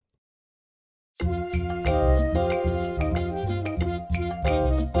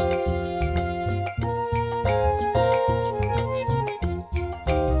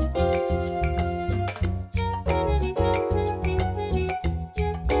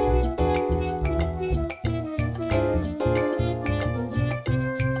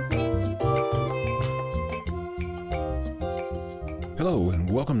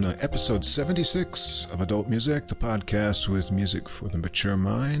Welcome to episode 76 of Adult Music, the podcast with music for the mature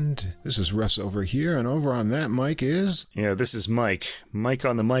mind. This is Russ over here, and over on that mic is... Yeah, this is Mike. Mike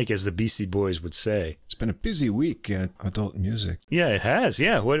on the mic, as the Beastie Boys would say. It's been a busy week at Adult Music. Yeah, it has.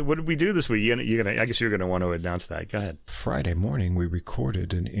 Yeah, what did we do this week? I guess you're going to want to announce that. Go ahead. Friday morning, we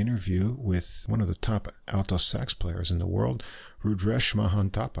recorded an interview with one of the top alto sax players in the world, Rudresh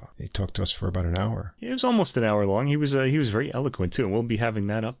Mahantapa. He talked to us for about an hour. It was almost an hour long. He was very eloquent too, and we'll be having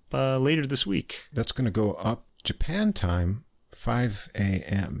that up later this week. That's going to go up Japan time, 5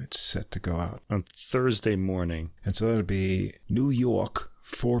 a.m. It's set to go out on Thursday morning, and so that'll be New York,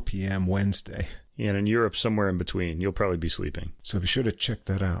 4 p.m. Wednesday. Yeah, and in Europe, somewhere in between. You'll probably be sleeping. So be sure to check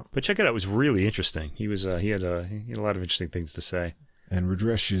that out. But check it out. It was really interesting. He had a lot of interesting things to say. And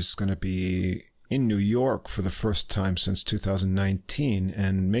Rudresh is going to be in New York for the first time since 2019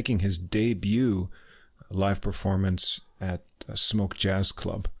 and making his debut live performance at Smoke Jazz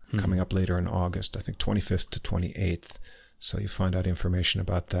Club coming up later in August, I think 25th to 28th. So you find out information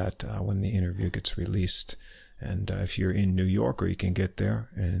about that when the interview gets released. And if you're in New York or you can get there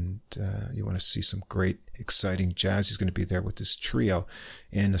and you want to see some great, exciting jazz, he's going to be there with this trio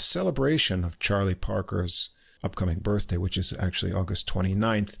in a celebration of Charlie Parker's upcoming birthday, which is actually August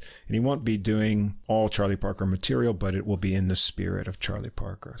 29th. And he won't be doing all Charlie Parker material, but it will be in the spirit of Charlie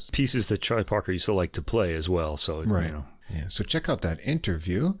Parker. Pieces that Charlie Parker used to like to play as well. So, right. You know. Yeah. So check out that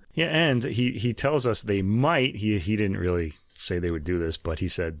interview. Yeah. And he tells us they might, he didn't really say they would do this, but he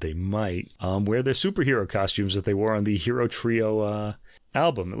said they might wear their superhero costumes that they wore on the Hero Trio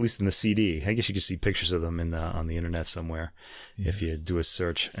album, at least in the CD. I guess you can see pictures of them on the internet somewhere if you do a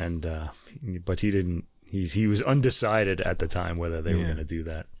search. And but he didn't. He was undecided at the time whether they were going to do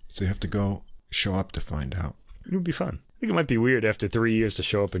that. So you have to go show up to find out. It would be fun. I think it might be weird after 3 years to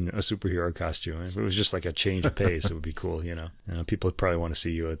show up in a superhero costume. If it was just like a change of pace, it would be cool, you know. People would probably want to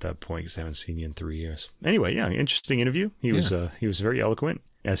see you at that point because they haven't seen you in 3 years. Anyway, yeah, interesting interview. He was very eloquent,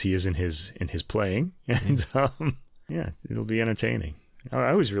 as he is in his playing. And it'll be entertaining.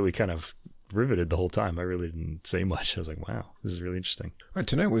 I was really kind of riveted the whole time. I really didn't say much. I was like, wow, this is really interesting. All right,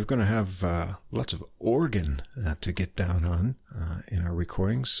 tonight we're going to have lots of organ to get down on in our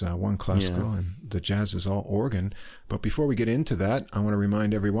recordings. One classical and the jazz is all organ. But before we get into that, I want to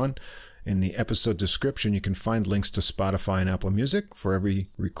remind everyone, in the episode description, you can find links to Spotify and Apple Music for every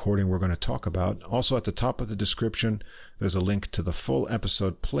recording we're going to talk about. Also, at the top of the description, there's a link to the full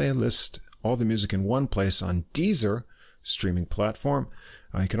episode playlist, all the music in one place on Deezer streaming platform.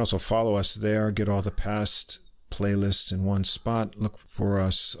 You can also follow us there, get all the past playlists in one spot. Look for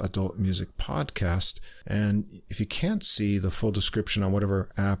us, Adult Music Podcast. And if you can't see the full description on whatever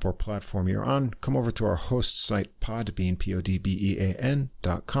app or platform you're on, come over to our host site, Podbean,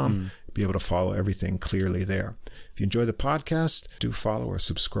 podbean.com. Be able to follow everything clearly there. If you enjoy the podcast, do follow or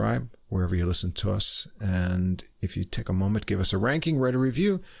subscribe wherever you listen to us. And if you take a moment, give us a ranking, write a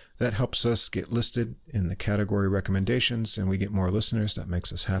review. That helps us get listed in the category recommendations, and we get more listeners. That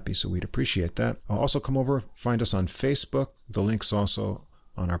makes us happy, so we'd appreciate that. Also come over, find us on Facebook. The link's also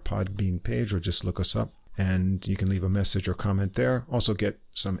on our Podbean page, or just look us up, and you can leave a message or comment there. Also get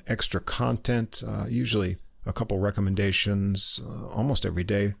some extra content, usually a couple recommendations almost every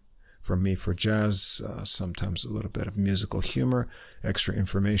day from me for jazz, sometimes a little bit of musical humor, extra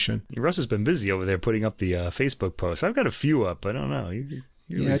information. Russ has been busy over there putting up the Facebook posts. I've got a few up. I don't know.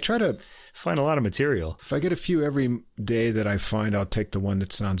 I try to find a lot of material. If I get a few every day that I find, I'll take the one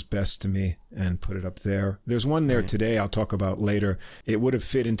that sounds best to me and put it up there. There's one there today I'll talk about later. It would have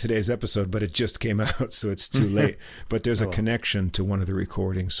fit in today's episode, but it just came out, so it's too late. But there's a connection to one of the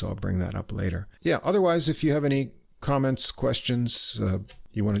recordings, so I'll bring that up later. Yeah, otherwise, if you have any comments, questions,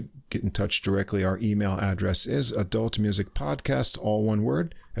 you want to get in touch directly, our email address is adultmusicpodcast, all one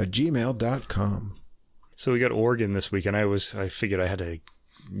word, @gmail.com. So we got organ this week, and I figured I had to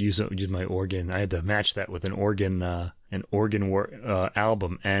use my organ. I had to match that with an organ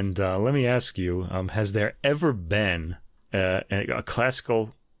album. And let me ask you, has there ever been a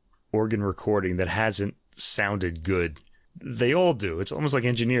classical organ recording that hasn't sounded good? They all do. It's almost like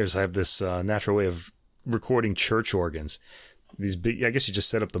engineers have this natural way of recording church organs. These big, I guess you just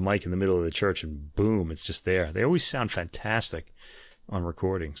set up the mic in the middle of the church and boom, it's just there. They always sound fantastic on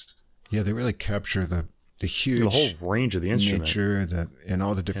recordings. Yeah, they really capture the huge, the whole range of the instrument, nature and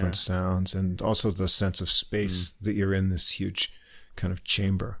all the different sounds, and also the sense of space that you're in this huge kind of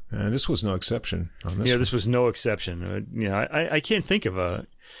chamber. And this was no exception on this. Yeah, this was no exception. I can't think of a.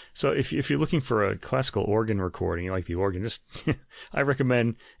 So if you're looking for a classical organ recording, you like the organ, just I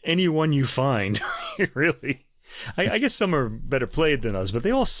recommend any one you find. Really. I guess some are better played than others, but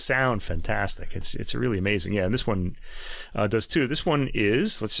they all sound fantastic. It's really amazing. Yeah, and this one does too. This one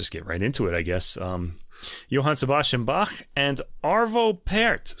is, let's just get right into it, I guess. Johann Sebastian Bach and Arvo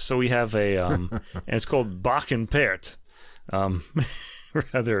Pärt. So we have and it's called Bach and Pärt.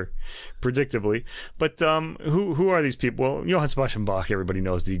 Rather predictably. But who are these people? Well, Johann Sebastian Bach, everybody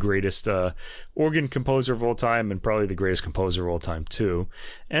knows, the greatest organ composer of all time, and probably the greatest composer of all time too.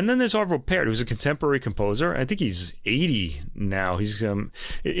 And then there's Arvo Pärt, who's a contemporary composer. I think he's 80 now. He's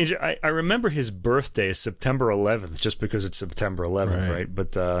I remember his birthday is September 11th, just because it's September 11th, right?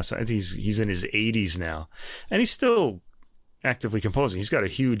 But so I think he's in his 80s now, and he's still actively composing. He's got a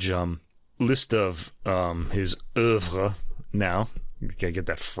huge list of his oeuvre now. Okay, get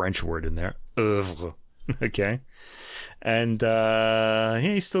that French word in there. Oeuvre. Okay. And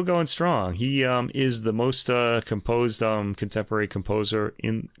he's still going strong. He is the most composed contemporary composer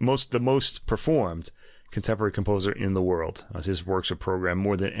the most performed contemporary composer in the world. His works are programmed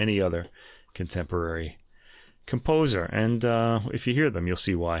more than any other contemporary composer. And if you hear them, you'll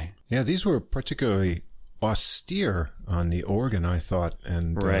see why. Yeah, these were particularly austere on the organ, I thought,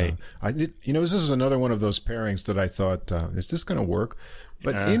 and right. This is another one of those pairings that I thought, is this going to work?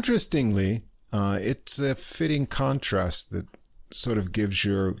 But interestingly, it's a fitting contrast that sort of gives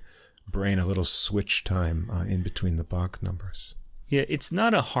your brain a little switch time in between the Bach numbers. Yeah, it's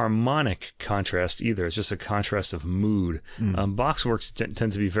not a harmonic contrast either. It's just a contrast of mood. Bach's works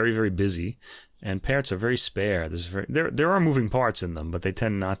tend to be very, very busy, and Pärt's are very spare. There are moving parts in them, but they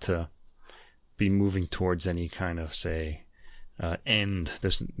tend not to be moving towards any kind of, say, end.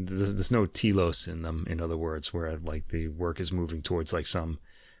 There's no telos in them, in other words, where like the work is moving towards like some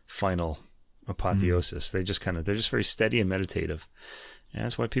final apotheosis. They're just very steady and meditative. And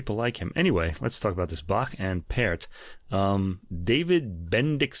that's why people like him. Anyway, let's talk about this Bach and Pärt. David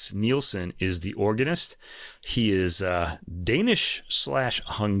Bendix Nielsen is the organist. He is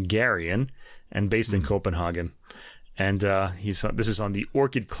Danish/Hungarian and based in Copenhagen. And this is on the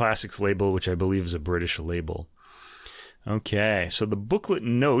Orchid Classics label, which I believe is a British label. Okay, so the booklet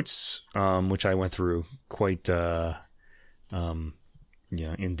notes, which I went through quite in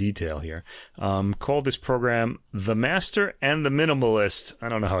detail here, called this program The Master and the Minimalist. I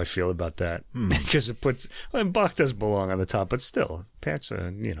don't know how I feel about that, because Bach does belong on the top, but still, Pärt's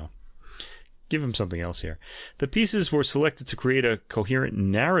give him something else here. The pieces were selected to create a coherent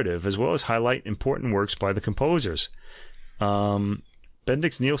narrative as well as highlight important works by the composers.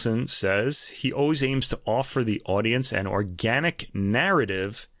 Bendix Nielsen says he always aims to offer the audience an organic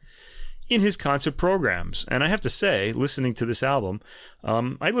narrative in his concert programs. And I have to say, listening to this album,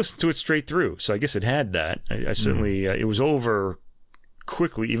 I listened to it straight through. So I guess it had that. I certainly, it was over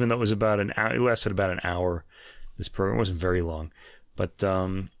quickly, even though it was about an hour. It lasted about an hour. This program wasn't very long. But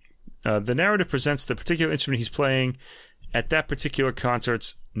the narrative presents the particular instrument he's playing at that particular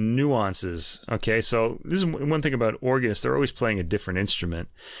concert's nuances. Okay, so this is one thing about organists; they're always playing a different instrument,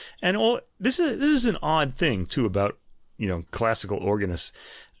 and this is an odd thing too about classical organists.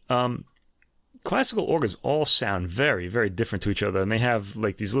 Classical organs all sound very, very different to each other, and they have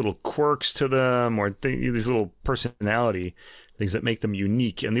like these little quirks to them, or these little personality things that make them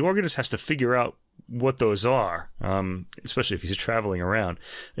unique. And the organist has to figure out what those are, especially if he's traveling around.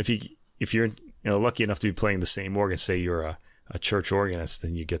 If you're lucky enough to be playing the same organ, say you're a church organist,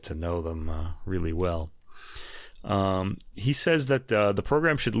 then you get to know them really well. He says that the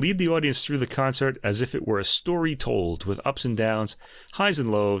program should lead the audience through the concert as if it were a story told, with ups and downs, highs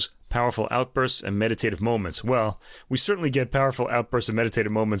and lows, powerful outbursts, and meditative moments. Well, we certainly get powerful outbursts and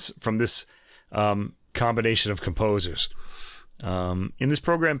meditative moments from this combination of composers. In this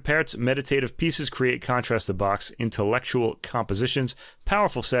program, Pärt's meditative pieces create contrast to Bach's intellectual compositions,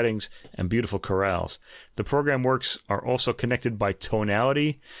 powerful settings, and beautiful chorales. The program works are also connected by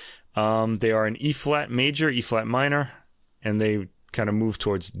tonality. They are in E-flat major, E-flat minor, and they kind of move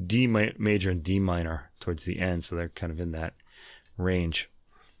towards D major and D minor towards the end, so they're kind of in that range.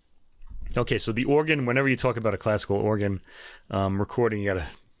 Okay, so the organ, whenever you talk about a classical organ recording, you got to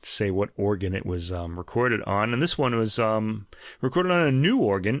say what organ it was recorded on. And this one was recorded on a new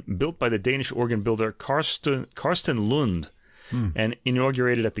organ built by the Danish organ builder Carsten Lund and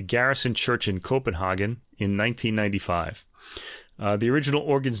inaugurated at the Garrison Church in Copenhagen in 1995. The original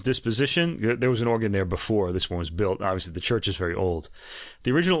organ's disposition, there was an organ there before this one was built. Obviously, the church is very old.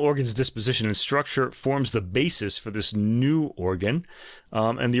 The original organ's disposition and structure forms the basis for this new organ.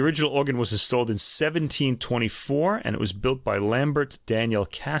 And the original organ was installed in 1724, and it was built by Lambert Daniel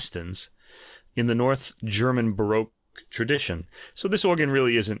Castens in the North German Baroque tradition. So this organ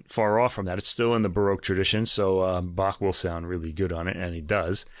really isn't far off from that. It's still in the Baroque tradition, so Bach will sound really good on it, and he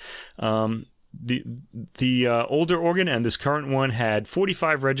does. the older organ and this current one had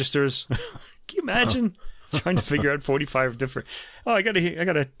 45 registers. Can you imagine trying to figure out 45 different? Oh, I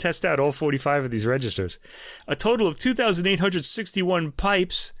gotta test out all 45 of these registers. A total of 2,861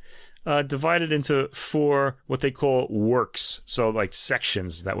 pipes, divided into 4 what they call works. So like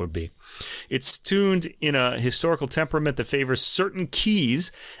sections, that would be. It's tuned in a historical temperament that favors certain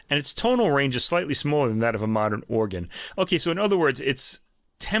keys, and its tonal range is slightly smaller than that of a modern organ. Okay, so in other words, it's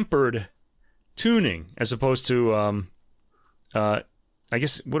tempered tuning as opposed to, I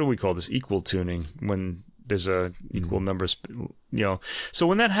guess, what do we call this? Equal tuning, when there's a equal numbers, So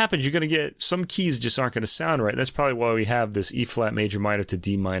when that happens, you're going to get some keys just aren't going to sound right. That's probably why we have this E flat major minor to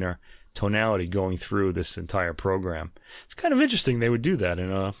D minor tonality going through this entire program. It's kind of interesting they would do that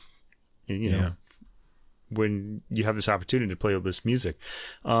in a, when you have this opportunity to play all this music.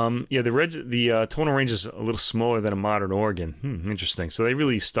 The tonal range is a little smaller than a modern organ. Interesting. So they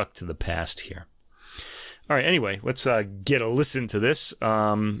really stuck to the past here. All right. Anyway, let's get a listen to this.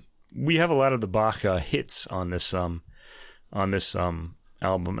 We have a lot of the Bach hits on this album,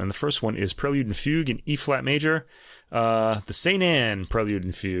 and the first one is Prelude and Fugue in E flat major, the Saint Anne Prelude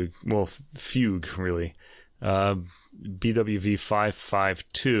and Fugue. Well, Fugue really, BWV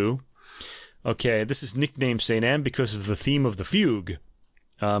 552. Okay, this is nicknamed Saint Anne because of the theme of the fugue.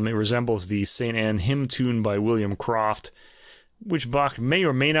 It resembles the Saint Anne hymn tune by William Croft, which Bach may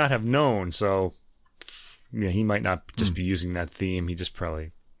or may not have known. So, he might not just be using that theme. He just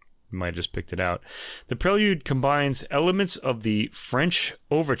probably might have just picked it out. The prelude combines elements of the French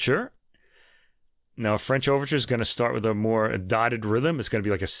overture. Now, a French overture is going to start with a more dotted rhythm. It's going to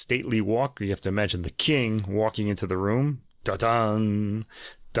be like a stately walk. You have to imagine the king walking into the room. Da-dun,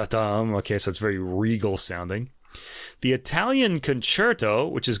 da-dum. Okay, so it's very regal sounding. The Italian concerto,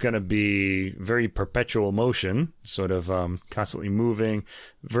 which is going to be very perpetual motion, sort of constantly moving,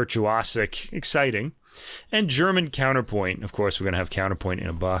 virtuosic, exciting. And German counterpoint. Of course, we're going to have counterpoint in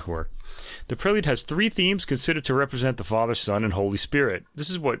a Bach work. The prelude has 3 themes considered to represent the Father, Son, and Holy Spirit. This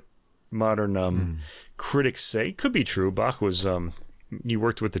is what modern critics say. Could be true. Bach was, he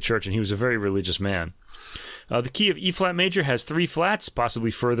worked with the church, and he was a very religious man. The key of E flat major has 3 flats,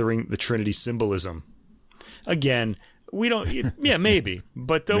 possibly furthering the Trinity symbolism. Again, we don't, maybe,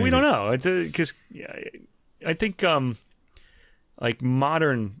 but maybe. We don't know. Because I think, like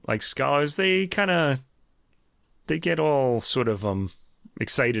modern scholars, they get all sort of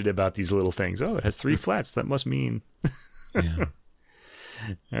excited about these little things. Oh, it has 3 flats. That must mean. Yeah.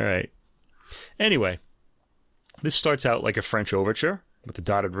 All right. Anyway, this starts out like a French overture with a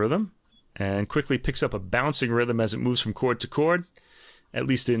dotted rhythm, and quickly picks up a bouncing rhythm as it moves from chord to chord, at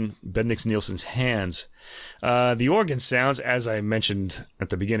least in Bendix Nielsen's hands. The organ sounds, as I mentioned at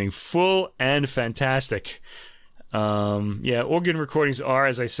the beginning, full and fantastic. Organ recordings are,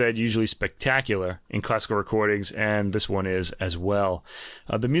 as I said, usually spectacular in classical recordings, and this one is as well.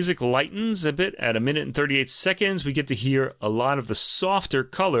 The music lightens a bit at 1 minute and 38 seconds. We get to hear a lot of the softer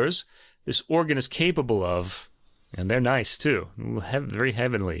colors this organ is capable of, and they're nice too, very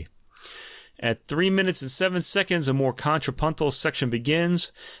heavenly. At 3 minutes and 7 seconds, a more contrapuntal section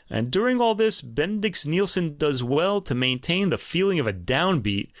begins, and during all this, Bendix Nielsen does well to maintain the feeling of a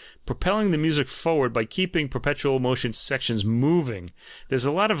downbeat, propelling the music forward by keeping perpetual motion sections moving. There's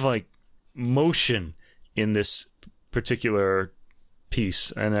a lot of motion in this particular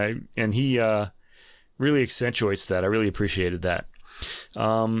piece, and he really accentuates that. I really appreciated that.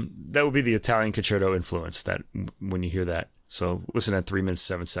 That would be the Italian concerto influence. That when you hear that. So listen at 3 minutes,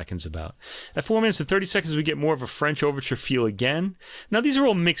 7 seconds about. At 4 minutes and 30 seconds, we get more of a French overture feel again. Now, these are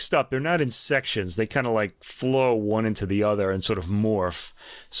all mixed up. They're not in sections. They kind of flow one into the other and sort of morph.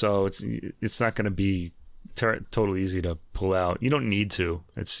 So it's not going to be totally easy to pull out. You don't need to.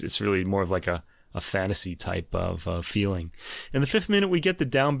 It's really more of like a fantasy type of feeling. In the 5th minute, we get the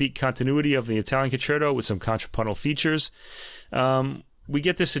downbeat continuity of the Italian concerto with some contrapuntal features. We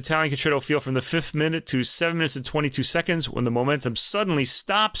get this Italian concerto feel from the 5th minute to 7 minutes and 22 seconds when the momentum suddenly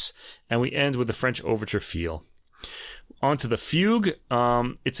stops, and we end with the French overture feel. On to the fugue.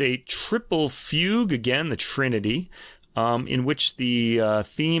 It's a triple fugue, again, the Trinity, in which the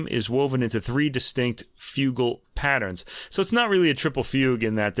theme is woven into 3 distinct fugal patterns. So it's not really a triple fugue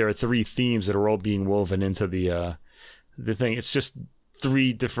in that there are 3 themes that are all being woven into the thing. It's just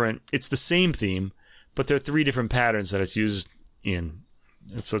 3 different... It's the same theme, but there are 3 different patterns that it's used in.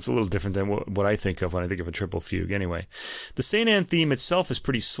 So it's a little different than what I think of when I think of a triple fugue anyway. The Saint Anne theme itself is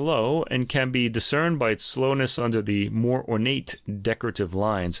pretty slow and can be discerned by its slowness under the more ornate decorative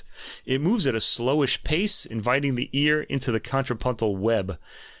lines. It moves at a slowish pace, inviting the ear into the contrapuntal web.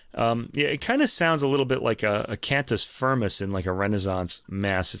 Yeah, it kind of sounds a little bit like a cantus firmus in like a Renaissance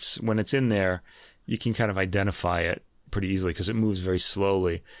mass. It's when it's in there, you can kind of identify it pretty easily because it moves very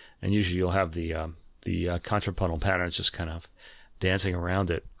slowly, and usually you'll have the contrapuntal patterns just kind of dancing around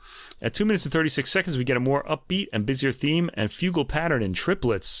it. At 2 minutes and 36 seconds, we get a more upbeat and busier theme and fugal pattern in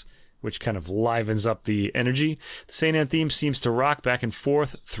triplets, which kind of livens up the energy. The St. Anne theme seems to rock back and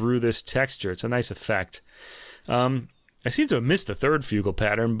forth through this texture. It's a nice effect. I seem to have missed the third fugal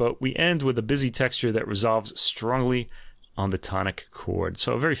pattern, but we end with a busy texture that resolves strongly on the tonic chord.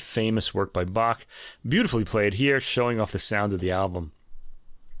 So a very famous work by Bach, beautifully played here, showing off the sound of the album.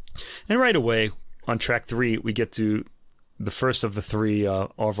 And right away, on track 3, we get to the first of the 3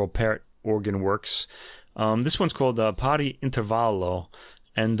 Arvo Pärt organ works. This one's called Pari Intervallo,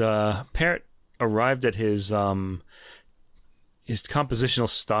 and Pärt arrived at his compositional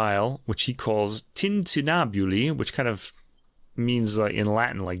style, which he calls tintinnabuli, which kind of means in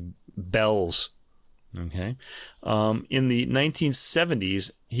Latin like bells. Okay. In the 1970s,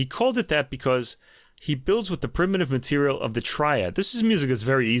 he called it that because he builds with the primitive material of the triad. This is music that's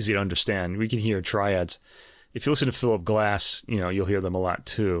very easy to understand. We can hear triads. If you listen to Philip Glass, you'll hear them a lot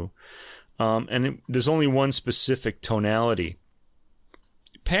too. There's only one specific tonality.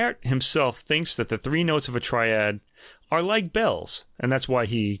 Pärt himself thinks that the 3 notes of a triad are like bells, and that's why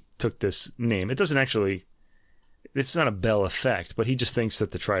he took this name. It's not a bell effect, but he just thinks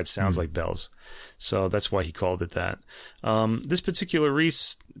that the triad sounds like bells. So that's why he called it that. This particular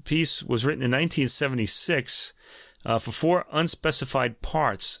piece was written in 1976 for 4 unspecified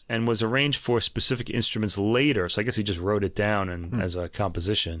parts and was arranged for specific instruments later. So I guess he just wrote it down as a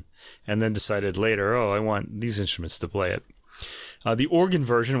composition and then decided later, I want these instruments to play it. The organ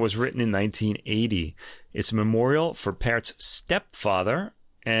version was written in 1980. It's a memorial for Pärt's stepfather,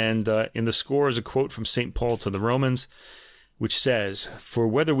 and in the score is a quote from St. Paul to the Romans, which says, "For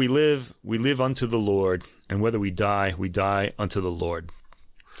whether we live unto the Lord, and whether we die unto the Lord."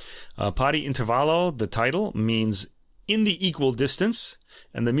 Pari Intervallo, the title, means in the equal distance,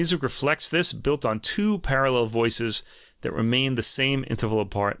 and the music reflects this, built on 2 parallel voices that remain the same interval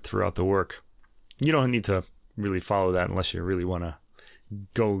apart throughout the work. You don't need to really follow that unless you really want to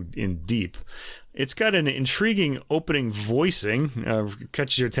go in deep. It's got an intriguing opening voicing,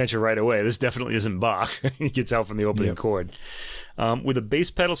 catches your attention right away. This definitely isn't Bach. You can tell from the opening chord. With a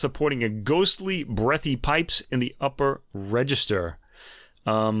bass pedal supporting a ghostly, breathy pipes in the upper register.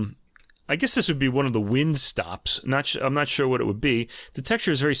 I guess this would be one of the wind stops. I'm not sure what it would be. The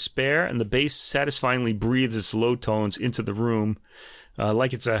texture is very spare, and the bass satisfyingly breathes its low tones into the room,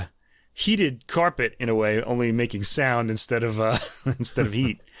 like it's a heated carpet in a way, only making sound instead of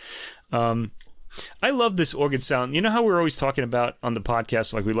heat. I love this organ sound. You know how we're always talking about on the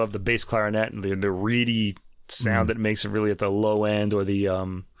podcast, like we love the bass clarinet and the reedy sound that makes it really at the low end, or the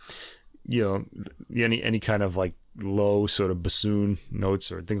any kind of like low sort of bassoon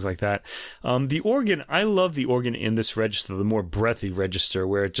notes or things like that. The organ, I love the organ in this register, the more breathy register,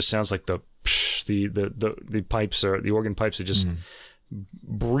 where it just sounds like the pipes, or the organ pipes are just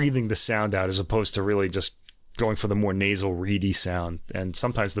breathing the sound out, as opposed to really just going for the more nasal, reedy sound, and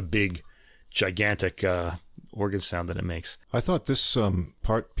sometimes the big, gigantic organ sound that it makes. I thought this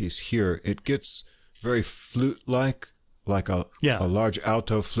part piece here, it gets very flute-like, like a large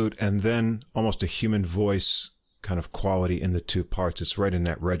alto flute, and then almost a human voice kind of quality in the 2 parts. It's right in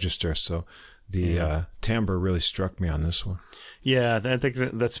that register, so the timbre really struck me on this one. Yeah, I think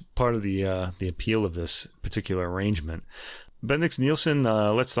that's part of the appeal of this particular arrangement. Bendix Nielsen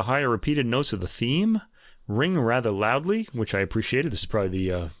lets the higher repeated notes of the theme ring rather loudly, which I appreciated. This is probably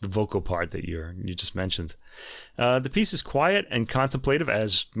the vocal part that you just mentioned. The piece is quiet and contemplative,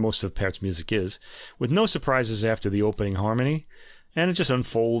 as most of Pärt's music is, with no surprises after the opening harmony, and it just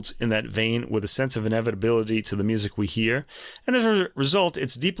unfolds in that vein with a sense of inevitability to the music we hear, and as a result,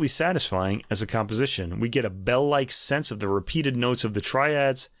 it's deeply satisfying as a composition. We get a bell-like sense of the repeated notes of the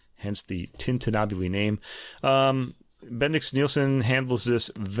triads, hence the tintinnabuli name. Bendix Nielsen handles this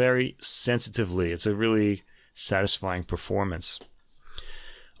very sensitively. It's a really satisfying performance.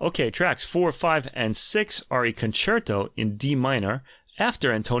 Okay, tracks 4, 5, and 6 are a concerto in D minor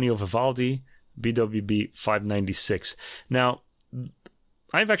after Antonio Vivaldi, BWV 596. Now,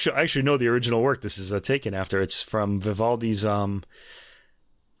 I actually know the original work this is taken after. It's from Vivaldi's from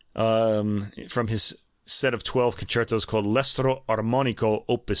his set of 12 concertos called L'Estro Armonico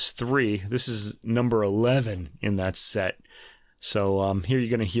Opus 3. This is number 11 in that set. So here you're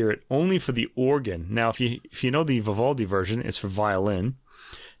going to hear it only for the organ. Now, if you know the Vivaldi version, it's for violin,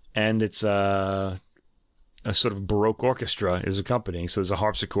 and it's a sort of Baroque orchestra is accompanying. So there's a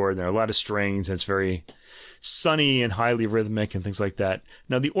harpsichord, and there are a lot of strings, and it's very sunny and highly rhythmic and things like that.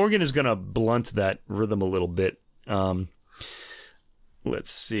 Now, the organ is going to blunt that rhythm a little bit.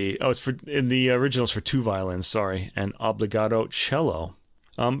 Let's see. Oh, in the original it's for 2 violins, and obbligato cello.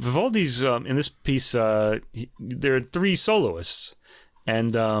 Vivaldi's, in this piece, there are 3 soloists,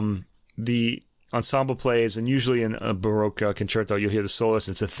 and the ensemble plays, and usually in a Baroque concerto, you'll hear the soloist,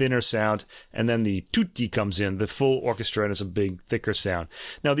 it's a thinner sound, and then the tutti comes in, the full orchestra, and it's a big, thicker sound.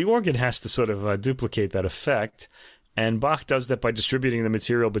 Now, the organ has to sort of duplicate that effect, and Bach does that by distributing the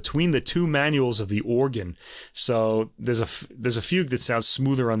material between the 2 manuals of the organ. So there's a fugue that sounds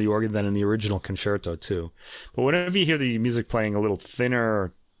smoother on the organ than in the original concerto, too. But whenever you hear the music playing a little thinner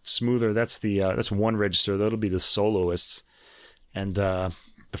or smoother, that's 1 register. That'll be the soloists. And the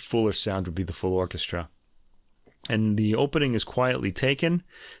fuller sound would be the full orchestra. And the opening is quietly taken,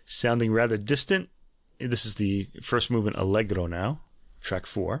 sounding rather distant. This is the first movement Allegro now, track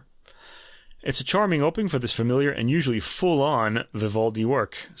 4. It's a charming opening for this familiar and usually full-on Vivaldi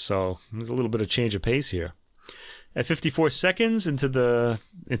work, so there's a little bit of change of pace here. At 54 seconds into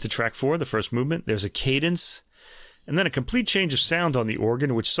track 4, the first movement, there's a cadence, and then a complete change of sound on the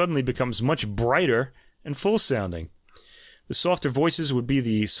organ, which suddenly becomes much brighter and full-sounding. The softer voices would be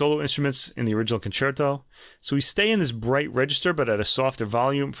the solo instruments in the original concerto, so we stay in this bright register but at a softer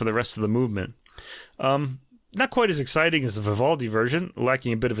volume for the rest of the movement. Not quite as exciting as the Vivaldi version,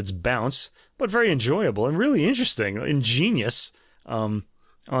 lacking a bit of its bounce, but very enjoyable and really interesting, ingenious on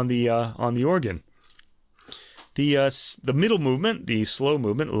the organ. The middle movement, the slow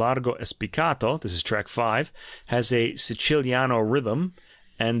movement, Largo e spiccato, this is track 5, has a Siciliano rhythm,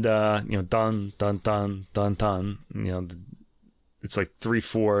 and dun dun dun dun dun. It's like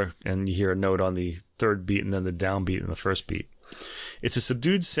 3/4, and you hear a note on the third beat and then the downbeat in the first beat. It's a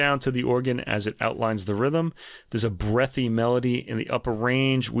subdued sound to the organ as it outlines the rhythm. There's a breathy melody in the upper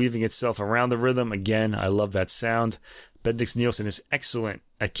range, weaving itself around the rhythm. Again, I love that sound. Bendix Nielsen is excellent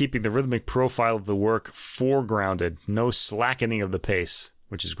at keeping the rhythmic profile of the work foregrounded. No slackening of the pace,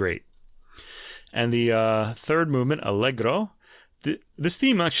 which is great. And the third movement, Allegro. This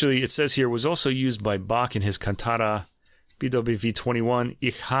theme, actually, it says here, was also used by Bach in his cantata BWV 21,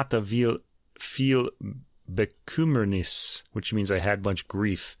 Ich hatte viel Bekümmernis, which means I had much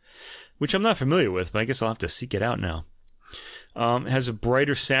grief, which I'm not familiar with, but I guess I'll have to seek it out now. It has a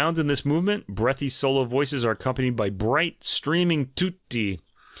brighter sound in this movement. Breathy solo voices are accompanied by bright, streaming tutti.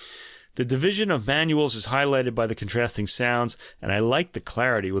 The division of manuals is highlighted by the contrasting sounds, and I like the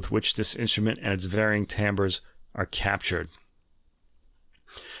clarity with which this instrument and its varying timbres are captured.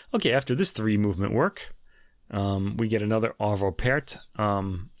 Okay, after this 3-movement work, we get another Arvo Pärt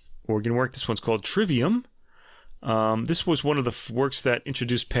organ work. This one's called Trivium. This was one of the works that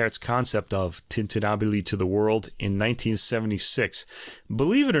introduced Pärt's concept of tintinnabuli to the world in 1976.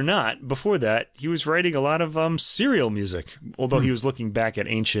 Believe it or not, before that, he was writing a lot of serial music, although he was looking back at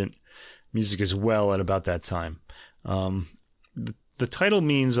ancient music as well at about that time. The title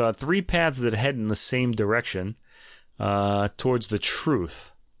means 3 paths that head in the same direction towards the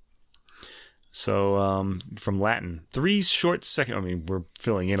truth. So, from Latin, 3 short sections, I mean, we're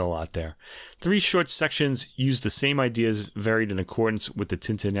filling in a lot there. 3 short sections use the same ideas varied in accordance with the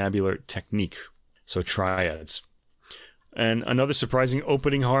tintinnabular technique. So, triads. And another surprising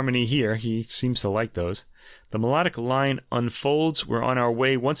opening harmony here. He seems to like those. The melodic line unfolds. We're on our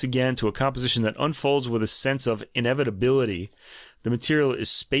way once again to a composition that unfolds with a sense of inevitability. The material is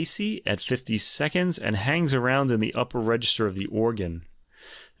spacey at 50 seconds and hangs around in the upper register of the organ.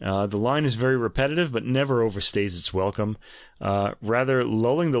 The line is very repetitive, but never overstays its welcome, rather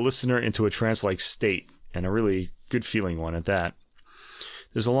lulling the listener into a trance-like state, and a really good feeling one at that.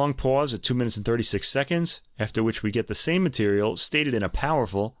 There's a long pause at 2 minutes and 36 seconds, after which we get the same material stated in a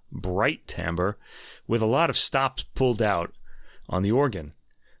powerful, bright timbre, with a lot of stops pulled out on the organ.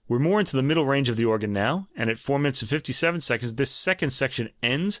 We're more into the middle range of the organ now, and at 4 minutes and 57 seconds, this second section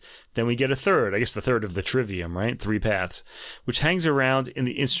ends. Then we get a third, I guess the third of the trivium, right? 3 paths, which hangs around in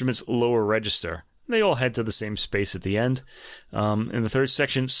the instrument's lower register. They all head to the same space at the end. In the third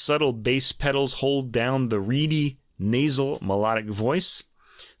section, subtle bass pedals hold down the reedy, nasal, melodic voice.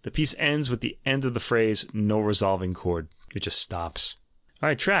 The piece ends with the end of the phrase, no resolving chord. It just stops. All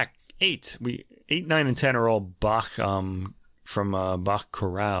right, track 8. 8, 9, and 10 are all Bach, from Bach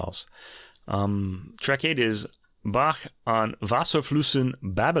chorales. Track 8 is Bach on Wasserflüssen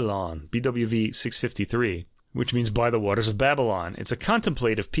Babylon, BWV 653, which means By the Waters of Babylon. It's a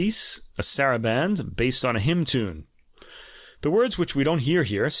contemplative piece, a saraband, based on a hymn tune. The words, which we don't hear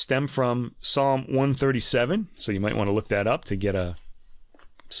here, stem from Psalm 137, so you might want to look that up to get a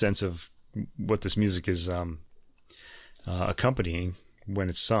sense of what this music is accompanying when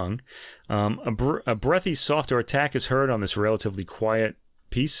it's sung. A breathy, softer attack is heard on this relatively quiet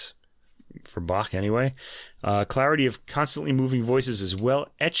piece, for Bach anyway. Clarity of constantly moving voices is well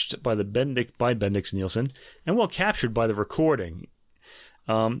etched by Bendix Nielsen and well captured by the recording.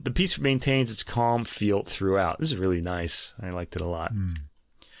 The piece maintains its calm feel throughout. This is really nice. I liked it a lot.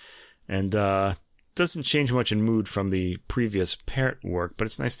 And doesn't change much in mood from the previous Pärt work, but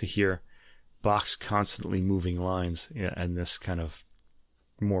it's nice to hear Bach's constantly moving lines in this kind of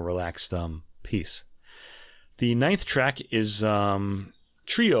more relaxed piece. The 9th track is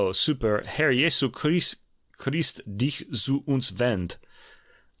Trio super Herr Jesu Christ dich zu uns wend,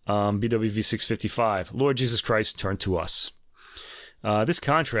 BWV 655, Lord Jesus Christ, turn to us. This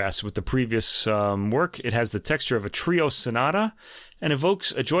contrasts with the previous work. It has the texture of a trio sonata and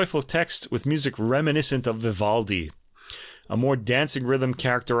evokes a joyful text with music reminiscent of Vivaldi. A more dancing rhythm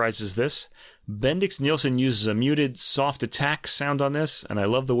characterizes this. Bendix Nielsen uses a muted, soft attack sound on this, and I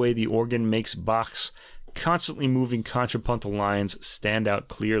love the way the organ makes Bach's constantly moving contrapuntal lines stand out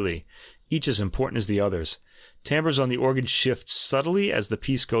clearly, each as important as the others. Timbres on the organ shift subtly as the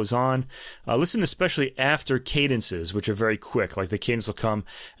piece goes on. Listen especially after cadences, which are very quick, like the cadence will come,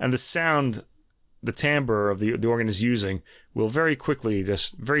 and the sound the timbre of the organ is using will very quickly,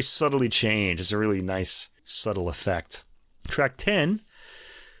 just very subtly change. It's a really nice, subtle effect. Track 10,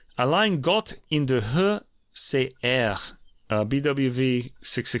 Allein Gott in der Höhe sei BWV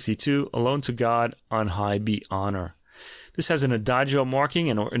 662, Alone to God on High be honor. This has an adagio marking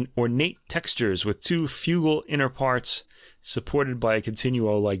and ornate textures with 2 fugal inner parts supported by a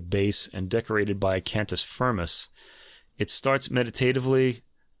continuo-like bass and decorated by a cantus firmus. It starts meditatively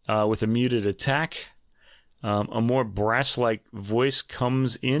with a muted attack. A more brass-like voice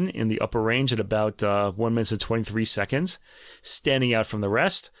comes in the upper range at about 1 minute and 23 seconds, standing out from the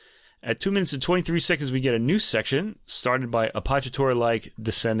rest. At 2 minutes and 23 seconds, we get a new section started by appoggiatura-like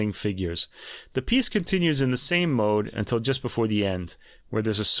descending figures. The piece continues in the same mode until just before the end, where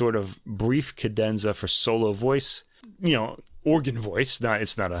there's a sort of brief cadenza for solo voice, organ voice.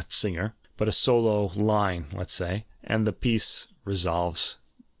 It's not a singer, but a solo line, let's say, and the piece resolves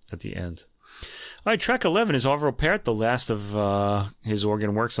at the end. All right, track 11 is Arvo Pärt, the last of his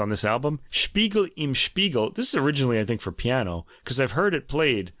organ works on this album. Spiegel im Spiegel. This is originally, I think, for piano, because I've heard it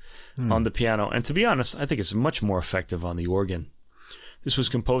played on the piano, and to be honest, I think it's much more effective on the organ. This was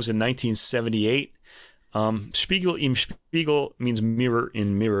composed in 1978. Spiegel im Spiegel means mirror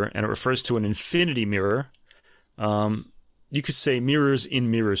in mirror, and it refers to an infinity mirror. You could say mirrors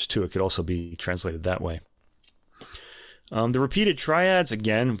in mirrors, too. It could also be translated that way. The repeated triads,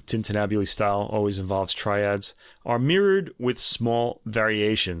 again, tintinnabuli style always involves triads, are mirrored with small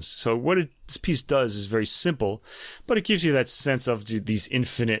variations. So what this piece does is very simple, but it gives you that sense of these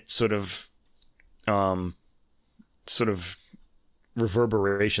infinite sort of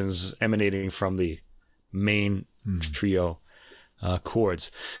reverberations emanating from the main trio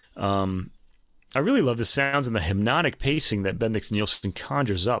chords. I really love the sounds and the hypnotic pacing that Bendix Nielsen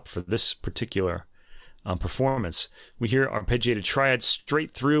conjures up for this particular performance. We hear arpeggiated triads straight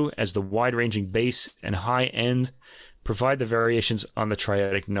through as the wide-ranging bass and high end provide the variations on the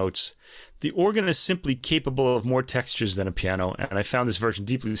triadic notes. The organ is simply capable of more textures than a piano, and I found this version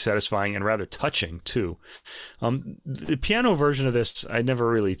deeply satisfying and rather touching, too. The piano version of this I never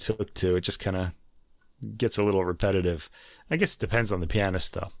really took to. It just kind of gets a little repetitive. I guess it depends on the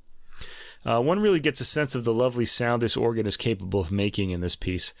pianist, though. One really gets a sense of the lovely sound this organ is capable of making in this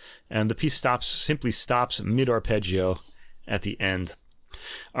piece, and the piece simply stops mid-arpeggio at the end.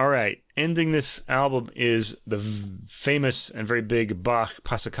 All right, ending this album is the famous and very big Bach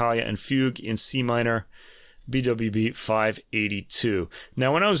Passacaglia and Fugue in C minor, BWV 582.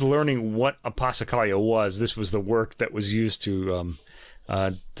 Now, when I was learning what a Passacaglia was, this was the work that was used to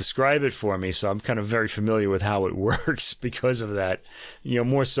describe it for me, so I'm kind of very familiar with how it works because of that,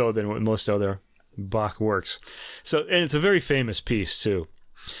 more so than with most other Bach works. So, and it's a very famous piece too.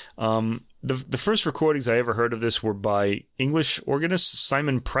 The first recordings I ever heard of this were by English organists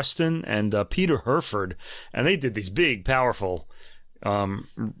Simon Preston and Peter Herford, and they did these big, powerful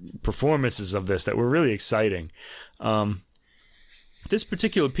performances of this that were really exciting. This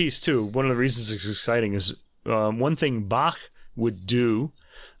particular piece too, one of the reasons it's exciting is one thing Bach would do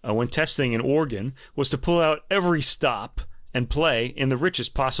when testing an organ was to pull out every stop and play in the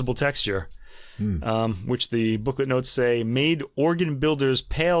richest possible texture, which the booklet notes say made organ builders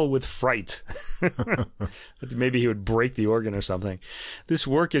pale with fright. Maybe he would break the organ or something. This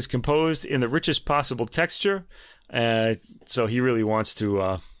work is composed in the richest possible texture, so he really wants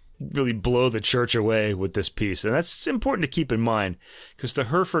to really blow the church away with this piece. And that's important to keep in mind because the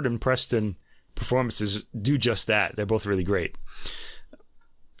Herford and Preston performances do just that. They're both really great.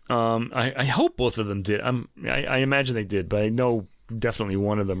 I hope both of them did. I imagine they did, but I know definitely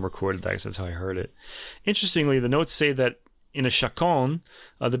one of them recorded that because that's how I heard it. Interestingly, the notes say that in a chaconne,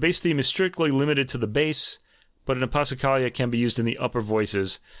 the bass theme is strictly limited to the bass, but in a Passacaglia it can be used in the upper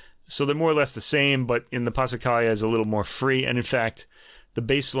voices. So they're more or less the same, but in the Passacaglia is a little more free. And in fact, the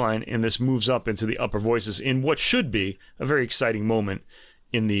bass line in this moves up into the upper voices in what should be a very exciting moment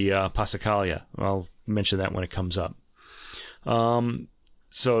in the Passacaglia. I'll mention that when it comes up.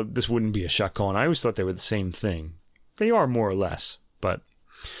 So this wouldn't be a chaconne. I always thought they were the same thing. They are more or less, but...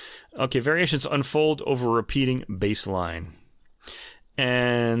 Okay, variations unfold over a repeating bass line.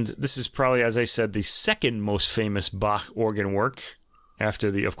 And this is probably, as I said, the second most famous Bach organ work, after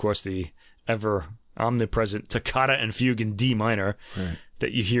of course, the ever omnipresent Toccata and Fugue in D minor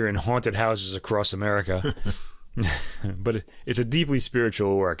that you hear in haunted houses across America. But it's a deeply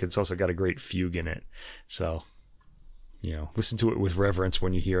spiritual work. It's also got a great fugue in it. So, listen to it with reverence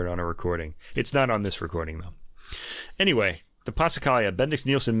when you hear it on a recording. It's not on this recording, though. Anyway, the Passacaglia, Bendix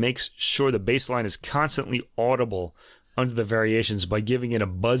Nielsen makes sure the bass line is constantly audible under the variations by giving it a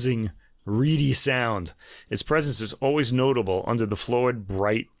buzzing, reedy sound. Its presence is always notable under the florid,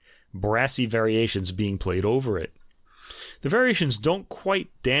 bright, brassy variations being played over it. The variations don't quite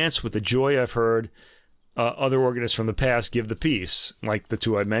dance with the joy I've heard other organists from the past give the piece, like the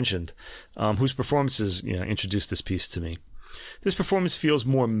two I mentioned, whose performances introduced this piece to me. This performance feels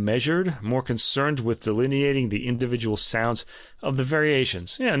more measured, more concerned with delineating the individual sounds of the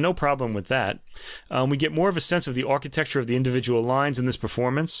variations. Yeah, no problem with that. We get more of a sense of the architecture of the individual lines in this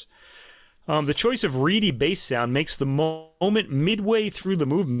performance. The choice of reedy bass sound makes the moment midway through the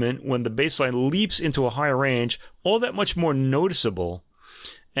movement, when the bass line leaps into a higher range, all that much more noticeable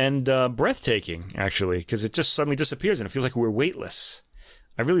and breathtaking, actually, because it just suddenly disappears and it feels like we're weightless.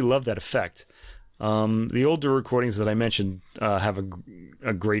 I really love that effect. The older recordings that I mentioned have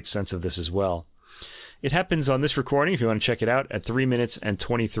a great sense of this as well. It happens on this recording, if you want to check it out, at 3 minutes and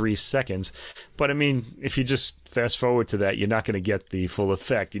 23 seconds. But, I mean, if you just fast forward to that, you're not going to get the full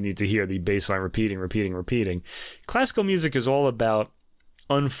effect. You need to hear the bass line repeating. Classical music is all about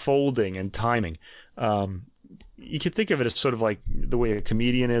unfolding and timing. You could think of it as sort of like the way a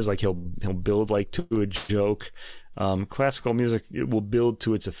comedian is, like he'll build like to a joke. Classical music, it will build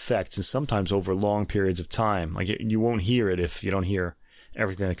to its effects, and sometimes over long periods of time. Like you won't hear it if you don't hear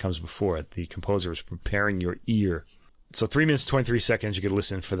everything that comes before it. The composer is preparing your ear. So 3 minutes, 23 seconds, you could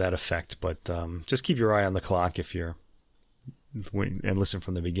listen for that effect, but just keep your eye on the clock and listen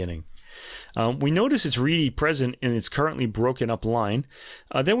from the beginning. We notice it's reedy present in its currently broken up line.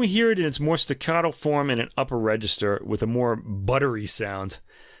 Then we hear it in its more staccato form in an upper register with a more buttery sound.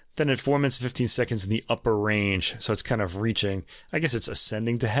 Then at 4 minutes, 15 seconds in the upper range. So it's kind of reaching, I guess it's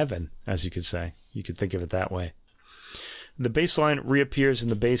ascending to heaven, as you could say. You could think of it that way. The bass line reappears in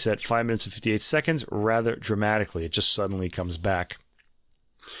the bass at 5 minutes and 58 seconds rather dramatically. It just suddenly comes back.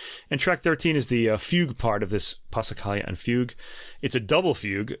 And track 13 is the fugue part of this Passacaglia and Fugue. It's a double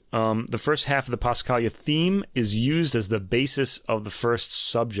fugue. The first half of the Passacaglia theme is used as the basis of the first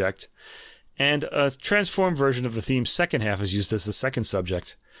subject, and a transformed version of the theme's second half is used as the second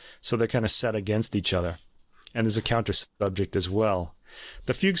subject. So they're kind of set against each other. And there's a counter subject as well.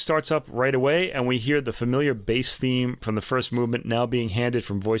 The fugue starts up right away, and we hear the familiar bass theme from the first movement now being handed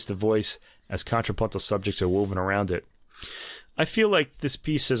from voice to voice as contrapuntal subjects are woven around it. I feel like this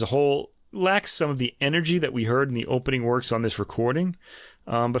piece as a whole lacks some of the energy that we heard in the opening works on this recording,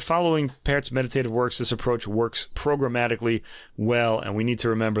 but following Pert's meditative works, this approach works programmatically well, and we need to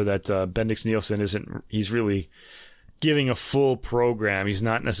remember that Bendix Nielsen he's really giving a full program. He's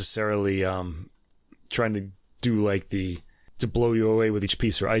not necessarily trying to do to blow you away with each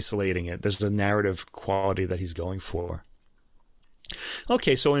piece or isolating it. There's a narrative quality that he's going for.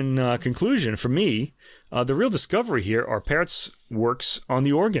 Okay, so in conclusion, for me, the real discovery here are Pert's works on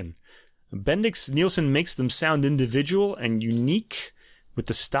the organ. Bendix Nielsen makes them sound individual and unique with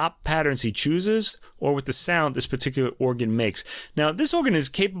the stop patterns he chooses or with the sound this particular organ makes. Now, this organ is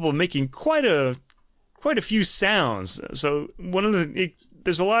capable of making quite a few sounds. So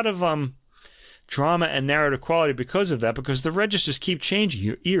there's a lot of drama and narrative quality because of that, because the registers keep changing.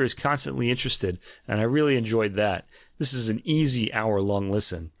 Your ear is constantly interested, and I really enjoyed that. This is an easy hour-long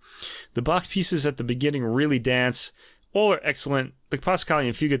listen. The Bach pieces at the beginning really dance. All are excellent. The Passacaglia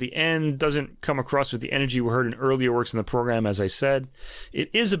and Fugue at the end doesn't come across with the energy we heard in earlier works in the program, as I said. It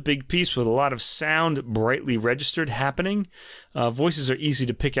is a big piece with a lot of sound brightly registered happening. Voices are easy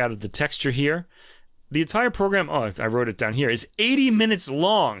to pick out of the texture here. The entire program, I wrote it down here, is 80 minutes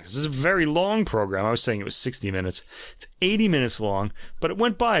long. This is a very long program. I was saying it was 60 minutes. It's 80 minutes long, but it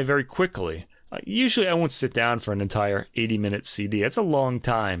went by very quickly. Usually I won't sit down for an entire 80-minute CD. That's a long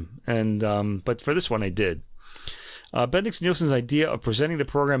time, but for this one I did. Bendix Nielsen's idea of presenting the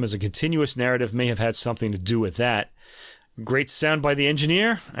program as a continuous narrative may have had something to do with that. Great sound by the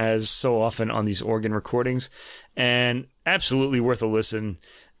engineer, as so often on these organ recordings, and absolutely worth a listen.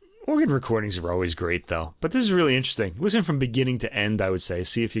 Organ recordings are always great, though. But this is really interesting. Listen from beginning to end, I would say.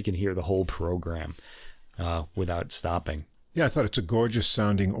 See if you can hear the whole program without stopping. Yeah, I thought it's a gorgeous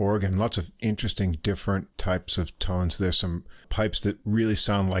sounding organ. Lots of interesting different types of tones. There's some pipes that really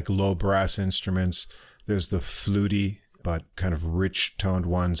sound like low brass instruments. There's the fluty but kind of rich toned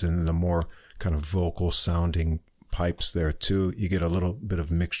ones, and the more kind of vocal sounding pipes there too. You get a little bit of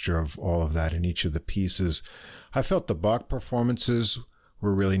mixture of all of that in each of the pieces. I felt the Bach performances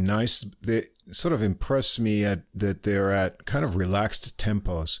were really nice. They sort of impressed me that they're at kind of relaxed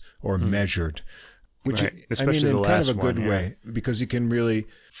tempos or measured, which right. Especially in the kind last of a good one, way, because you can really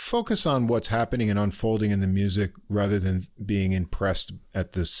focus on what's happening and unfolding in the music rather than being impressed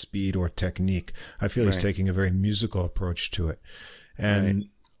at the speed or technique. I feel he's taking a very musical approach to it. And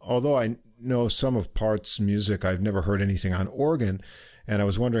although I know some of Part's music, I've never heard anything on organ, and I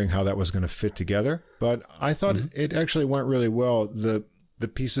was wondering how that was going to fit together, but I thought it actually went really well. The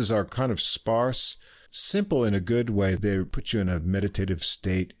pieces are kind of sparse, simple in a good way. They put you in a meditative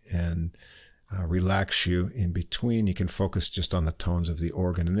state and relax you in between. You can focus just on the tones of the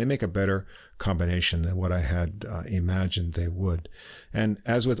organ, and they make a better combination than what I had imagined they would. And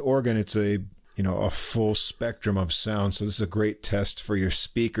as with organ, it's a full spectrum of sound. So this is a great test for your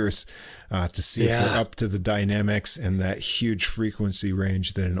speakers to see if they're up to the dynamics and that huge frequency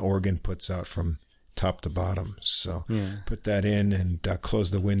range that an organ puts out from top to bottom. So put that in and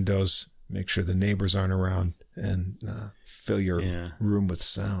close the windows, make sure the neighbors aren't around, and fill your room with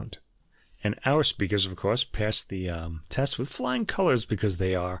sound. And our speakers, of course, passed the test with flying colors because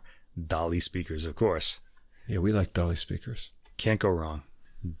they are Dolly speakers, of course. Yeah, we like Dolly speakers. Can't go wrong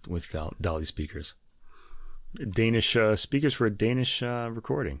with Dolly speakers. Danish speakers for a Danish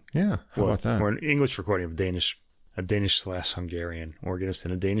recording. Yeah, how about that? Or an English recording of a Danish/Hungarian organist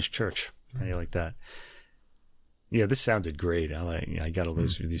in a Danish church. How do you like that? Yeah, this sounded great. I got all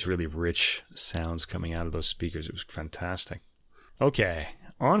these really rich sounds coming out of those speakers. It was fantastic. Okay,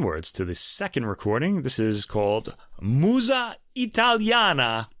 onwards to the second recording. This is called Musa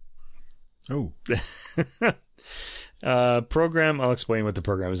Italiana. Oh. Program, I'll explain what the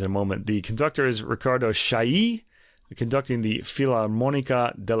program is in a moment. The conductor is Riccardo Chailly, conducting the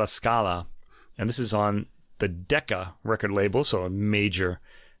Filarmonica della Scala. And this is on the Decca record label, so a major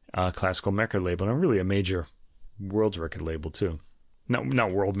classical record label, and really a major world record label too.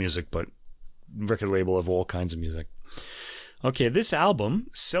 Not world music, but record label of all kinds of music. Okay, this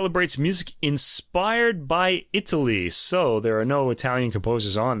album celebrates music inspired by Italy. So there are no Italian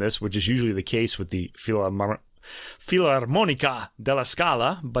composers on this, which is usually the case with the Filarmonica della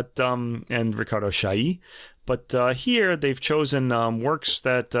Scala, but and Riccardo Chailly. But here they've chosen works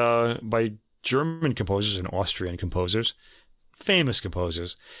that by German composers and Austrian composers, famous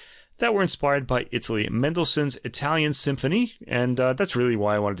composers, that were inspired by Italy. Mendelssohn's Italian Symphony, and that's really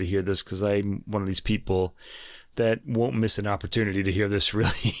why I wanted to hear this, because I'm one of these people that won't miss an opportunity to hear this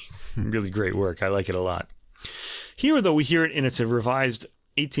really, really great work. I like it a lot. Here, though, we hear it in its revised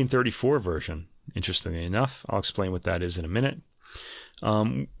 1834 version. Interestingly enough, I'll explain what that is in a minute.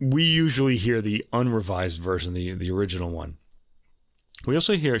 We usually hear the unrevised version, the original one. We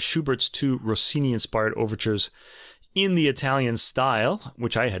also hear Schubert's two Rossini-inspired overtures in the Italian style,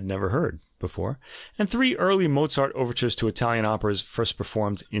 which I had never heard before, and three early Mozart overtures to Italian operas first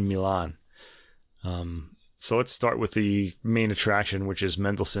performed in Milan. So let's start with the main attraction, which is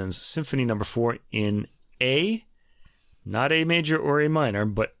Mendelssohn's Symphony No. 4 in A, not A major or A minor,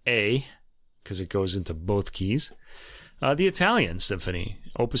 but A, because it goes into both keys. The Italian Symphony,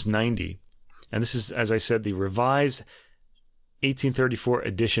 Opus 90. And this is, as I said, the revised 1834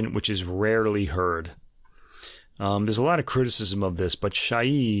 edition, which is rarely heard. There's a lot of criticism of this, but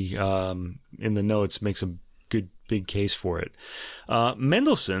Chailly, in the notes, makes a good, big case for it.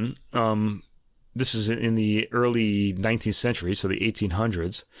 Mendelssohn, this is in the early 19th century, so the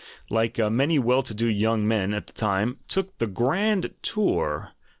 1800s, like many well-to-do young men at the time, took the Grand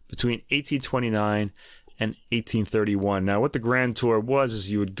Tour between 1829 and 1831. Now, what the Grand Tour was is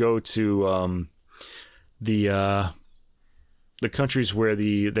you would go to the countries where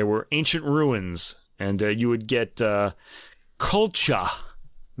there were ancient ruins, and you would get culture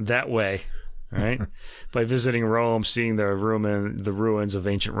that way. right? By visiting Rome, seeing the ruins of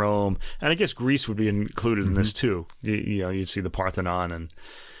ancient Rome, and I guess Greece would be included in this too. You'd see the Parthenon and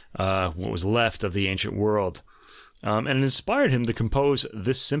what was left of the ancient world. And it inspired him to compose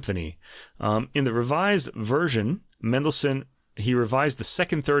this symphony. In the revised version, Mendelssohn, he revised the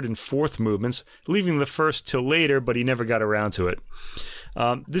second, third, and fourth movements, leaving the first till later, but he never got around to it.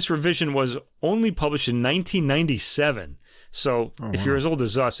 This revision was only published in 1997. So if you're as old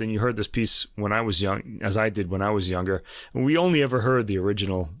as us and you heard this piece when I was young, as I did when I was younger, we only ever heard the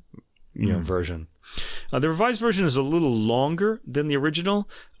original version. The revised version is a little longer than the original.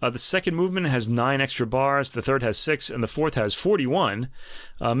 The second movement has 9 extra bars, the third has 6, and the fourth has 41,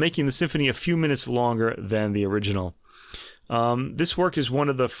 making the symphony a few minutes longer than the original. This work is one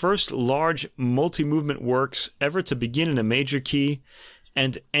of the first large multi-movement works ever to begin in a major key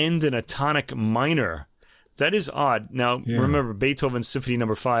and end in a tonic minor. That is odd. Now, remember, Beethoven's Symphony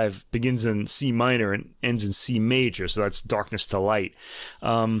No. 5 begins in C minor and ends in C major, so that's darkness to light.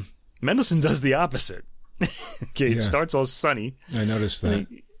 Mendelssohn does the opposite. It starts all sunny. I noticed that.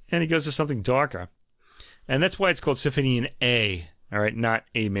 And he goes to something darker. And that's why it's called Symphony in A, all right, not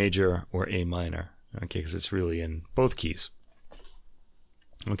A major or A minor, okay, because it's really in both keys.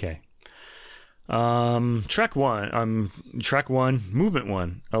 Okay. Track one, movement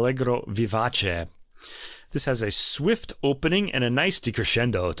 1, Allegro vivace. This has a swift opening and a nice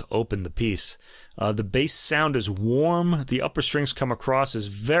decrescendo to open the piece. The bass sound is warm. The upper strings come across as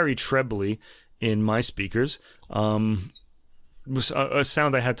very trebly in my speakers. It was a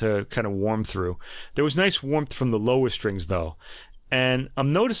sound I had to kind of warm through. There was nice warmth from the lower strings, though. And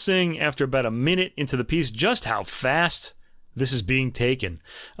I'm noticing after about a minute into the piece just how fast this is being taken.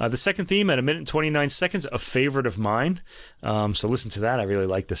 The second theme at 1 minute and 29 seconds, a favorite of mine. So listen to that. I really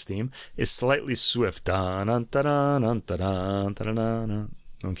like this theme. Is slightly swift. Okay.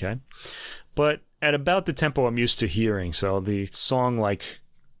 But at about the tempo I'm used to hearing. So the song-like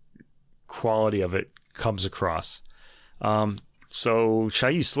quality of it comes across. So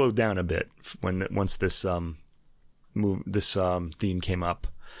Chailly slowed down a bit once this theme came up.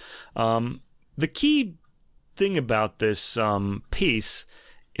 The key thing about this piece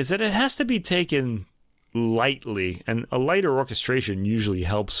is that it has to be taken lightly, and a lighter orchestration usually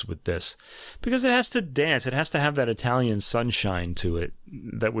helps with this because it has to dance. It has to have that Italian sunshine to it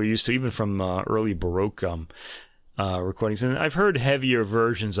that we're used to, even from early Baroque recordings. And I've heard heavier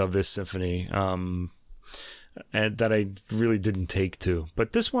versions of this symphony and that I really didn't take to,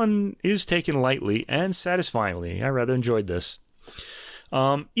 but this one is taken lightly and satisfyingly. I rather enjoyed this.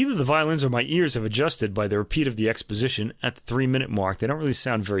 Either the violins or my ears have adjusted by the repeat of the exposition at the 3-minute mark. They don't really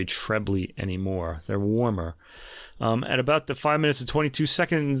sound very trebly anymore. They're warmer. At about the 5 minutes and 22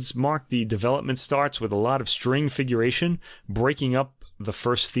 seconds mark, the development starts with a lot of string figuration, breaking up the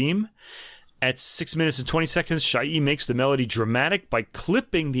first theme. At 6 minutes and 20 seconds, Chailly makes the melody dramatic by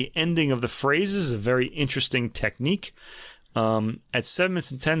clipping the ending of the phrases, a very interesting technique. At 7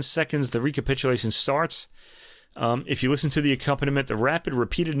 minutes and 10 seconds, the recapitulation starts. If you listen to the accompaniment, the rapid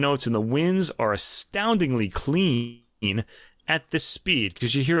repeated notes in the winds are astoundingly clean at this speed,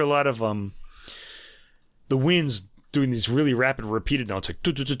 because you hear a lot of the winds doing these really rapid repeated notes, like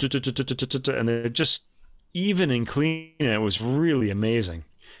and they're just even and clean, and it was really amazing.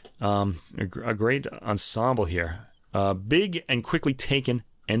 A great ensemble here. Big and quickly taken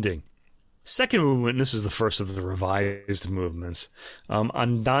ending. Second movement, this is the first of the revised movements.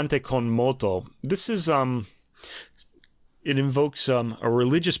 Andante con moto. This is it invokes a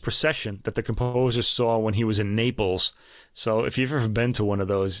religious procession that the composer saw when he was in Naples. So if you've ever been to one of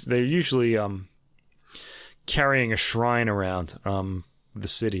those, they're usually carrying a shrine around the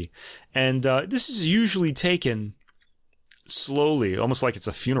city. And this is usually taken slowly, almost like it's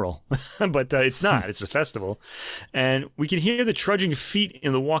a funeral. But it's not. It's a festival. And we can hear the trudging feet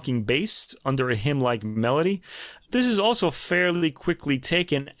in the walking bass under a hymn-like melody. This is also fairly quickly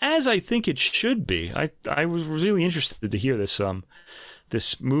taken, as I think it should be. I was really interested to hear this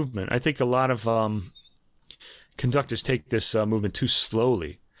this movement. I think a lot of conductors take this movement too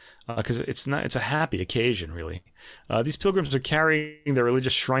slowly because it's a happy occasion, really. These pilgrims are carrying their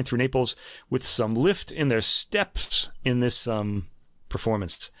religious shrine through Naples with some lift in their steps in this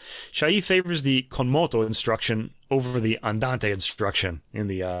performance. Chailly favors the con moto instruction over the andante instruction in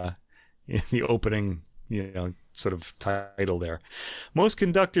the opening, sort of title there. Most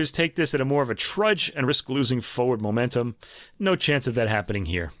conductors take this at a more of a trudge and risk losing forward momentum. No chance of that happening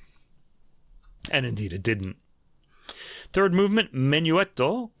here. And indeed, it didn't. Third movement,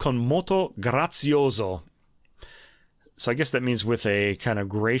 menuetto con moto grazioso. So I guess that means with a kind of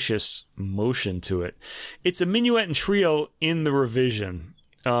gracious motion to it. It's a minuet and trio in the revision.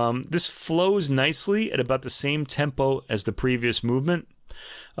 This flows nicely at about the same tempo as the previous movement.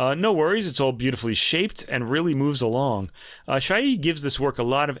 No worries, it's all beautifully shaped and really moves along. Chailly gives this work a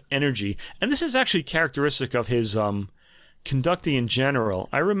lot of energy, and this is actually characteristic of his conducting in general.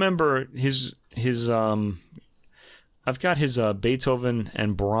 I remember his I've got his Beethoven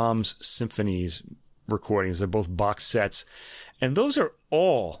and Brahms symphonies recordings. They're both box sets, and those are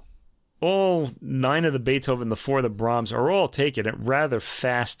all 9 of the Beethoven, the 4 of the Brahms are all taken at rather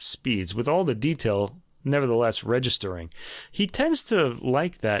fast speeds, with all the detail nevertheless registering. He tends to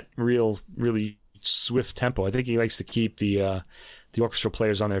like that really swift tempo. I think he likes to keep the orchestra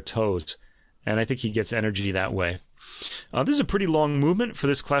players on their toes, and I think he gets energy that way. This is a pretty long movement for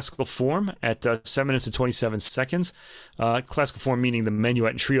this classical form at 7 minutes and 27 seconds. Classical form meaning the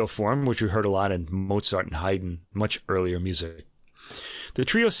minuet and trio form, which we heard a lot in Mozart and Haydn, much earlier music. The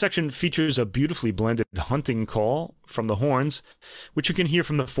trio section features a beautifully blended hunting call from the horns, which you can hear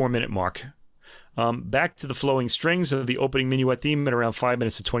from the 4-minute mark. Back to the flowing strings of the opening minuet theme at around 5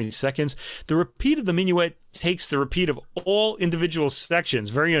 minutes and 20 seconds. The repeat of the minuet takes the repeat of all individual sections,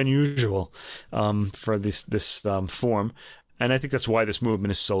 very unusual for this form, and I think that's why this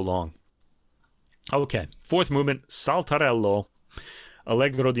movement is so long. Okay, 4th movement, Saltarello,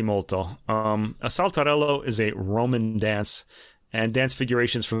 Allegro di molto. A saltarello is a Roman dance, and dance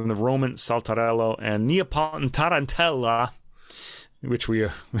figurations from the Roman saltarello and Neapolitan tarantella, which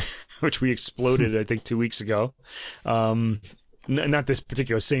we exploded, I think, 2 weeks ago. Not this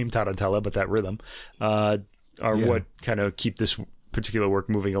particular same tarantella, but that rhythm, are what kind of keep this particular work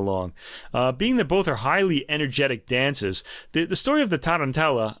moving along. Being that both are highly energetic dances, the story of the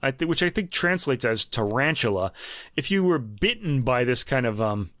tarantella, which I think translates as tarantula, if you were bitten by this kind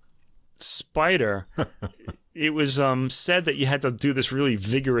of spider, it was said that you had to do this really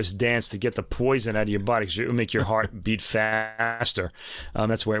vigorous dance to get the poison out of your body because it would make your heart beat faster.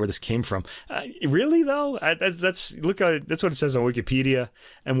 That's where this came from. Really, though? That's what it says on Wikipedia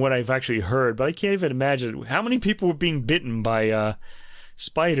and what I've actually heard, but I can't even imagine how many people were being bitten by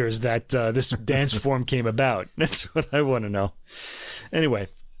spiders that this dance form came about. That's what I want to know. Anyway,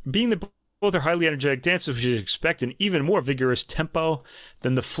 being that both are highly energetic dances, we should expect an even more vigorous tempo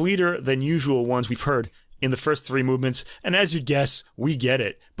than the fleeter than usual ones we've heard in the first 3 movements, and as you'd guess, we get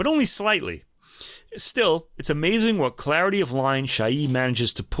it, but only slightly. Still, it's amazing what clarity of line Chailly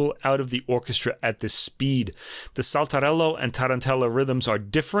manages to pull out of the orchestra at this speed. The saltarello and tarantella rhythms are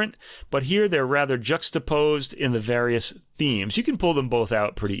different, but here they're rather juxtaposed in the various themes. You can pull them both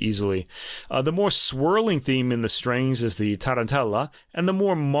out pretty easily. The more swirling theme in the strings is the tarantella, and the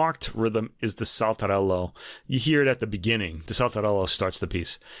more marked rhythm is the saltarello. You hear it at the beginning. The saltarello starts the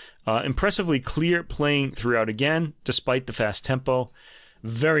piece. Impressively clear playing throughout again, despite the fast tempo.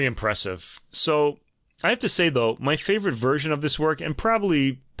 Very impressive. So, I have to say, though, my favorite version of this work, and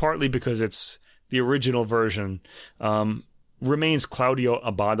probably partly because it's the original version, remains Claudio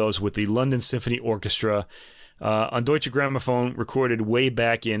Abbado's with the London Symphony Orchestra on Deutsche Grammophon, recorded way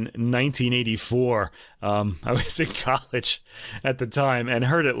back in 1984. I was in college at the time and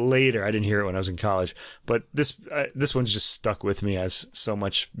heard it later. I didn't hear it when I was in college, but this one's just stuck with me, as so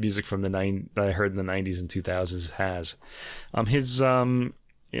much music from that I heard in the 90s and 2000s has.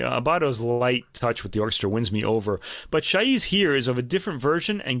 Abbado's light touch with the orchestra wins me over, but Chailly's here is of a different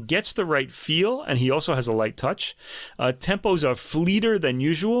version and gets the right feel, and he also has a light touch. Tempos are fleeter than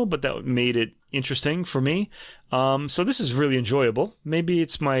usual, but that made it interesting for me. So this is really enjoyable. Maybe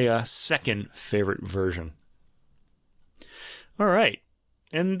it's my second favorite version. All right,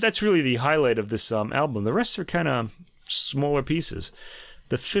 and that's really the highlight of this album. The rest are kind of smaller pieces.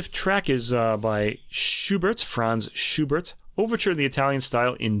 The 5th track is by Schubert, Franz Schubert, Overture in the Italian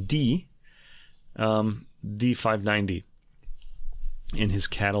style in D, D590 in his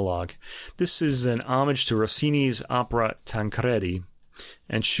catalog. This is an homage to Rossini's opera Tancredi,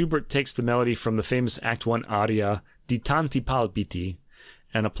 and Schubert takes the melody from the famous Act 1 aria Di tanti palpiti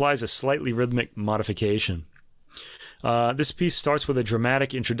and applies a slightly rhythmic modification. This piece starts with a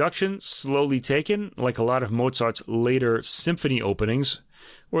dramatic introduction, slowly taken, like a lot of Mozart's later symphony openings,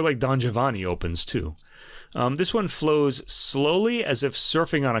 or like Don Giovanni opens too. This one flows slowly as if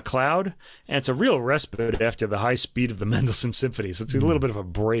surfing on a cloud, and it's a real respite after the high speed of the Mendelssohn symphonies. It's a little bit of a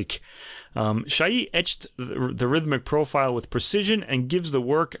break. Chailly etched the rhythmic profile with precision and gives the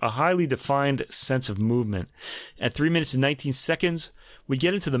work a highly defined sense of movement. At 3 minutes and 19 seconds, we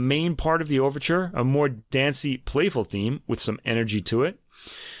get into the main part of the overture, a more dancey, playful theme with some energy to it.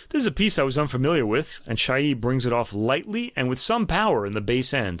 This is a piece I was unfamiliar with, and Chailly brings it off lightly and with some power in the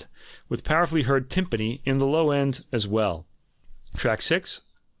bass end, with powerfully heard timpani in the low end as well. Track 6,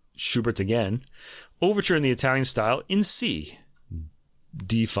 Schubert again, Overture in the Italian style in C.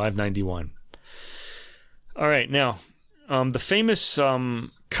 D591. All right, now, the famous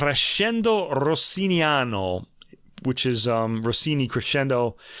Crescendo Rossiniano, which is Rossini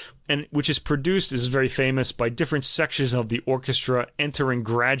Crescendo, and which is produced, is very famous, by different sections of the orchestra entering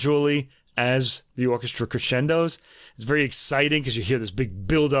gradually as the orchestra crescendos. It's very exciting because you hear this big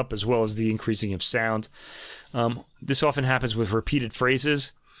build-up as well as the increasing of sound. This often happens with repeated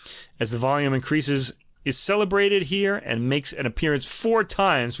phrases. As the volume increases, is celebrated here and makes an appearance 4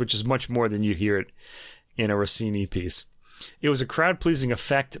 times, which is much more than you hear it in a Rossini piece. It was a crowd-pleasing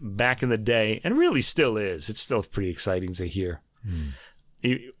effect back in the day, and really still is. It's still pretty exciting to hear,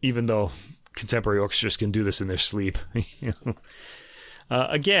 even though contemporary orchestras can do this in their sleep.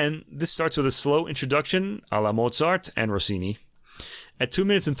 Again, this starts with a slow introduction a la Mozart and Rossini. At 2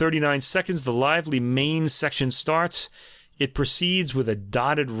 minutes and 39 seconds, the lively main section starts. It proceeds with a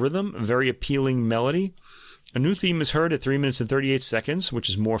dotted rhythm, a very appealing melody. A new theme is heard at 3 minutes and 38 seconds, which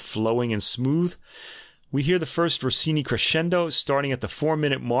is more flowing and smooth. We hear the first Rossini crescendo starting at the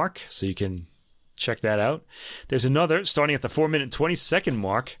 4-minute mark, so you can check that out. There's another starting at the 4-minute and 20-second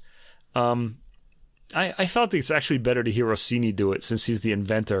mark. I felt it's actually better to hear Rossini do it since he's the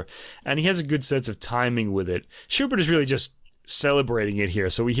inventor, and he has a good sense of timing with it. Schubert is really just celebrating it here,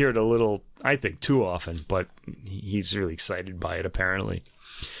 so we hear it a little, I think, too often, but he's really excited by it, apparently.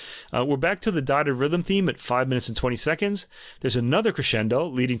 We're back to the dotted rhythm theme at 5 minutes and 20 seconds. There's another crescendo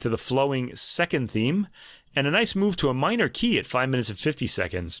leading to the flowing second theme, and a nice move to a minor key at 5 minutes and 50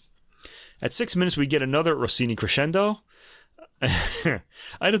 seconds. At 6 minutes, we get another Rossini crescendo. I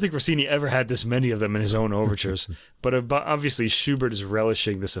don't think Rossini ever had this many of them in his own overtures, but obviously Schubert is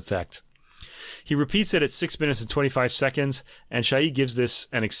relishing this effect. He repeats it at 6 minutes and 25 seconds, and Chailly gives this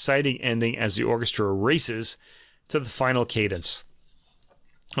an exciting ending as the orchestra races to the final cadence.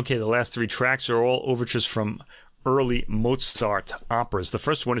 Okay, the last 3 tracks are all overtures from early Mozart operas. The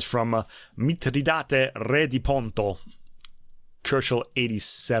first one is from Mitridate Re di Ponto, Köchel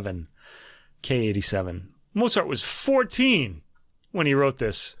 87, K87. Mozart was 14 when he wrote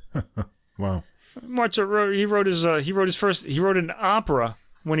this. Wow. Mozart wrote an opera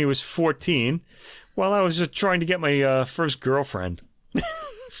when he was 14, while I was just trying to get my first girlfriend.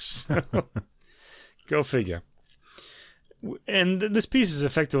 So, go figure. And this piece is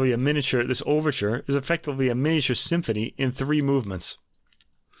effectively this overture is effectively a miniature symphony in 3 movements.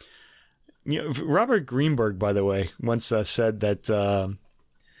 You know, Robert Greenberg, by the way, once said that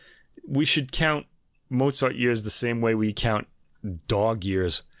we should count Mozart years the same way we count dog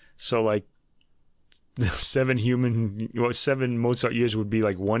years. So, like, 7 Mozart years would be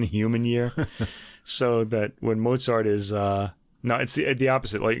like 1 human year. So that when Mozart is no, it's the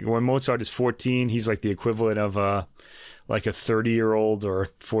opposite. Like when Mozart is 14, he's like the equivalent of like a 30-year-old or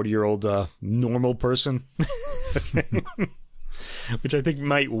 40-year-old normal person. Which I think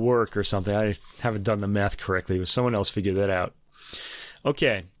might work or something. I haven't done the math correctly, but someone else figured that out.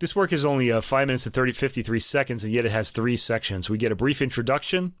 Okay, this work is only 5 minutes and 53 seconds, and yet it has 3 sections. We get a brief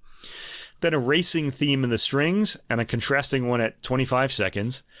introduction, then a racing theme in the strings, and a contrasting one at 25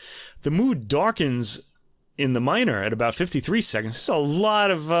 seconds. The mood darkens in the minor at about 53 seconds. There's a lot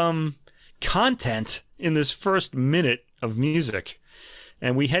of content in this first minute of music.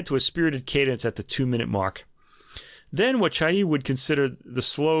 And we head to a spirited cadence at the 2-minute mark. Then what Chailly would consider the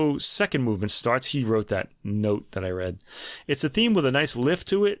slow second movement starts. He wrote that note that I read. It's a theme with a nice lift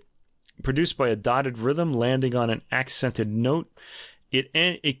to it, produced by a dotted rhythm landing on an accented note. It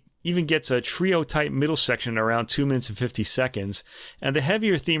even gets a trio-type middle section around 2 minutes and 50 seconds, and the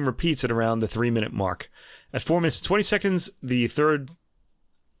heavier theme repeats at around the 3-minute mark. At 4 minutes and 20 seconds, the third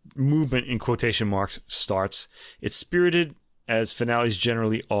movement in quotation marks starts. It's spirited, as finales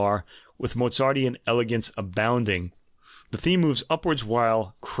generally are, with Mozartian elegance abounding. The theme moves upwards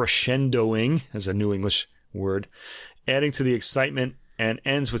while crescendoing, as a New English word, adding to the excitement, and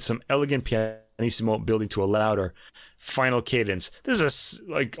ends with some elegant pianissimo building to a louder final cadence. This is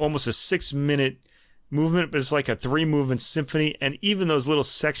like almost a 6-minute movement, but it's like a 3-movement symphony, and even those little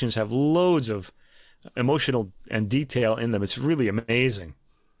sections have loads of emotional and detail in them. It's really amazing.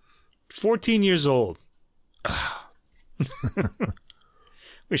 14 years old.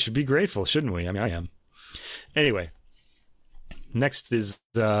 We should be grateful, shouldn't we? I mean, I am. Anyway, next is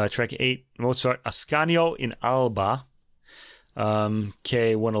track 8, Mozart Ascanio in Alba,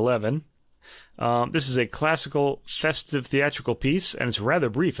 K111. This is a classical, festive, theatrical piece, and it's rather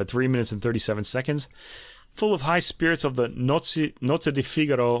brief at 3 minutes and 37 seconds, full of high spirits of the Nozze di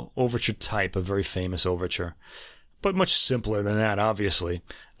Figaro overture type, a very famous overture. But much simpler than that, obviously.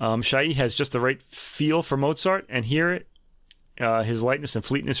 Chailly has just the right feel for Mozart, and here his lightness and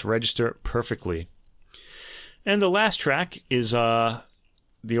fleetness register perfectly. And the last track is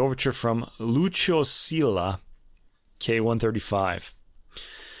the overture from Lucio Silla, K135.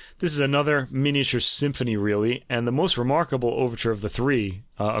 This is another miniature symphony, really, and the most remarkable overture of the three,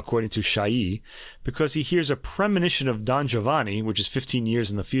 according to Chailly, because he hears a premonition of Don Giovanni, which is 15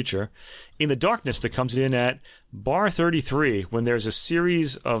 years in the future, in the darkness that comes in at bar 33, when there's a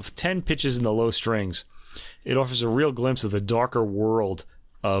series of 10 pitches in the low strings. It offers a real glimpse of the darker world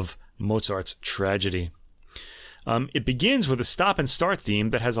of Mozart's tragedy. It begins with a stop and start theme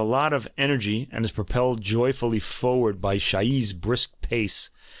that has a lot of energy and is propelled joyfully forward by Chailly's brisk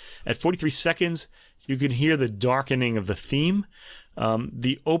pace. At 43 seconds, you can hear the darkening of the theme.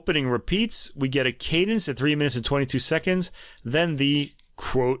 The opening repeats. We get a cadence at 3 minutes and 22 seconds. Then the,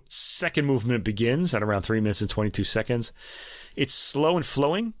 quote, second movement begins at around 3 minutes and 22 seconds. It's slow and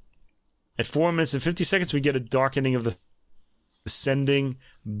flowing. At 4 minutes and 50 seconds, we get a darkening of the ascending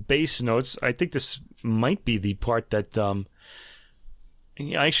bass notes. I think this might be the part that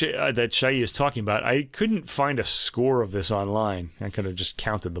that Chailly is talking about. I couldn't find a score of this online. I could have just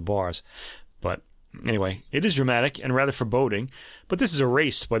counted the bars. But anyway, it is dramatic and rather foreboding, but this is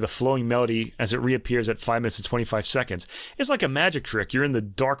erased by the flowing melody as it reappears at 5 minutes and 25 seconds. It's like a magic trick. You're in the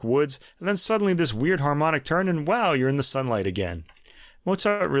dark woods, and then suddenly this weird harmonic turn, and wow, you're in the sunlight again.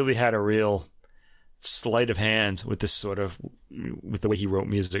 Mozart really had a real sleight of hand with this sort of, with the way he wrote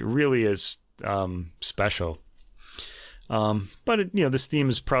music. It really is special. But this theme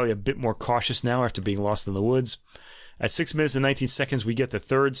is probably a bit more cautious now after being lost in the woods. At 6 minutes and 19 seconds, we get the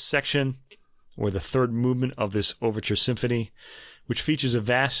third section, or the third movement of this overture symphony, which features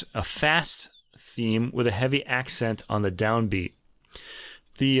a fast theme with a heavy accent on the downbeat.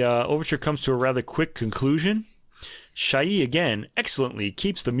 The overture comes to a rather quick conclusion. Chailly, again, excellently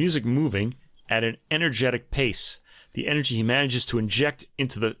keeps the music moving at an energetic pace. The energy he manages to inject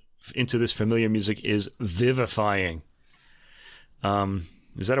into this familiar music is vivifying.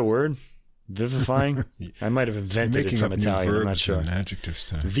 Is that a word? Vivifying? I might have invented it from Italian. I'm not sure. Adjectives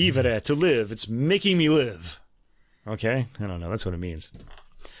time. Vivere, to live. It's making me live. Okay? I don't know. That's what it means.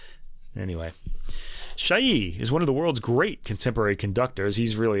 Anyway. Chailly is one of the world's great contemporary conductors.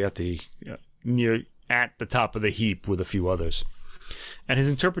 He's really at the top of the heap with a few others. And his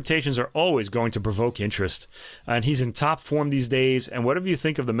interpretations are always going to provoke interest. And he's in top form these days, and whatever you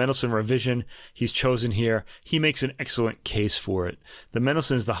think of the Mendelssohn revision he's chosen here, he makes an excellent case for it. The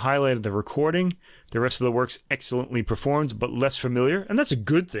Mendelssohn is the highlight of the recording. The rest of the work's excellently performed, but less familiar, and that's a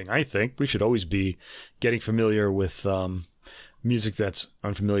good thing, I think. We should always be getting familiar with music that's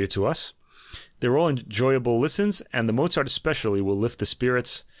unfamiliar to us. They're all enjoyable listens, and the Mozart especially will lift the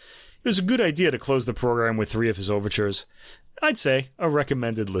spirits. It was a good idea to close the program with 3 of his overtures. I'd say a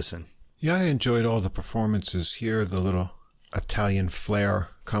recommended listen. Yeah, I enjoyed all the performances here, the little Italian flair,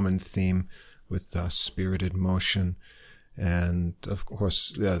 common theme with spirited motion. And, of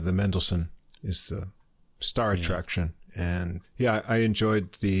course, the Mendelssohn is the star attraction. And, I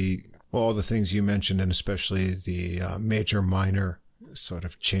enjoyed all the things you mentioned, and especially the major-minor sort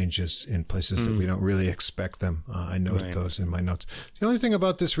of changes in places that we don't really expect them. I noted those in my notes. The only thing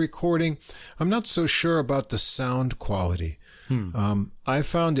about this recording, I'm not so sure about the sound quality. I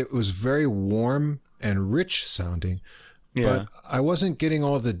found it was very warm and rich sounding, but I wasn't getting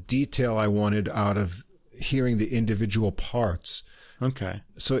all the detail I wanted out of hearing the individual parts. Okay.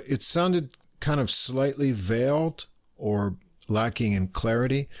 So it sounded kind of slightly veiled or lacking in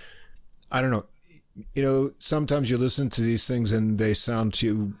clarity. I don't know. Sometimes you listen to these things and they sound to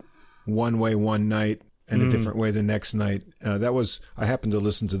you one way one night and a different way the next night. I happened to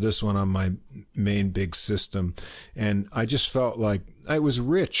listen to this one on my main big system, and I just felt like it was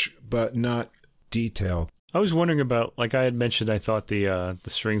rich, but not detailed. I was wondering about, like I had mentioned, I thought the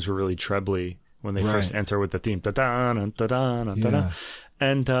strings were really trebly when they first enter with the theme. Da-da, da-da, da-da.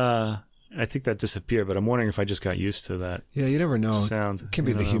 And I think that disappeared, but I'm wondering if I just got used to that. Yeah, you never know. Sound. It can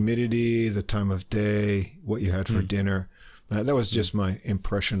be the humidity, the time of day, what you had for dinner. That was just my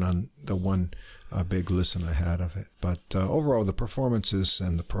impression on the one big listen I had of it. But overall, the performances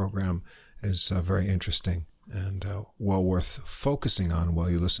and the program is very interesting and well worth focusing on while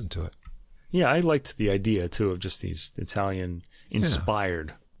you listen to it. Yeah, I liked the idea, too, of just these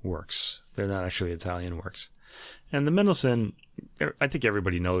Italian-inspired works. They're not actually Italian works. And the Mendelssohn, I think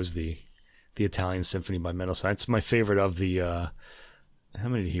everybody knows the Italian Symphony by Mendelssohn. It's my favorite of the, how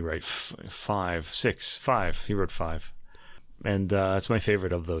many did he write? 5. He wrote 5. And it's my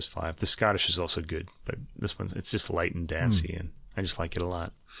favorite of those 5. The Scottish is also good, but this one's, it's just light and dancey, and I just like it a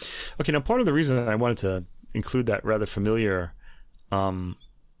lot. Okay, now part of the reason that I wanted to include that rather familiar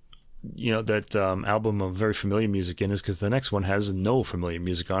that album of very familiar music in is because the next one has no familiar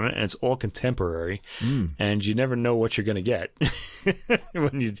music on it, and it's all contemporary, and you never know what you're going to get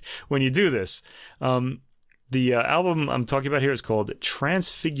when you do this. The album I'm talking about here is called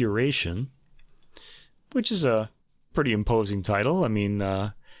Transfiguration, which is a pretty imposing title. I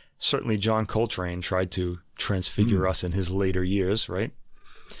mean, certainly John Coltrane tried to transfigure us in his later years, right?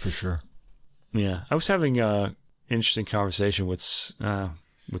 For sure. Yeah, I was having an interesting conversation with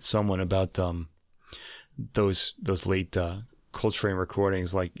someone about those late Coltrane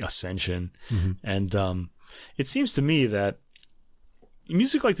recordings like Ascension, and it seems to me that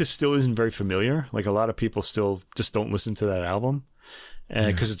music like this still isn't very familiar. Like a lot of people still just don't listen to that album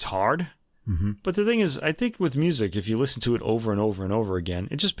because it's hard. But the thing is, I think with music, if you listen to it over and over and over again,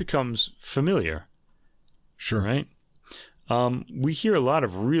 it just becomes familiar. Sure. Right? We hear a lot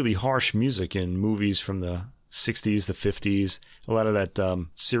of really harsh music in movies from the 60s, the 50s, a lot of that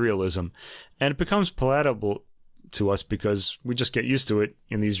serialism, and it becomes palatable to us because we just get used to it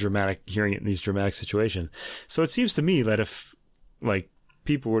hearing it in these dramatic situations. So it seems to me that if like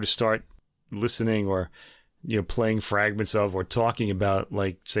people were to start listening or playing fragments of or talking about,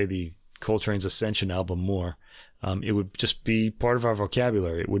 like, say, the Coltrane's Ascension album more, it would just be part of our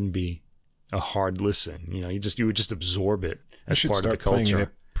vocabulary. It wouldn't be a hard listen. You would just absorb it as part of the culture. I should start playing it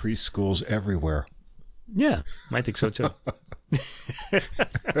at preschools everywhere. Yeah, I think so too.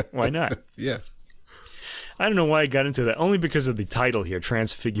 Why not? Yeah. I don't know why I got into that. Only because of the title here,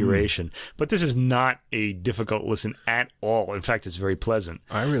 Transfiguration. But this is not a difficult listen at all. In fact, it's very pleasant.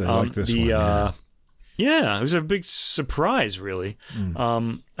 I really like this one. Yeah, it was a big surprise, really.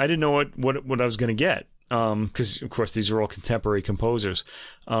 I didn't know what I was going to get because, of course, these are all contemporary composers.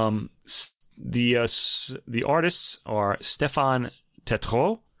 The artists are Stéphane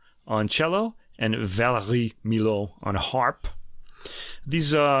Tétrault on cello and Valérie Milot on harp.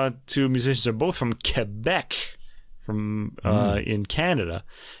 These two musicians are both from Quebec, in Canada,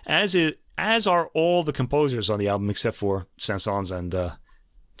 as are all the composers on the album except for Saint-Saëns and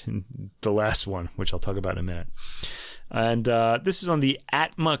the last one, which I'll talk about in a minute. And this is on the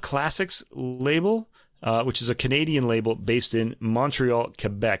Atma Classics label, which is a Canadian label based in Montreal,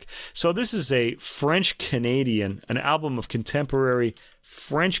 Quebec. So this is a French-Canadian, an album of contemporary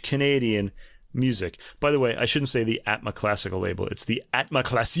French-Canadian music. By the way, I shouldn't say the Atma Classical label. It's the Atma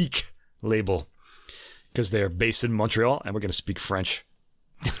Classique label because they're based in Montreal, and we're going to speak French.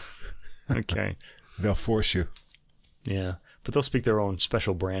 Okay. They'll force you. Yeah, but they'll speak their own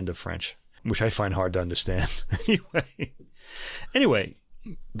special brand of French, which I find hard to understand. Anyway,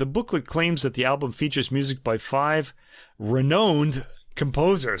 the booklet claims that the album features music by 5 renowned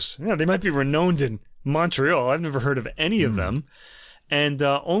composers. Yeah, they might be renowned in Montreal. I've never heard of any of them. And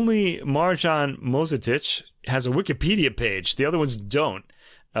only Marjan Mozatic has a Wikipedia page. The other ones don't.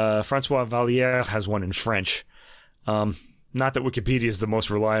 Francois Valliere has one in French. Not that Wikipedia is the most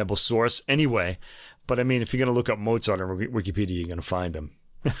reliable source anyway, but I mean, if you're going to look up Mozart on Wikipedia, you're going to find him.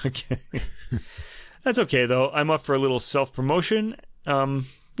 Okay. That's okay, though. I'm up for a little self-promotion, from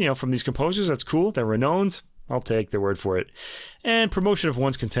these composers. That's cool. They're renowned. I'll take their word for it. And promotion of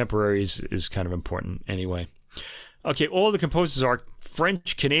one's contemporaries is kind of important anyway. Okay, all the composers are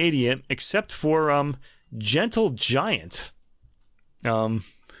French-Canadian, except for Gentle Giant, who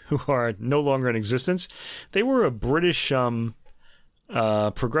are no longer in existence. They were a British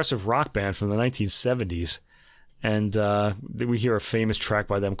progressive rock band from the 1970s, and we hear a famous track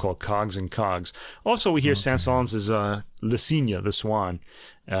by them called Cogs and Cogs. Also, we hear Saint-Saëns' Le Cygne, the Swan.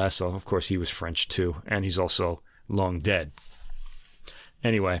 So, of course, he was French, too, and he's also long dead.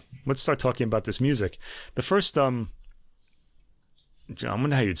 Anyway, let's start talking about this music. The first, I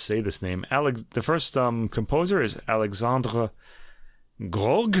wonder how you'd say this name. The first composer is Alexandre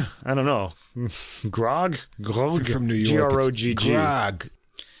Grog? I don't know. Grog? From New York. Grogg.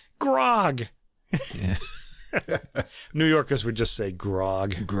 Grog. Yeah. New Yorkers would just say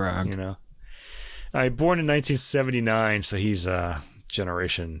Grog. Grog. Born in 1979, so he's a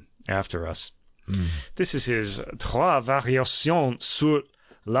generation after us. This is his Trois Variations sur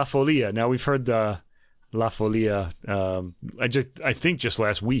La Folia. Now, we've heard La Folia. I think just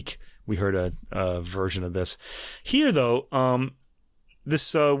last week we heard a version of this. Here, though,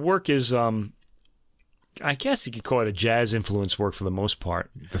 this work is, I guess you could call it a jazz influence work for the most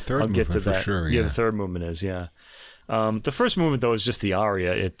part. The third movement, for sure. Yeah, the third movement is, yeah. The first movement, though, is just the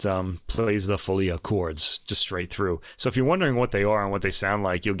aria. It plays the Folia chords just straight through. So if you're wondering what they are and what they sound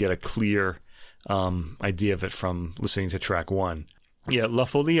like, you'll get a clear idea of it from listening to track 1. Yeah, La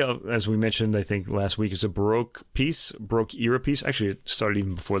Folia, as we mentioned, I think last week, is a Baroque era piece. Actually, it started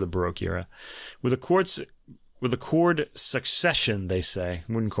even before the Baroque era, with the chords with a chord succession, they say.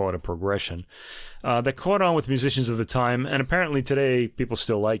 Wouldn't call it a progression. That caught on with musicians of the time, and apparently today people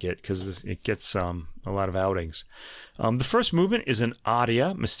still like it because it gets a lot of outings. The first movement is an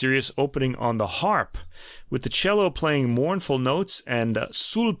aria, mysterious opening on the harp, with the cello playing mournful notes and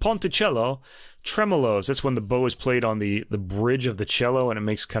sul ponticello, tremolos. That's when the bow is played on the bridge of the cello, and it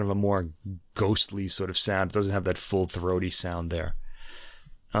makes kind of a more ghostly sort of sound. It doesn't have that full throaty sound there.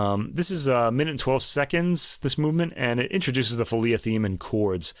 This is a minute and 12 seconds, this movement, and it introduces the Folia theme in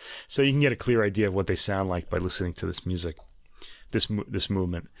chords, so you can get a clear idea of what they sound like by listening to this music, this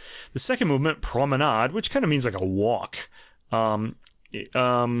movement. The second movement, Promenade, which kind of means like a walk, but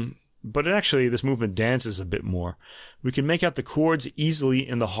this movement dances a bit more. We can make out the chords easily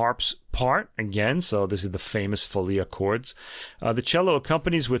in the harp's part, again, so this is the famous Folia chords. The cello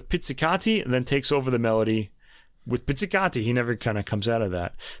accompanies with pizzicati and then takes over the melody. With pizzicati, he never kind of comes out of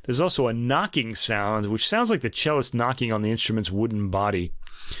that. There's also a knocking sound, which sounds like the cellist knocking on the instrument's wooden body.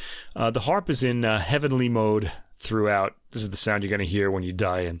 The harp is in heavenly mode throughout. This is the sound you're going to hear when you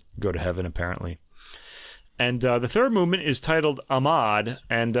die and go to heaven, apparently. And the third movement is titled Ahmad,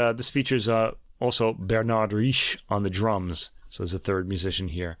 and this features also Bernard Rich on the drums. So there's a third musician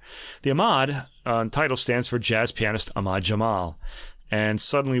here. The Ahmad title stands for jazz pianist Ahmad Jamal. And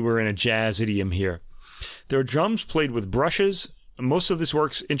suddenly we're in a jazz idiom here. There are drums played with brushes. Most of this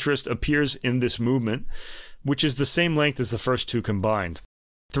work's interest appears in this movement, which is the same length as the first two combined.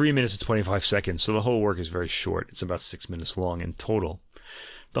 3 minutes and 25 seconds, so the whole work is very short. It's about 6 minutes long in total.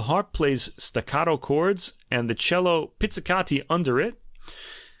 The harp plays staccato chords, and the cello pizzicati under it.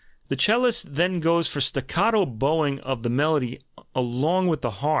 The cellist then goes for staccato bowing of the melody along with the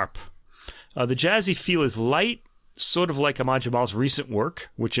harp. The jazzy feel is light, sort of like Ahmad Jamal's recent work,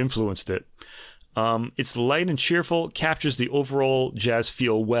 which influenced it. It's light and cheerful, captures the overall jazz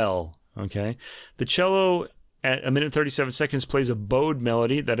feel well. Okay, the cello at 1 minute and 37 seconds plays a bowed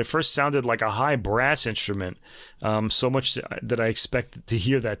melody that at first sounded like a high brass instrument, so much that I expected to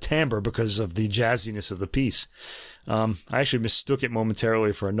hear that timbre because of the jazziness of the piece. I actually mistook it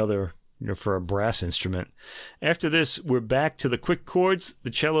momentarily for for a brass instrument. After this, we're back to the quick chords. The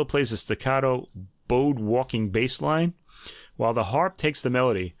cello plays a staccato, bowed walking bass line, while the harp takes the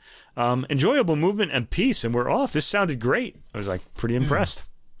melody. Enjoyable movement and piece, and we're off. This sounded great. I was pretty impressed.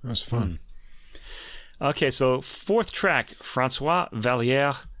 That was fun. Okay, so fourth track, François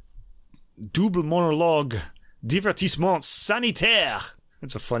Vallière, Double Monologue, Divertissement Sanitaire.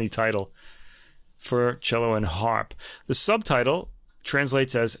 That's a funny title for cello and harp. The subtitle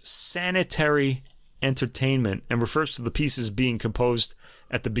translates as Sanitary Entertainment and refers to the pieces being composed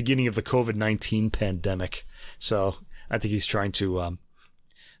at the beginning of the COVID-19 pandemic. So I think he's trying to...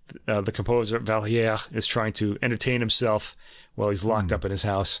 the composer, Vallière, is trying to entertain himself while he's locked up in his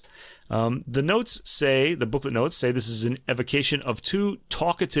house. The booklet notes say this is an evocation of two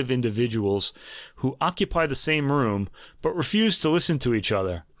talkative individuals who occupy the same room but refuse to listen to each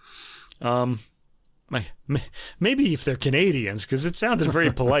other. Maybe if they're Canadians, because it sounded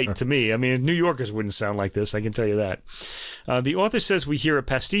very polite to me. I mean, New Yorkers wouldn't sound like this, I can tell you that. The author says we hear a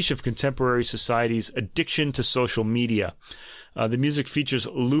pastiche of contemporary society's addiction to social media. The music features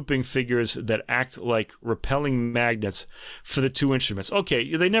looping figures that act like repelling magnets for the two instruments.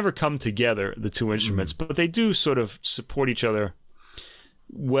 Okay, they never come together, the two instruments, but they do sort of support each other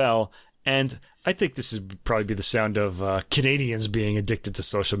well. And I think this would probably be the sound of Canadians being addicted to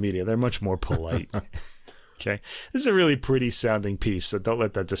social media. They're much more polite. Okay, this is a really pretty sounding piece, so don't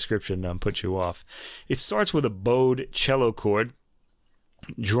let that description put you off. It starts with a bowed cello chord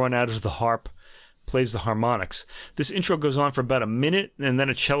drawn out of the harp, plays the harmonics. This intro goes on for about a minute, and then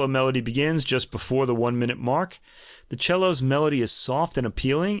a cello melody begins just before the 1 minute mark. The cello's melody is soft and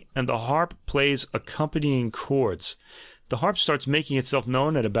appealing, and the harp plays accompanying chords. The harp starts making itself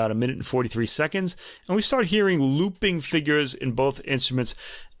known at about 1 minute and 43 seconds, and we start hearing looping figures in both instruments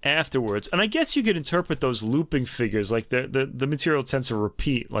afterwards. And I guess you could interpret those looping figures, like the material tends to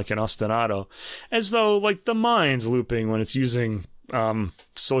repeat like an ostinato, as though like the mind's looping when it's using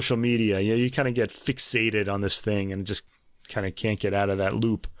social media. You kind of get fixated on this thing and just kind of can't get out of that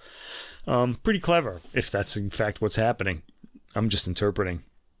loop. Pretty clever, if that's in fact what's happening. I'm just interpreting.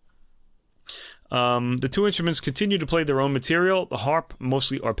 The two instruments continue to play their own material. The harp,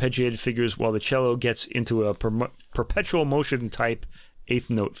 mostly arpeggiated figures, while the cello gets into a perpetual motion type eighth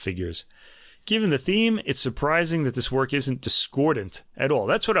note figures. Given the theme, it's surprising that this work isn't discordant at all.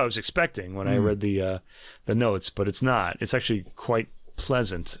 That's what I was expecting when I read the notes, but it's not. It's actually quite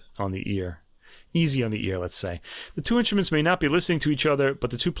pleasant on the ear. Easy on the ear, let's say. The two instruments may not be listening to each other, but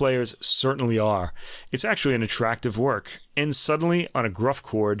the two players certainly are. It's actually an attractive work. Ends suddenly on a gruff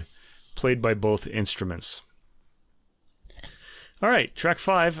chord played by both instruments. All right, track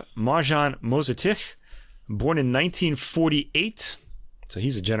 5, Marjan Mozatic, born in 1948. So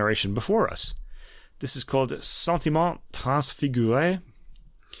he's a generation before us. This is called Sentiment Transfiguré.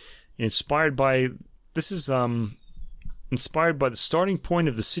 Inspired by the starting point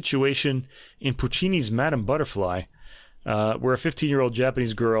of the situation in Puccini's Madame Butterfly, where a 15-year-old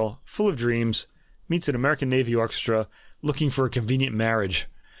Japanese girl, full of dreams, meets an American Navy orchestra looking for a convenient marriage.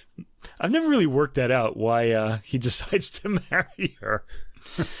 I've never really worked that out, why he decides to marry her.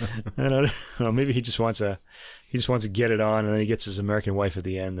 I don't know. Maybe he just wants to get it on, and then he gets his American wife at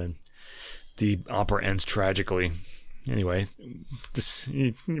the end, and the opera ends tragically. Anyway,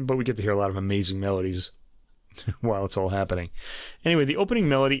 but we get to hear a lot of amazing melodies while it's all happening. Anyway, the opening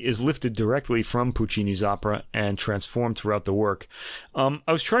melody is lifted directly from Puccini's opera and transformed throughout the work. I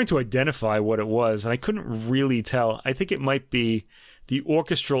was trying to identify what it was, and I couldn't really tell. I think it might be the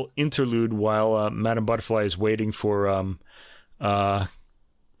orchestral interlude while Madame Butterfly is waiting for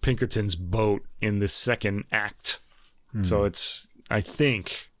Pinkerton's boat in the second act. So it's, I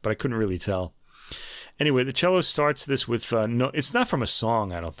think, but I couldn't really tell. Anyway, the cello starts this with it's not from a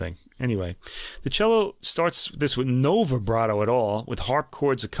song, I don't think. Anyway, the cello starts this with no vibrato at all, with harp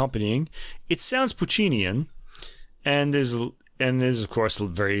chords accompanying. It sounds Puccinian, and is of course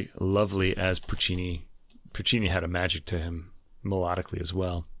very lovely, as Puccini had a magic to him melodically as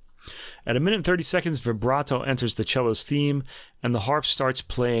well. At 1 minute and 30 seconds, vibrato enters the cello's theme, and the harp starts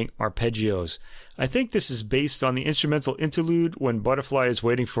playing arpeggios. I think this is based on the instrumental interlude when Butterfly is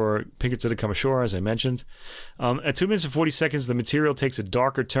waiting for Pinkerton to come ashore, as I mentioned. At 2 minutes and 40 seconds, the material takes a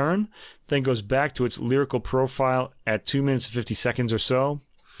darker turn, then goes back to its lyrical profile at 2 minutes and 50 seconds or so.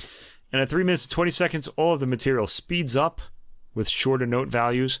 And at 3 minutes and 20 seconds, all of the material speeds up with shorter note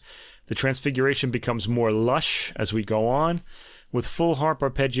values. The transfiguration becomes more lush as we go on, with full harp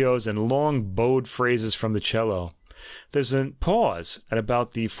arpeggios and long bowed phrases from the cello. There's a pause at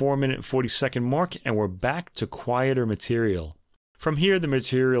about the 4 minute and 40 second mark, and we're back to quieter material. From here, the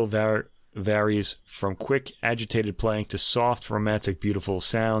material varies from quick, agitated playing to soft, romantic, beautiful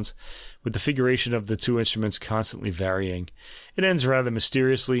sounds, with the figuration of the two instruments constantly varying. It ends rather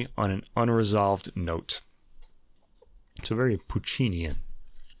mysteriously on an unresolved note. So very Puccinian.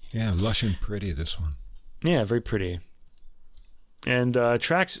 Yeah, lush and pretty, this one. Yeah, very pretty. And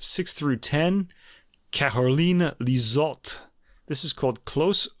tracks 6 through 10, Caroline Lizotte. This is called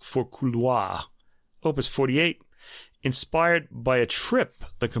Close for Couloir, Opus 48. Inspired by a trip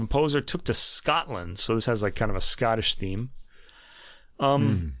the composer took to Scotland. So this has like kind of a Scottish theme.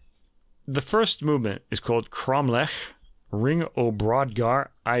 The first movement is called Cromlech, Ring o Brodgar.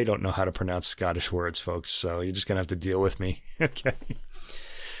 I don't know how to pronounce Scottish words, folks, so you're just going to have to deal with me. Okay.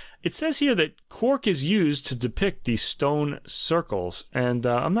 It says here that cork is used to depict these stone circles, and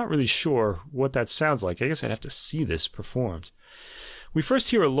I'm not really sure what that sounds like. I guess I'd have to see this performed. We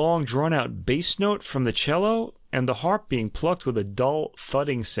first hear a long, drawn-out bass note from the cello, and the harp being plucked with a dull,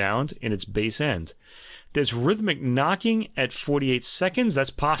 thudding sound in its bass end. There's rhythmic knocking at 48 seconds.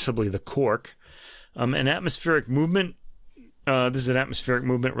 That's possibly the cork. An atmospheric movement. This is an atmospheric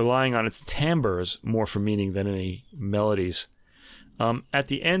movement relying on its timbres more for meaning than any melodies. At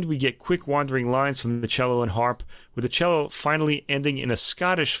the end, we get quick wandering lines from the cello and harp, with the cello finally ending in a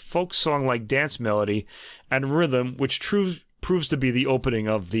Scottish folk song-like dance melody and rhythm, which proves to be the opening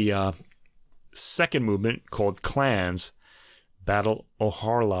of the second movement called Clans, Battle o'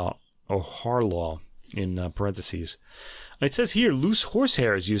 Harlaw, in parentheses. It says here, loose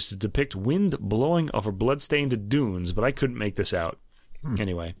horsehair is used to depict wind blowing over blood-stained dunes, but I couldn't make this out.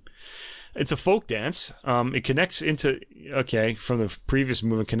 Anyway. It's a folk dance. It connects into, from the previous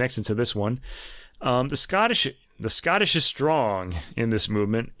movement, connects into this one. The Scottish is strong in this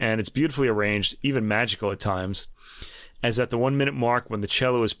movement, and it's beautifully arranged, even magical at times, as at the 1 minute mark when the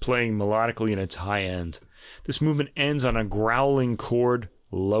cello is playing melodically in its high end. This movement ends on a growling chord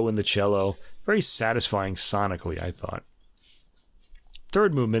low in the cello, very satisfying sonically, I thought.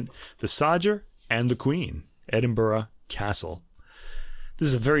 Third movement, the Sodger and the Queen, Edinburgh Castle. This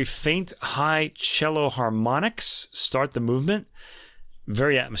is a very faint, high cello harmonics start the movement.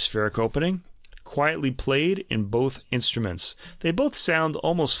 Very atmospheric opening. Quietly played in both instruments. They both sound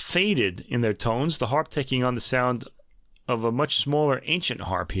almost faded in their tones, the harp taking on the sound of a much smaller ancient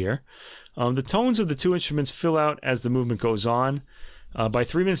harp here. The tones of the two instruments fill out as the movement goes on. By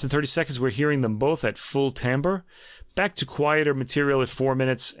 3 minutes and 30 seconds, we're hearing them both at full timbre. Back to quieter material at 4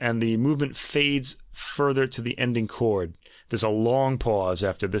 minutes, and the movement fades further to the ending chord. There's a long pause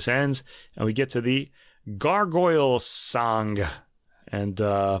after this ends, and we get to the Gargoyle Song. And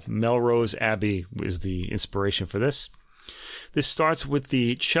Melrose Abbey is the inspiration for this. This starts with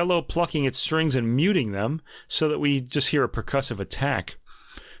the cello plucking its strings and muting them so that we just hear a percussive attack.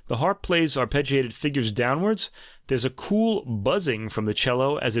 The harp plays arpeggiated figures downwards. There's a cool buzzing from the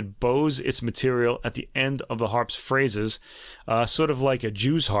cello as it bows its material at the end of the harp's phrases, sort of like a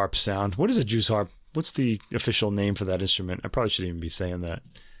Jew's harp sound. What is a Jew's harp? What's the official name for that instrument? I probably shouldn't even be saying that.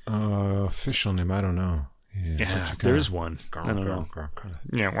 Official name, I don't know. Yeah, there is one. I don't know.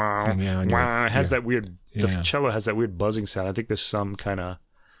 Yeah, wow. It has that weird. The cello has that weird buzzing sound. I think there's some kind of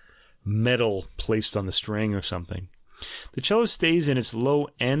metal placed on the string or something. The cello stays in its low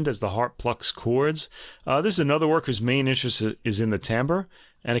end as the harp plucks chords. This is another work whose main interest is in the timbre,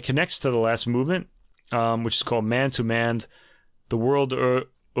 and it connects to the last movement, which is called Man to Man. The world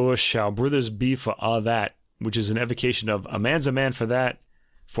shall brothers be for all that, which is an evocation of a man's a man for that,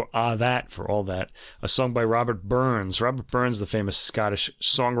 for all that. A song by Robert Burns. Robert Burns, the famous Scottish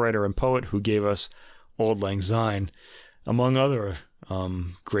songwriter and poet who gave us Auld Lang Syne, among other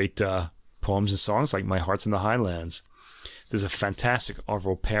great poems and songs like My Heart's in the Highlands. There's a fantastic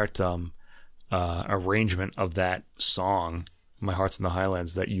Arvo Pärt arrangement of that song, My Heart's in the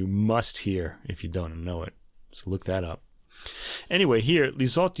Highlands, that you must hear if you don't know it. So look that up. Anyway, here,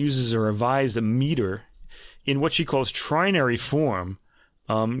 Lizotte uses a revised meter in what she calls trinary form,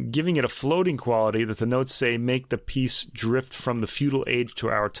 giving it a floating quality that the notes say make the piece drift from the feudal age to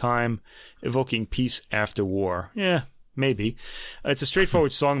our time, evoking peace after war. Yeah, maybe. It's a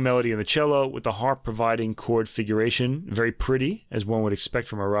straightforward song melody in the cello, with the harp providing chord figuration. Very pretty, as one would expect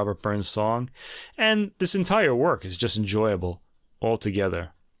from a Robert Burns song. And this entire work is just enjoyable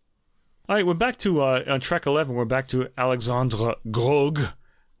altogether. All right, we're back to, on track 11, we're back to Alexandre Grog,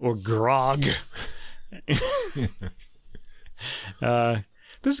 or Grog.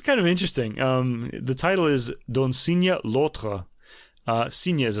 This is kind of interesting. The title is D'un cygne l'autre.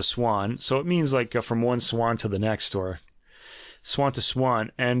 Cygne is a swan, so it means like from one swan to the next, or swan to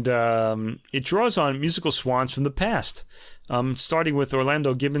swan. And it draws on musical swans from the past. Starting with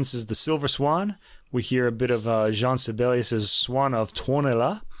Orlando Gibbons' The Silver Swan, we hear a bit of Jean Sibelius' Swan of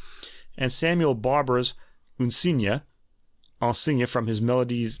Tuonela, and Samuel Barber's Un cygne, En cygne, from his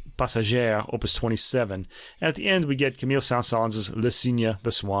Melodies Passagères, Opus 27. And at the end, we get Camille Saint-Saëns' Le Cygne,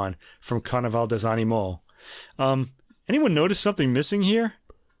 the Swan, from Carnaval des Animaux. Anyone notice something missing here?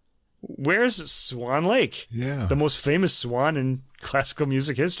 Where's Swan Lake? Yeah. The most famous swan in classical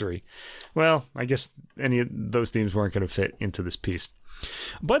music history. Well, I guess any of those themes weren't going to fit into this piece.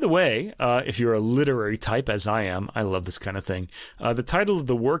 By the way, if you're a literary type, as I am, I love this kind of thing. The title of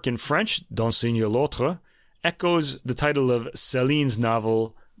the work in French, D'un cygne l'autre, echoes the title of Céline's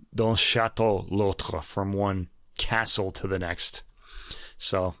novel, D'un château l'autre, from one castle to the next.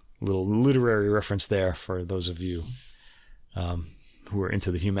 So, a little literary reference there for those of you who are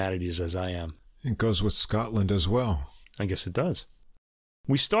into the humanities as I am. It goes with Scotland as well. I guess it does.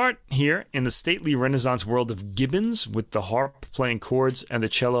 We start here in the stately Renaissance world of Gibbons, with the harp playing chords and the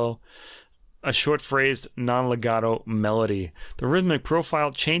cello, a short-phrased, non-legato melody. The rhythmic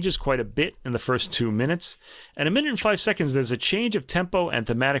profile changes quite a bit in the first 2 minutes, and a minute and 5 seconds there's a change of tempo and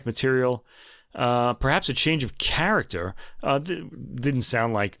thematic material, perhaps a change of character. Didn't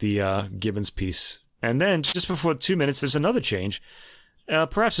sound like the Gibbons piece. And then, just before 2 minutes, there's another change.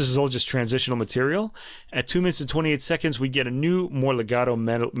 Perhaps this is all just transitional material. At 2 minutes and 28 seconds, we get a new, more legato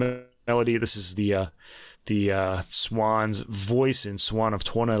melody. This is the swan's voice in Swan of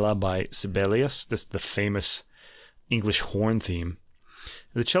Tuonela by Sibelius. This is the famous English horn theme.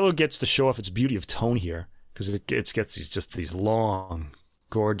 The cello gets to show off its beauty of tone here, because it gets these long,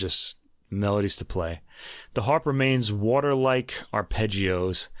 gorgeous melodies to play. The harp remains water-like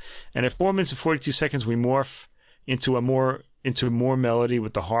arpeggios, and at 4 minutes and 42 seconds, we morph into more melody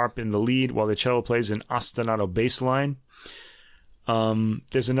with the harp in the lead, while the cello plays an ostinato bass line.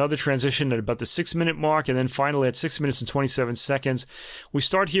 There's another transition at about the 6 minute mark, and then finally at 6 minutes and 27 seconds, we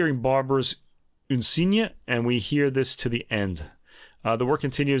start hearing Barber's Un cygne, and we hear this to the end. The work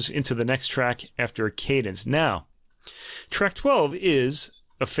continues into the next track after a cadence. Now, track 12 is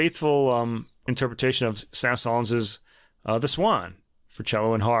a faithful interpretation of Saint-Saëns' The Swan for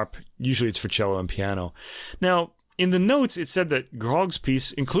cello and harp. Usually it's for cello and piano. Now, in the notes, it said that Grog's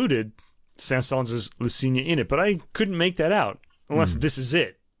piece included Saint-Saëns' Le Cygne in it, but I couldn't make that out. Unless this is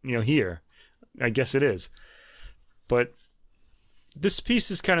it, here. I guess it is. But this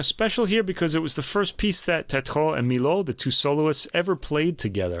piece is kind of special here because it was the first piece that Tétreault and Milhaud, the two soloists, ever played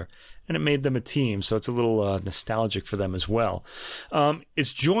together. And it made them a team, so it's a little nostalgic for them as well.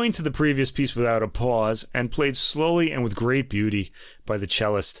 It's joined to the previous piece without a pause and played slowly and with great beauty by the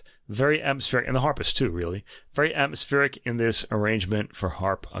cellist. Very atmospheric, and the harpist too, really. Very atmospheric in this arrangement for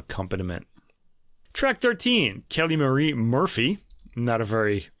harp accompaniment. Track 13, Kelly Marie Murphy. Not a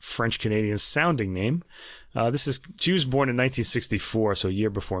very French-Canadian sounding name. She was born in 1964, so a year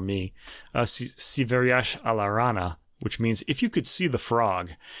before me. Si Veriash a la Rana, which means if you could see the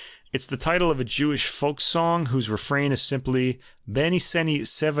frog. It's the title of a Jewish folk song whose refrain is simply Beni Seni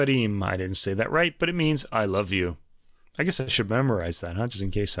Severim. I didn't say that right, but it means I love you. I guess I should memorize that, huh? Just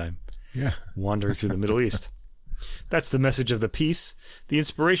in case I'm wandering through the Middle East. That's the message of the piece. The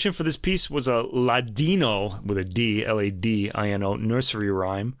inspiration for this piece was a Ladino, with a D, Ladino, nursery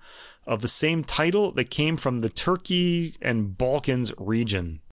rhyme of the same title that came from the Turkey and Balkans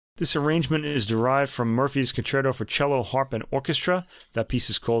region. This arrangement is derived from Murphy's Concerto for Cello, Harp, and Orchestra. That piece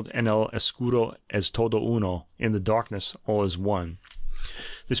is called En el Escuro es todo uno. In the darkness, all is one.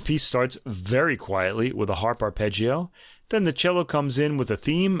 This piece starts very quietly with a harp arpeggio. Then the cello comes in with a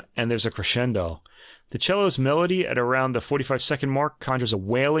theme, and there's a crescendo. The cello's melody at around the 45-second mark conjures a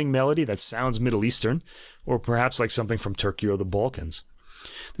wailing melody that sounds Middle Eastern, or perhaps like something from Turkey or the Balkans.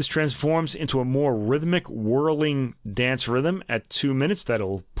 This transforms into a more rhythmic, whirling dance rhythm at 2 minutes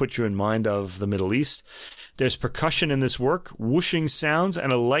that'll put you in mind of the Middle East. There's percussion in this work, whooshing sounds,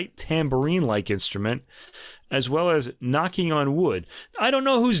 and a light tambourine-like instrument, as well as knocking on wood. I don't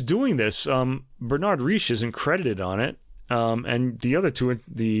know who's doing this. Bernard Riesch isn't credited on it, and the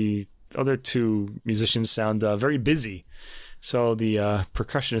other two musicians sound very busy. So the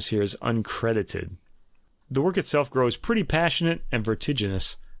percussionist here is uncredited. The work itself grows pretty passionate and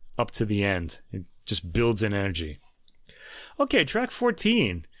vertiginous up to the end. It just builds in energy. Okay, track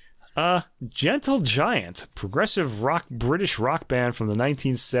 14. Gentle Giant, progressive British rock band from the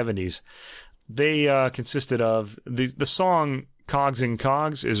 1970s. They consisted of... The song Cogs and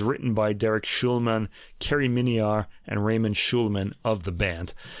Cogs is written by Derek Schulman, Kerry Miniar, and Raymond Schulman of the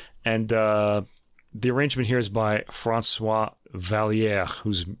band. And the arrangement here is by Francois Valliere,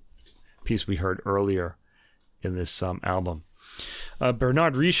 whose piece we heard earlier in this album.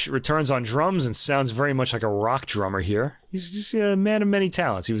 Bernard Riesch returns on drums and sounds very much like a rock drummer here. He's just a man of many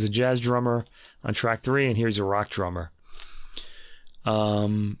talents. He was a jazz drummer on track 3, and here he's a rock drummer.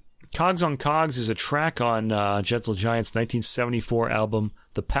 Cogs on Cogs is a track on Gentle Giant's 1974 album,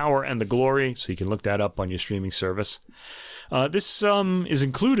 The Power and the Glory, so you can look that up on your streaming service. This is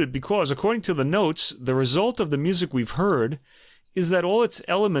included because, according to the notes, the result of the music we've heard is that all its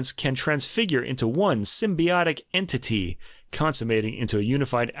elements can transfigure into one symbiotic entity, consummating into a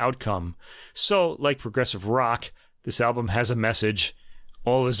unified outcome. So, like progressive rock, this album has a message: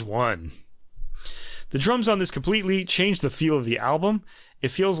 all is one. The drums on this completely change the feel of the album.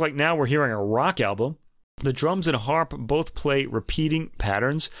 It feels like now we're hearing a rock album. The drums and harp both play repeating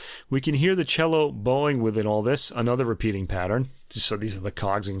patterns. We can hear the cello bowing within all this, another repeating pattern. So these are the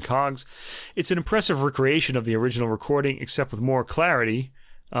Cogs and Cogs. It's an impressive recreation of the original recording, except with more clarity,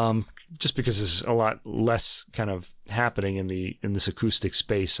 just because there's a lot less kind of happening in this acoustic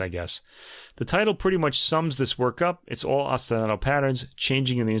space, I guess. The title pretty much sums this work up. It's all ostinato patterns,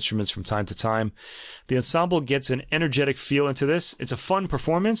 changing in the instruments from time to time. The ensemble gets an energetic feel into this. It's a fun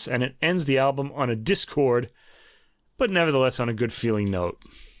performance, and it ends the album on a discord, but nevertheless on a good feeling note.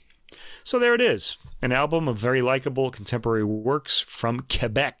 So there it is, an album of very likable contemporary works from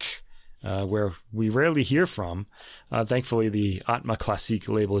Quebec, where we rarely hear from. Thankfully, the Atma Classique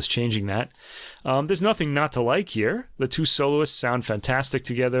label is changing that. There's nothing not to like here. The two soloists sound fantastic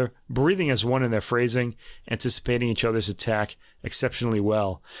together, breathing as one in their phrasing, anticipating each other's attack exceptionally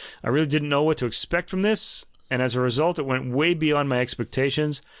well. I really didn't know what to expect from this, and as a result, it went way beyond my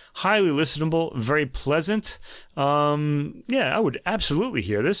expectations. Highly listenable, very pleasant. I would absolutely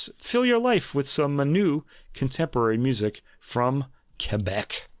hear this. Fill your life with some new contemporary music from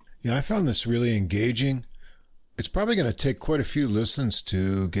Quebec. Yeah, I found this really engaging. It's probably going to take quite a few listens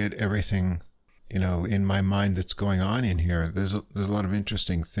to get everything, in my mind that's going on in here. There's a lot of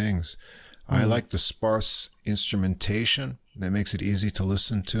interesting things. I like the sparse instrumentation that makes it easy to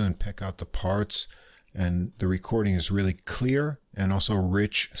listen to and pick out the parts. And the recording is really clear and also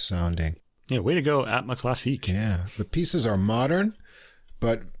rich sounding. Yeah, way to go, Atma Classique. Yeah, the pieces are modern,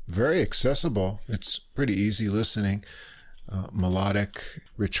 but very accessible. It's pretty easy listening. Melodic,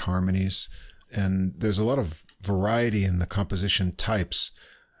 rich harmonies, and there's a lot of variety in the composition types.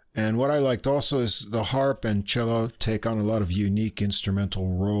 And what I liked also is the harp and cello take on a lot of unique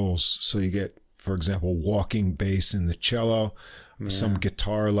instrumental roles. So you get, for example, walking bass in the cello, some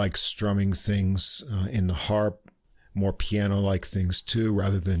guitar-like strumming things in the harp, more piano-like things too,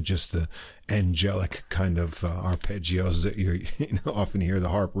 rather than just the angelic kind of arpeggios that you often hear the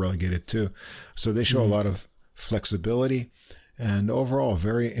harp relegated to. So they show a lot of flexibility, and overall a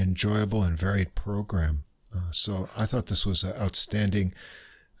very enjoyable and varied program. So I thought this was an outstanding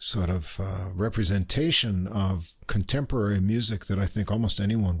sort of representation of contemporary music that I think almost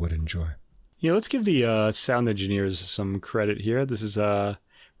anyone would enjoy. Yeah, let's give the sound engineers some credit here. This is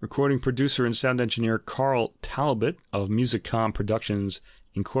recording producer and sound engineer Carl Talbot of Musicom Productions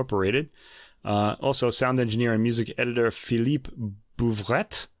Incorporated. Also sound engineer and music editor Philippe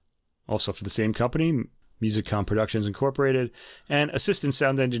Bouvret, also for the same company, Musicom Productions Incorporated, and assistant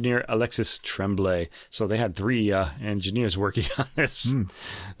sound engineer Alexis Tremblay. So they had 3 engineers working on this.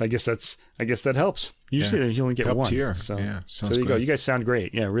 I guess that helps. Usually you only get Helped 1. Here. So, yeah, so there you go. You guys sound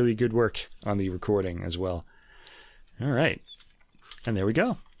great. Yeah, really good work on the recording as well. All right. And there we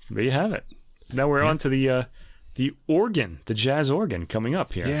go. There you have it. Now we're on to the organ, the jazz organ coming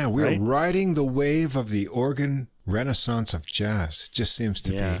up here. Yeah, we're riding the wave of the organ renaissance of jazz. It just seems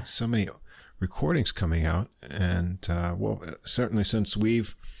to be so many recordings coming out. And, certainly since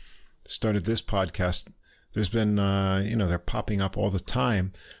we've started this podcast, there's been, they're popping up all the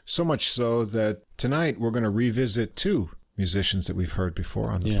time. So much so that tonight we're going to revisit 2 musicians that we've heard before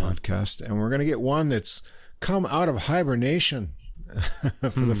on the podcast. And we're going to get one that's come out of hibernation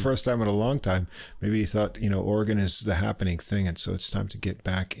for the first time in a long time. Maybe he thought, organ is the happening thing. And so it's time to get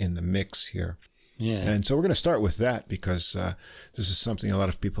back in the mix here. Yeah. And so we're going to start with that because this is something a lot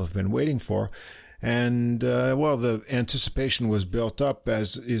of people have been waiting for. And, the anticipation was built up,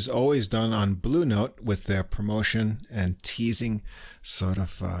 as is always done on Blue Note, with their promotion and teasing sort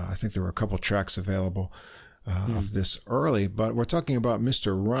of. I think there were a couple tracks available of this early, but we're talking about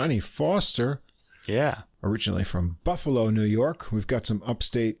Mr. Ronnie Foster. Yeah. Originally from Buffalo, New York. We've got some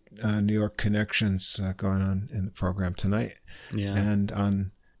upstate New York connections going on in the program tonight. Yeah. And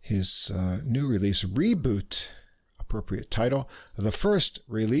on his new release, Reboot, appropriate title, the first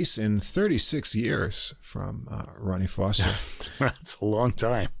release in 36 years from Ronnie Foster. That's a long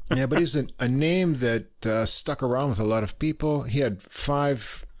time. Yeah, but he's a name that stuck around with a lot of people. He had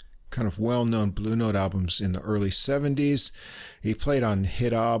 5 kind of well-known Blue Note albums in the early 70s. He played on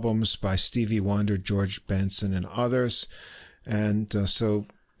hit albums by Stevie Wonder, George Benson, and others. And so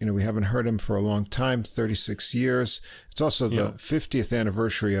we haven't heard him for a long time, 36 years. It's also the 50th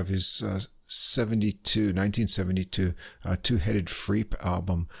anniversary of his 1972 Two-Headed Freep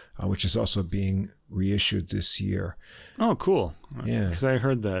album, which is also being reissued this year. Oh, cool. Yeah. Because I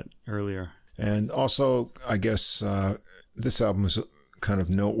heard that earlier. And also, I guess this album is kind of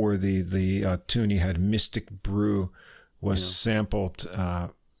noteworthy. The tune he had, Mystic Brew, was sampled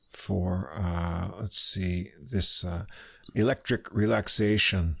for, this Electric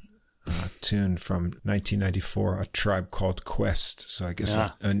Relaxation tune from 1994, A Tribe Called Quest. So I guess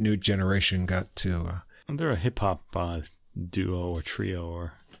a new generation got to... They're a hip-hop duo or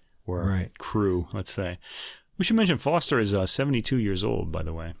trio or crew, let's say. We should mention Foster is 72 years old, by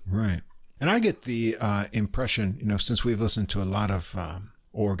the way. Right. And I get the impression, since we've listened to a lot of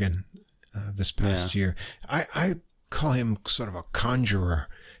organ this past year, I call him sort of a conjurer.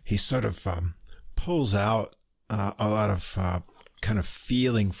 He sort of pulls out a lot of kind of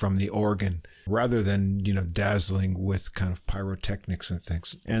feeling from the organ rather than, dazzling with kind of pyrotechnics and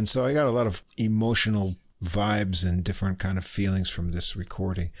things. And so I got a lot of emotional vibes and different kind of feelings from this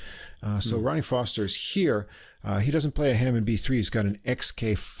recording. So Ronnie Foster is here. He doesn't play a Hammond B3. He's got an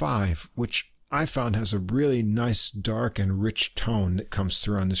XK5, which I found has a really nice, dark, and rich tone that comes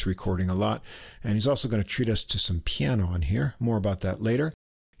through on this recording a lot. And he's also going to treat us to some piano on here. More about that later.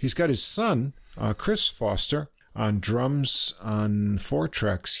 He's got his son, Chris Foster, on drums on 4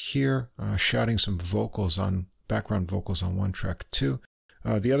 tracks here, shouting some background vocals on 1 track too.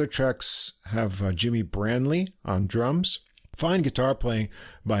 The other tracks have Jimmy Branley on drums. Fine guitar playing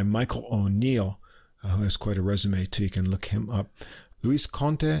by Michael O'Neill, who has quite a resume too. You can look him up. Luis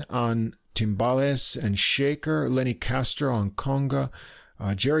Conte on timbales and shaker. Lenny Castro on conga.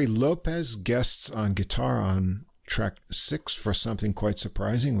 Jerry Lopez guests on guitar on track 6 for something quite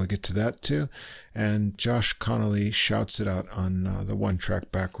surprising. We'll get to that too. And Josh Connolly shouts it out on the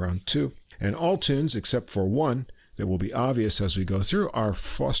 1-track background too. And all tunes except for one that will be obvious as we go through are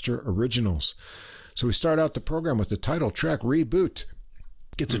Foster originals. So we start out the program with the title track, Reboot.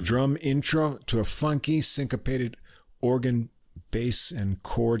 Gets a drum intro to a funky, syncopated organ, bass, and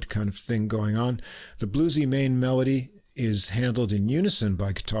chord kind of thing going on. The bluesy main melody is handled in unison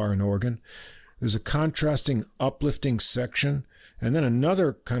by guitar and organ. There's a contrasting, uplifting section, and then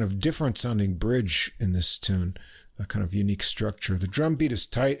another kind of different sounding bridge in this tune, a kind of unique structure. The drum beat is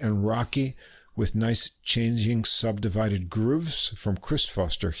tight and rocky with nice changing subdivided grooves from Chris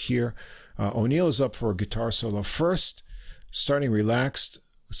Foster here. O'Neill is up for a guitar solo first, starting relaxed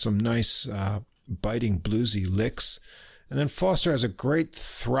with some nice biting bluesy licks. And then Foster has a great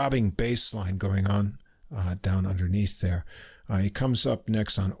throbbing bass line going on down underneath there. He comes up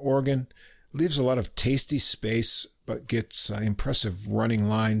next on organ, leaves a lot of tasty space, but gets impressive running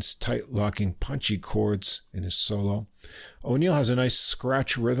lines, tight locking, punchy chords in his solo. O'Neill has a nice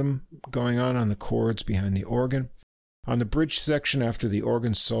scratch rhythm going on the chords behind the organ. On the bridge section after the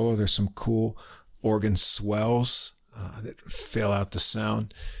organ solo, there's some cool organ swells that fill out the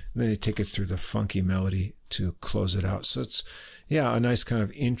sound. And then they take it through the funky melody to close it out. So it's, a nice kind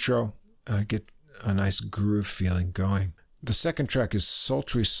of intro, get a nice groove feeling going. The second track is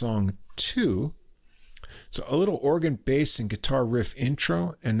Sultry Song 2. So a little organ, bass, and guitar riff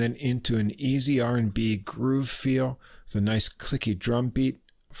intro, and then into an easy R&B groove feel with a nice clicky drum beat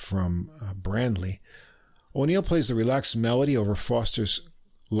from Brandley. O'Neill plays the relaxed melody over Foster's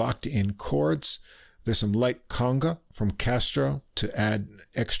locked-in chords. There's some light conga from Castro to add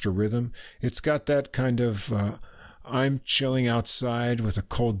extra rhythm. It's got that kind of I'm chilling outside with a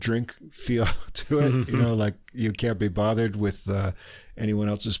cold drink feel to it, like you can't be bothered with anyone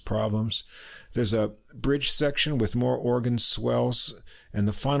else's problems. There's a bridge section with more organ swells, and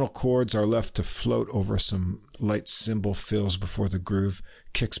the final chords are left to float over some light cymbal fills before the groove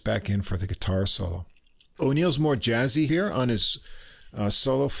kicks back in for the guitar solo. O'Neill's more jazzy here on his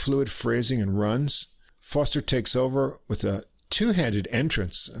solo, fluid phrasing and runs. Foster takes over with a two-handed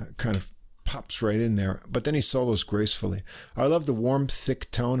entrance, kind of pops right in there, but then he solos gracefully. I love the warm,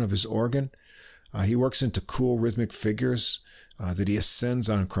 thick tone of his organ. He works into cool rhythmic figures that he ascends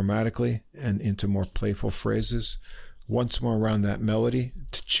on chromatically and into more playful phrases. Once more around that melody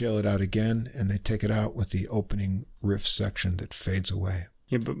to chill it out again, and they take it out with the opening riff section that fades away.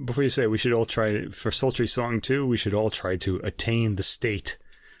 Yeah, but before you say it, we should all try, for Sultry Song 2, we should all try to attain the state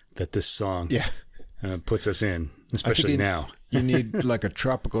that this song puts us in, especially now. You need like a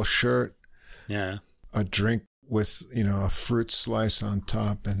tropical shirt, a drink with, a fruit slice on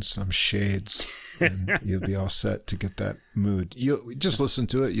top and some shades, and you'll be all set to get that mood. You just listen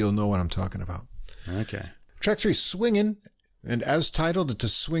to it, you'll know what I'm talking about. Okay. Track 3, Swingin', and as titled, it's a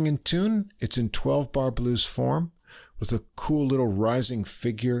swingin' tune. It's in 12-bar blues form with a cool little rising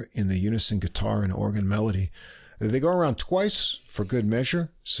figure in the unison guitar and organ melody. They go around twice for good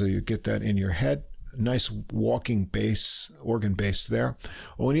measure, so you get that in your head. Nice walking bass, organ bass there.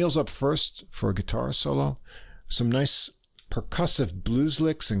 O'Neill's up first for a guitar solo. Some nice percussive blues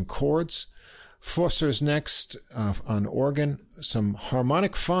licks and chords. Foster's next on organ. Some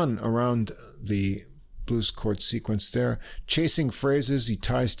harmonic fun around the blues chord sequence there. Chasing phrases he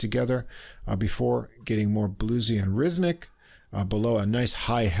ties together before getting more bluesy and rhythmic. Below a nice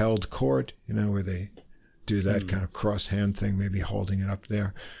high held chord, where they do that kind of cross hand thing, maybe holding it up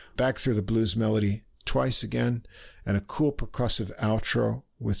there. Back through the blues melody twice again, and a cool percussive outro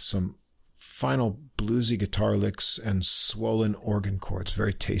with some final bluesy guitar licks and swollen organ chords.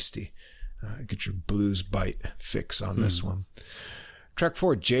 Very tasty. Get your blues bite fix on this one. Track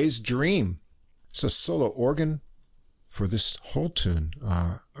 4, Jay's Dream. It's a solo organ for this whole tune.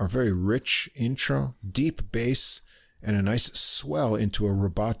 A very rich intro, deep bass, and a nice swell into a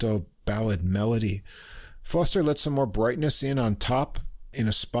rubato ballad melody. Foster lets some more brightness in on top in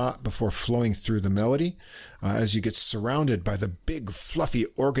a spot before flowing through the melody as you get surrounded by the big fluffy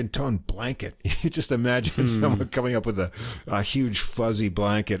organ tone blanket. You just imagine someone coming up with a huge fuzzy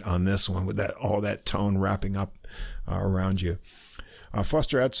blanket on this one with all that tone wrapping up around you.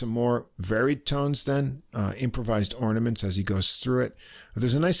 Foster adds some more varied tones then, improvised ornaments as he goes through it.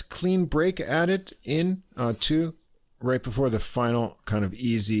 There's a nice clean break added in too, right before the final kind of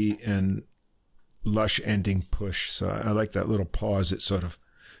easy and lush ending push. So I like that little pause. It sort of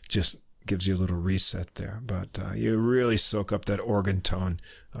just gives you a little reset there. But you really soak up that organ tone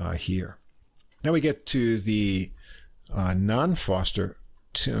here. Now we get to the non-Foster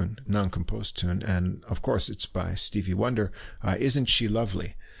tune, non-composed tune, and of course it's by Stevie Wonder, Isn't She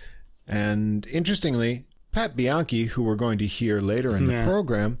Lovely? And interestingly, Pat Bianchi, who we're going to hear later in the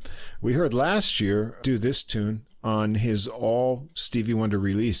program, we heard last year do this tune on his all Stevie Wonder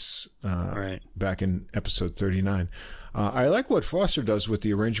release back in episode 39. I like what Foster does with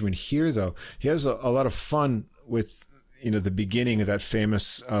the arrangement here, though. He has a lot of fun with the beginning of that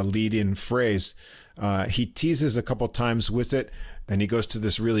famous lead-in phrase. He teases a couple times with it, and he goes to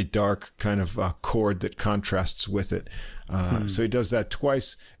this really dark kind of chord that contrasts with it. So he does that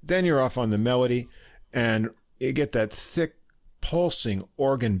twice. Then you're off on the melody, and you get that thick, pulsing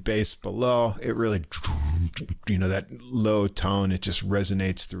organ bass below. It really, that low tone, it just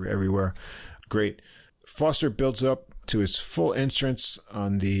resonates through everywhere. Great. Foster builds up to his full entrance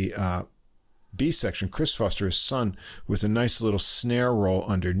on the B section. Chris Foster, his son, with a nice little snare roll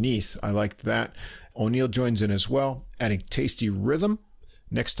underneath. I liked that. O'Neill joins in as well, adding tasty rhythm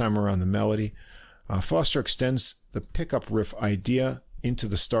next time around the melody. Foster extends the pickup riff idea into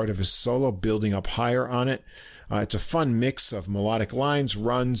the start of his solo, building up higher on it. It's a fun mix of melodic lines,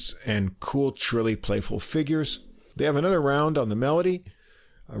 runs, and cool, trilly, playful figures. They have another round on the melody,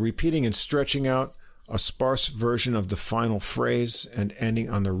 repeating and stretching out a sparse version of the final phrase and ending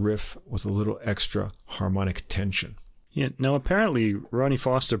on the riff with a little extra harmonic tension. Yeah. Now, apparently, Ronnie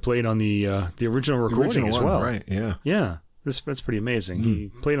Foster played on the original recording as well. Right, yeah. Yeah. That's pretty amazing. He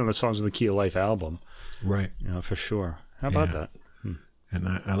played on the Songs of the Key of Life album. Right. For sure. How about that? And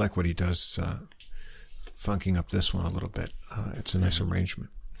I like what he does, funking up this one a little bit. It's a nice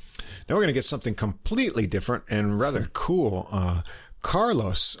arrangement. Now we're going to get something completely different and rather cool.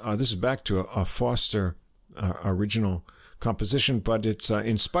 Carlos, this is back to a Foster original composition, but it's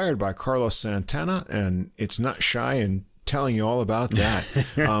inspired by Carlos Santana, and it's not shy in telling you all about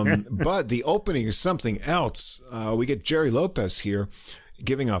that. But the opening is something else. We get Jerry Lopez here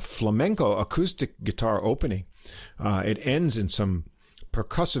giving a flamenco acoustic guitar opening. It ends in some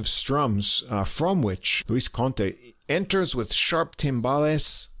percussive strums, from which Luis Conte enters with sharp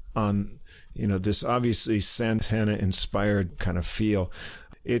timbales on, this obviously Santana-inspired kind of feel.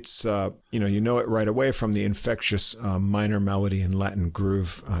 It's, you know it right away from the infectious minor melody and Latin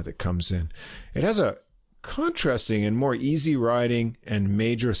groove that comes in. It has a contrasting and more easy riding and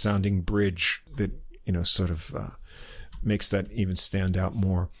major sounding bridge that, sort of makes that even stand out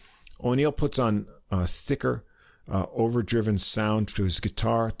more. O'Neill puts on a thicker, overdriven sound to his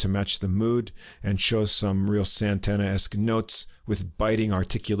guitar to match the mood and shows some real Santana-esque notes with biting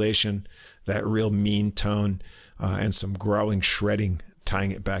articulation, that real mean tone, and some growling shredding,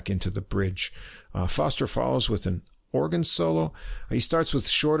 tying it back into the bridge. Foster follows with an organ solo. He starts with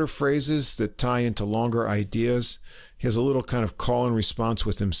shorter phrases that tie into longer ideas. He has a little kind of call and response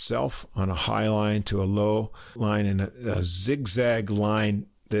with himself on a high line to a low line and a zigzag line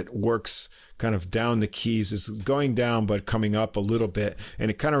that works kind of down the keys. It's going down but coming up a little bit,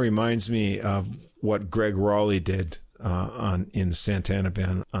 and it kind of reminds me of what Greg Raleigh did in the Santana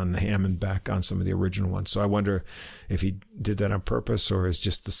band on the Hammond back on some of the original ones. So I wonder if he did that on purpose or is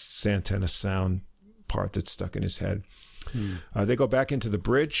just the Santana sound part that's stuck in his head. They go back into the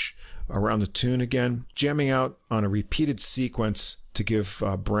bridge around the tune again, jamming out on a repeated sequence to give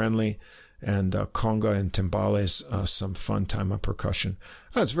Branley and conga and timbales some fun time on percussion.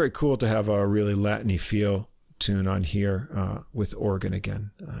 It's very cool to have a really Latin-y feel tune on here with organ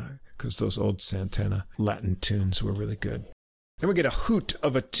again, because those old Santana Latin tunes were really good. Then we get a hoot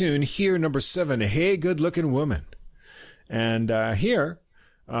of a tune here, number 7, Hey Good Looking Woman. And here,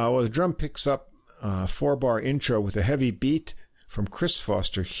 the drum picks up a 4-bar intro with a heavy beat from Chris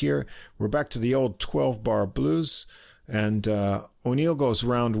Foster. Here, we're back to the old 12-bar blues. And O'Neill goes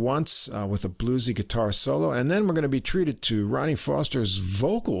round once with a bluesy guitar solo, and then we're going to be treated to Ronnie Foster's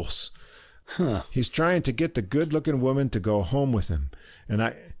vocals. He's trying to get the good-looking woman to go home with him. And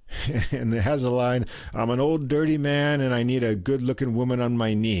it has a line, I'm an old dirty man and I need a good-looking woman on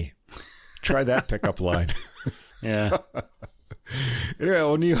my knee. Try that pickup line. Yeah. Anyway,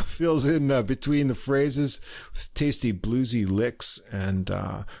 O'Neill fills in between the phrases with tasty bluesy licks, and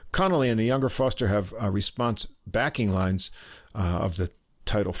Connolly and the younger Foster have response backing lines of the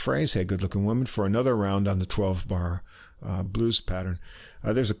title phrase, Hey Good Looking Woman, for another round on the 12-bar blues pattern.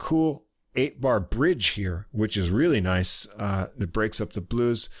 There's a cool 8-bar bridge here, which is really nice. It breaks up the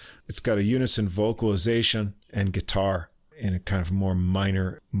blues. It's got a unison vocalization and guitar in a kind of more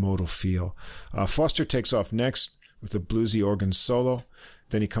minor modal feel. Foster takes off next with a bluesy organ solo.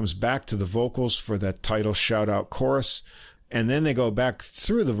 Then he comes back to the vocals for that title shout-out chorus. And then they go back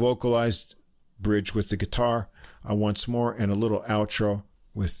through the vocalized bridge with the guitar once more, and a little outro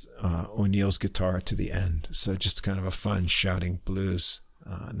with O'Neill's guitar to the end. So just kind of a fun shouting blues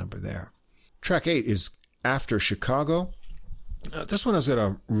number there. Track 8 is After Chicago. This one has got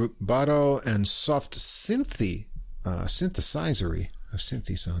a rubato and soft synthesizer-y.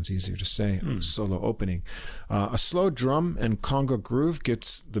 Synthy sounds easier to say. Solo opening. A slow drum and conga groove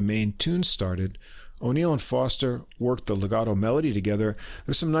gets the main tune started. O'Neill and Foster work the legato melody together.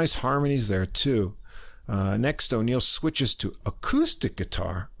 There's some nice harmonies there too. Next, O'Neill switches to acoustic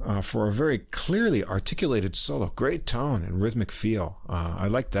guitar for a very clearly articulated solo. Great tone and rhythmic feel. I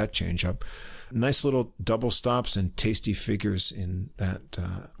like that change up. Nice little double stops and tasty figures in that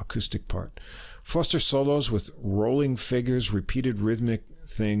acoustic part. Foster solos with rolling figures, repeated rhythmic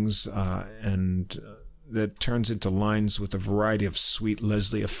things, and that turns into lines with a variety of sweet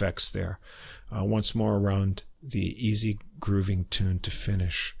Leslie effects there. Once more around the easy grooving tune to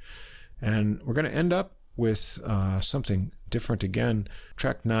finish. And we're going to end up with something different again.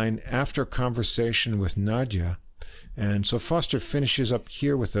 Track 9, After Conversation with Nadia. And so Foster finishes up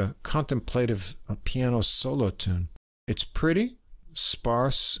here with a contemplative piano solo tune. It's pretty,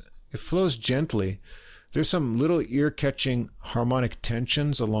 sparse, it flows gently. There's some little ear-catching harmonic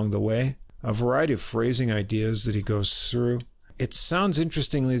tensions along the way, a variety of phrasing ideas that he goes through. It sounds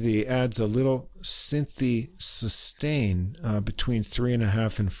interestingly that he adds a little synthy sustain between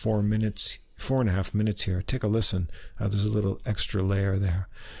 3.5 and 4 minutes, 4.5 minutes here. Take a listen. There's a little extra layer there.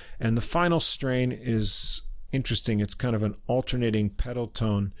 And the final strain is interesting. It's kind of an alternating pedal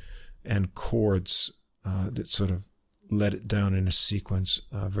tone and chords that sort of let it down in a sequence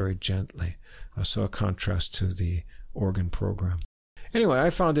very gently. So a contrast to the organ program. Anyway, I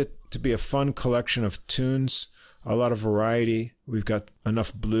found it to be a fun collection of tunes, a lot of variety. We've got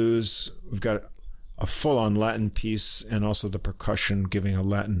enough blues. We've got a full-on Latin piece and also the percussion giving a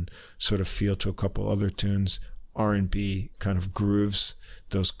Latin sort of feel to a couple other tunes. R&B kind of grooves,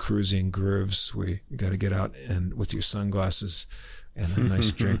 those cruising grooves where you got to get out and with your sunglasses and a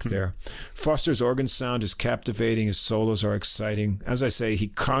nice drink there. Foster's organ sound is captivating. His solos are exciting. As I say, he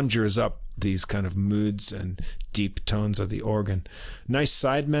conjures up these kind of moods and deep tones of the organ. Nice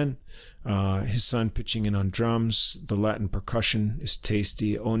sidemen. His son pitching in on drums. The Latin percussion is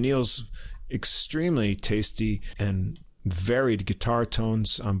tasty. O'Neill's extremely tasty and varied guitar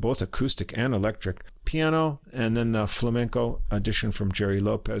tones on both acoustic and electric. Piano, and then the flamenco addition from Jerry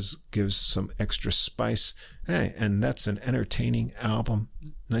Lopez gives some extra spice. Hey, and that's an entertaining album.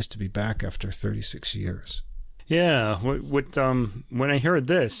 Nice to be back after 36 years. Yeah, when I heard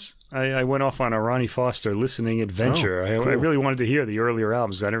this, I went off on a Ronnie Foster listening adventure. Oh, cool. I really wanted to hear the earlier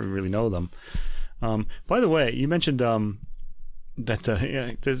albums. I didn't really know them. By the way, you mentioned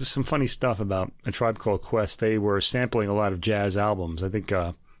that there's some funny stuff about A Tribe Called Quest. They were sampling a lot of jazz albums. I think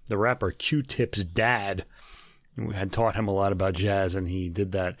the rapper Q-Tip's dad had taught him a lot about jazz, and he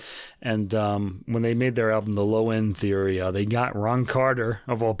did that. And when they made their album, The Low End Theory, they got Ron Carter,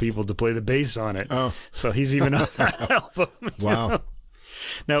 of all people, to play the bass on it. Oh. So he's even on that album. Wow. Know?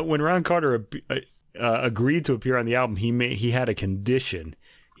 Now, when Ron Carter agreed to appear on the album, he had a condition.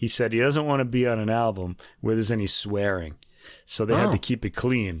 He said he doesn't want to be on an album where there's any swearing. So they had to keep it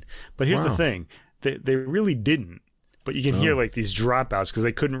clean. But here's the thing. They really didn't. But you can hear like these dropouts because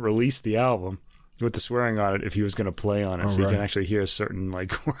they couldn't release the album with the swearing on it if he was going to play on it. So you can actually hear certain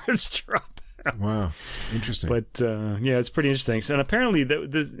like words drop out. Wow. Interesting. But yeah, it's pretty interesting. And apparently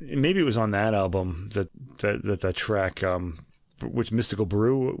maybe it was on that album that track, which Mystical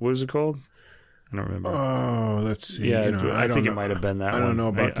Brew, what was it called? I don't remember. Oh, let's see. Yeah, I think it might have been that one. I don't know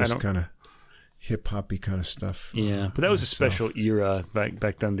about this kind of hip-hoppy kind of stuff. Yeah, but that was a special era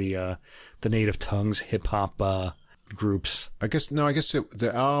back then, the Native Tongues hip-hop groups. I guess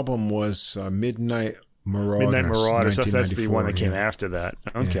the album was Midnight Marauders. Midnight Marauders. That's the one that came after that.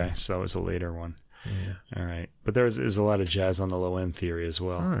 Okay, so it was a later one. Yeah. All right. But there's a lot of jazz on the Low End Theory as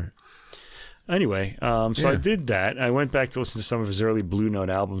well. All right. Anyway, so I did that. I went back to listen to some of his early Blue Note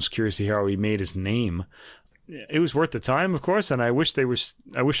albums, curious to hear how he made his name. It was worth the time, of course, and I wish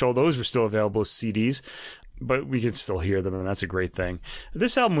all those were still available as CDs. But we could still hear them, and that's a great thing.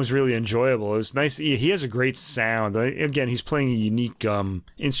 This album was really enjoyable. It was nice. He has a great sound. Again, he's playing a unique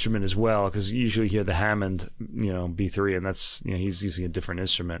instrument as well, because you usually hear the Hammond, B3, and that's he's using a different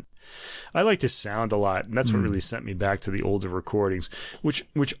instrument. I liked his sound a lot, and that's what really sent me back to the older recordings, which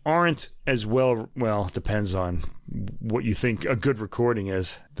aren't as well. Well, it depends on what you think a good recording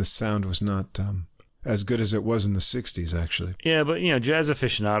is. The sound was not as good as it was in the 60s, actually. Yeah, but jazz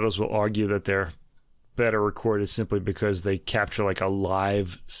aficionados will argue that they're better recorded simply because they capture like a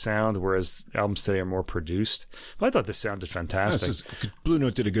live sound, whereas albums today are more produced. But I thought this sounded fantastic. Blue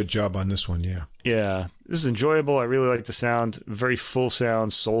Note did a good job on this one, yeah. Yeah, this is enjoyable. I really like the sound. Very full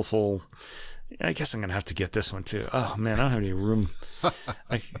sound, soulful. I guess I'm gonna have to get this one too. Oh man, I don't have any room.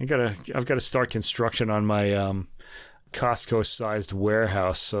 I've got to start construction on my Costco-sized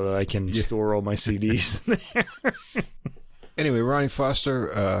warehouse so that I can store all my CDs there. Anyway, Ronnie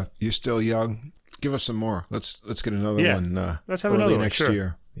Foster, you're still young. Give us some more. Let's get another one. Let's have early another one, next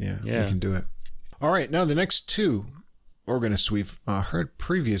year. Yeah, we can do it. All right, now the next two organists we've heard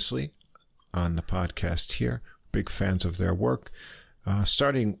previously on the podcast here. Big fans of their work.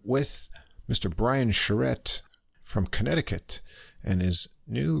 Starting with Mr. Brian Charette from Connecticut and his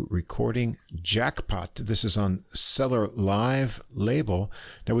new recording, Jackpot. This is on Cellar Live label.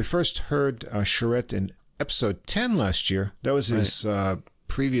 Now, we first heard Charette in episode 10 last year. That was his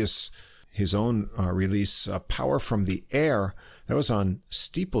his own release, Power from the Air. That was on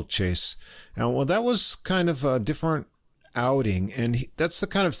Steeplechase. And well, that was kind of a different outing, and that's the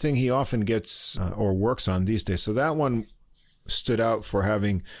kind of thing he often gets or works on these days. So that one stood out for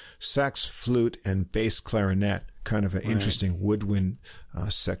having sax, flute, and bass clarinet kind of an interesting woodwind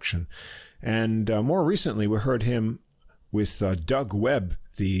section. And more recently, we heard him with Doug Webb,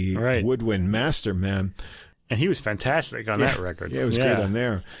 the woodwind master, man. And he was fantastic on that record. Yeah, it was great on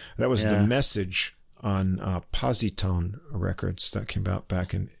there. That was The Message on Positone Records that came out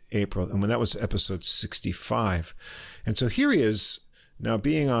back in April. And when that was episode 65. And so here he is now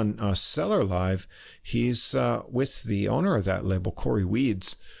being on Cellar Live. He's with the owner of that label, Corey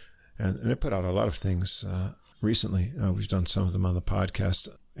Weeds. And they put out a lot of things recently. We've done some of them on the podcast.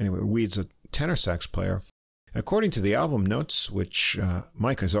 Anyway, Weeds, a tenor sax player. According to the album notes, which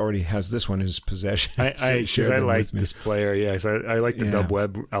Mike has this one in his possession. I like this player, yes. I like the Dub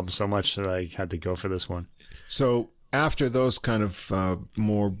Webb album so much that I had to go for this one. So after those kind of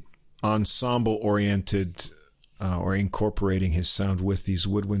more ensemble-oriented or incorporating his sound with these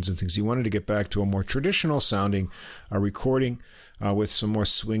woodwinds and things, he wanted to get back to a more traditional-sounding recording with some more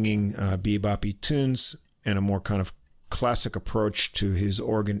swinging beboppy tunes and a more kind of classic approach to his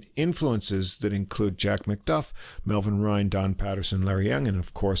organ influences that include Jack McDuff, Melvin Rhine, Don Patterson, Larry Young, and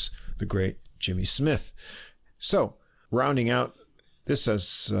of course the great Jimmy Smith. So, rounding out this,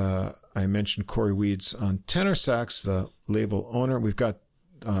 as I mentioned, Corey Weeds on tenor sax, the label owner. We've got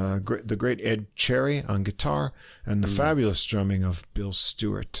the great Ed Cherry on guitar, and the fabulous drumming of Bill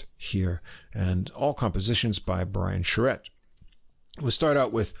Stewart here, and all compositions by Brian Charette. We'll start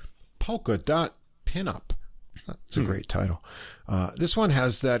out with Polka Dot Pinup. It's a great title. This one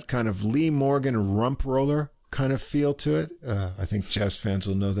has that kind of Lee Morgan rump roller kind of feel to it. I think jazz fans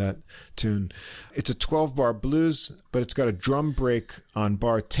will know that tune. It's a 12-bar blues, but it's got a drum break on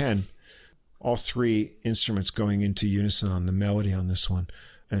bar 10. All three instruments going into unison on the melody on this one,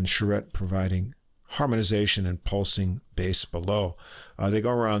 and Charette providing harmonization and pulsing bass below. They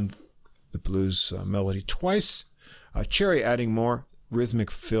go around the blues melody twice. Cherry adding more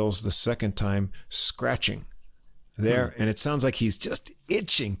rhythmic fills the second time, scratching there, and it sounds like he's just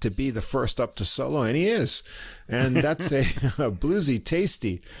itching to be the first up to solo, and he is. And that's a bluesy,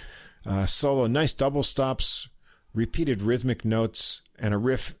 tasty solo. Nice double stops, repeated rhythmic notes, and a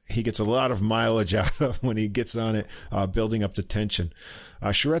riff he gets a lot of mileage out of when he gets on it, building up the tension.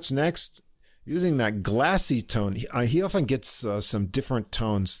 Charette's next, using that glassy tone. He often gets some different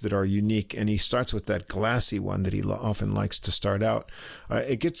tones that are unique, and he starts with that glassy one that he often likes to start out.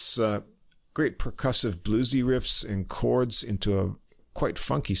 It gets great percussive bluesy riffs and chords into a quite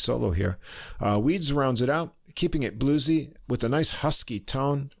funky solo here. Weeds rounds it out, keeping it bluesy with a nice husky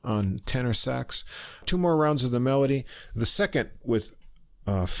tone on tenor sax. Two more rounds of the melody. The second with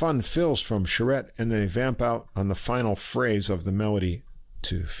fun fills from Charette, and then they vamp out on the final phrase of the melody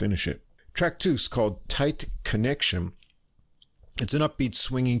to finish it. Track 2 is called Tight Connection. It's an upbeat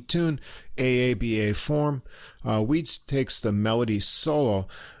swinging tune, AABA form. Weeds takes the melody solo.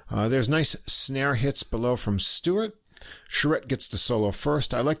 There's nice snare hits below from Stewart. Charette gets the solo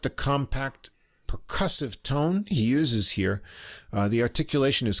first. I like the compact percussive tone he uses here. The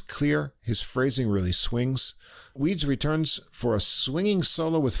articulation is clear. His phrasing really swings. Weeds returns for a swinging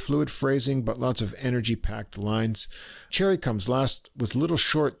solo with fluid phrasing, but lots of energy-packed lines. Cherry comes last with little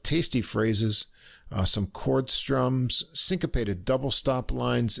short, tasty phrases, some chord strums, syncopated double-stop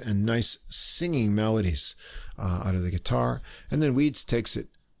lines, and nice singing melodies out of the guitar. And then Weeds takes it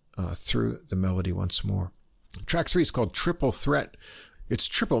through the melody once more. Track 3 is called Triple Threat. It's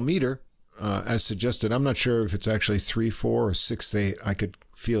triple meter, as suggested. I'm not sure if it's actually 3/4 or 6/8. I could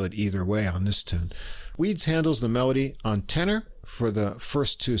feel it either way on this tune. Weeds handles the melody on tenor for the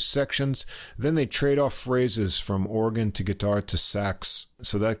first two sections. Then they trade off phrases from organ to guitar to sax.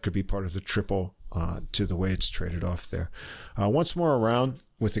 So that could be part of the triple to the way it's traded off there. Once more around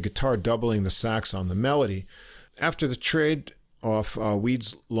with the guitar doubling the sax on the melody. After the trade off,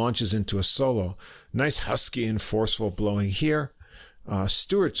 Weeds launches into a solo. Nice husky and forceful blowing here.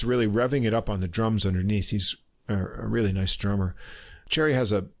 Stewart's really revving it up on the drums underneath. He's a really nice drummer. Cherry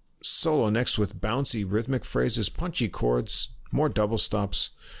has a solo next with bouncy rhythmic phrases, punchy chords, more double stops,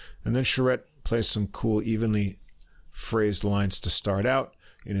 and then Charette plays some cool, evenly phrased lines to start out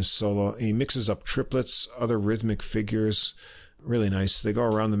in his solo. He mixes up triplets, other rhythmic figures, really nice. They go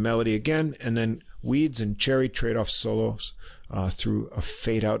around the melody again, and then Weeds and Cherry trade off solos through a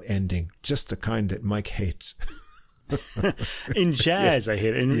fade-out ending, just the kind that Mike hates. In jazz, I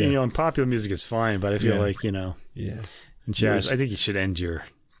hate it. And, in popular music, it's fine, but I feel like, in jazz, I think you should end your...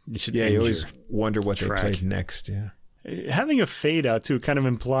 You always wonder what track. They played next, Having a fade out, too, kind of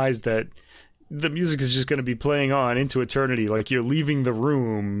implies that the music is just going to be playing on into eternity. Like you're leaving the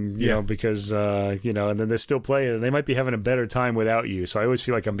room, you know, because, and then they're still playing, and they might be having a better time without you. So I always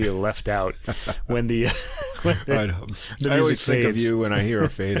feel like I'm being left out when the music I always fades. Think of you when I hear a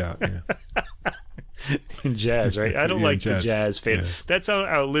fade out. Yeah. in jazz, right? I don't like jazz. the jazz fade. Yeah. That's on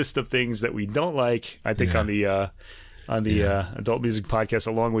our list of things that we don't like. I think on the adult music podcast,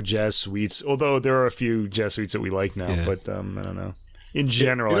 along with jazz suites. Although there are a few jazz suites that we like now, but I don't know. In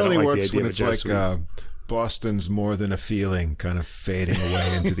general, it I don't only like works the idea when of a it's jazz like suite. Boston's More Than a Feeling kind of fading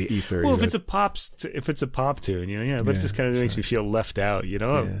away into the ether. Well, if it's a pop tune, that just kind of makes me feel left out. You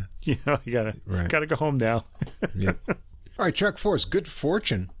gotta go home now. Yep. All right, track 4 is Good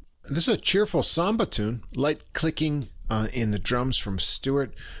Fortune. This is a cheerful samba tune, light clicking in the drums from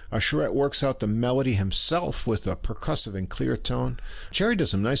Stewart. Charette works out the melody himself with a percussive and clear tone. Cherry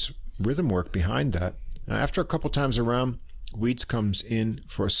does some nice rhythm work behind that. After a couple times around, Weeds comes in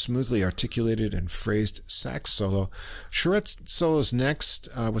for a smoothly articulated and phrased sax solo. Charette solos next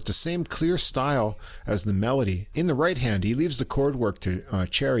with the same clear style as the melody. In the right hand, he leaves the chord work to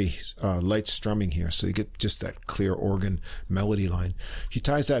Cherry's light strumming here, so you get just that clear organ melody line. He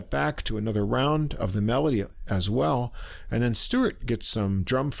ties that back to another round of the melody as well, and then Stewart gets some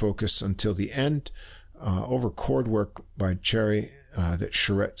drum focus until the end over chord work by Cherry that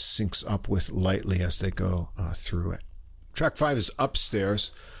Charette syncs up with lightly as they go through it. Track 5 is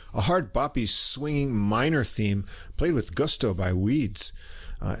Upstairs, a hard boppy swinging minor theme played with gusto by Weeds.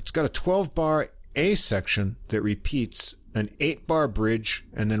 It's got a 12-bar A section that repeats, an 8-bar bridge,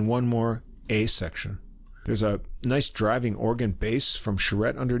 and then one more A section. There's a nice driving organ bass from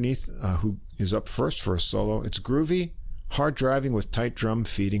Charette underneath, who is up first for a solo. It's groovy, hard driving with tight drum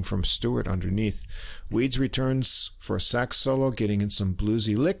feeding from Stewart underneath. Weeds returns for a sax solo, getting in some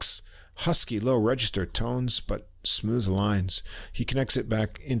bluesy licks, husky low register tones, but smooth lines. He connects it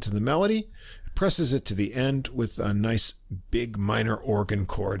back into the melody, presses it to the end with a nice big minor organ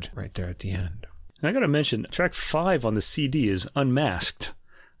chord right there at the end. And I got to mention, track 5 on the CD is unmasked,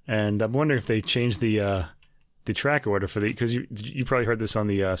 and I'm wondering if they changed the track order for because you probably heard this on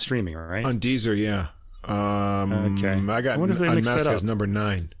the streaming, right? On Deezer, yeah. Okay. I got unmasked as number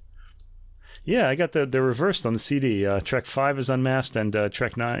 9. Yeah, I got the reversed on the CD. Track 5 is unmasked, and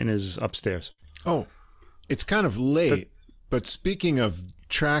track 9 is Upstairs. Oh, it's kind of late, but speaking of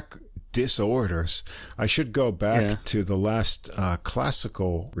track disorders, I should go back to the last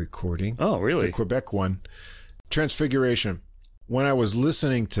classical recording. Oh, really? The Quebec one. Transfiguration. When I was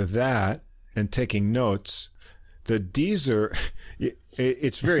listening to that and taking notes, the Deezer,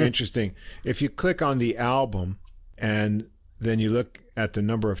 it's very interesting. If you click on the album and then you look at the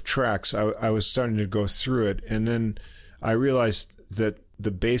number of tracks, I was starting to go through it, and then I realized that the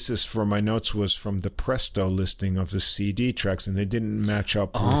basis for my notes was from the Presto listing of the CD tracks, and they didn't match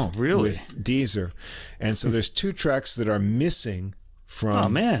up with Deezer. And so there's 2 tracks that are missing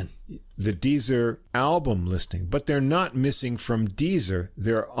from the Deezer album listing, but they're not missing from Deezer.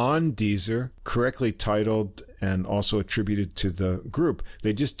 They're on Deezer, correctly titled and also attributed to the group.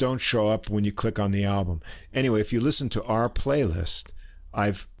 They just don't show up when you click on the album. Anyway, if you listen to our playlist,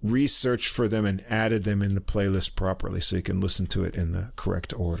 I've researched for them and added them in the playlist properly so you can listen to it in the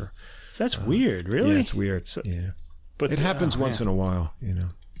correct order. That's weird, really? Yeah, it's weird. But it happens once in a while,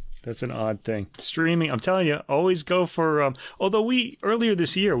 That's an odd thing. Streaming, I'm telling you, always go for... although earlier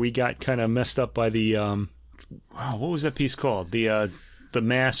this year, we got kind of messed up by the... what was that piece called? The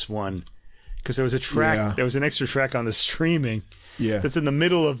Mass one. Because there was a track, there was an extra track on the streaming that's in the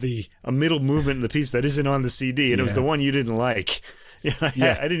middle of a middle movement in the piece that isn't on the CD, and it was the one you didn't like. I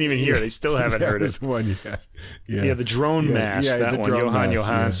didn't even hear it. I still haven't heard it. The one, the drone mass, that one, Johan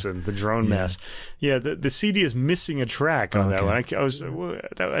Johansson, the drone mass. Yeah, the CD is missing a track on that one.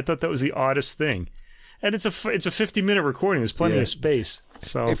 I thought that was the oddest thing. And it's a 50-minute recording. There's plenty of space.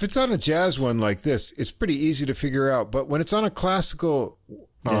 So if it's on a jazz one like this, it's pretty easy to figure out. But when it's on a classical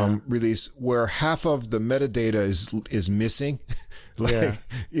release where half of the metadata is missing,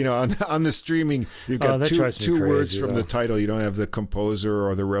 on the streaming, you've got two words from the title. You don't have the composer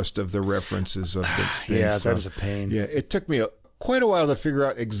or the rest of the references of the thing. That is a pain. Yeah, it took me quite a while to figure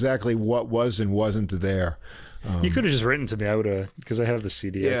out exactly what was and wasn't there. You could have just written to me. I would have, because I have the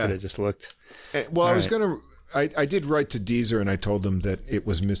CD. I could have just looked. I did write to Deezer and I told them that it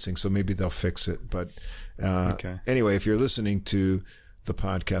was missing, so maybe they'll fix it. But anyway, if you're listening to the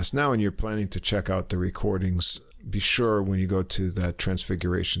podcast now and you're planning to check out the recordings, be sure when you go to that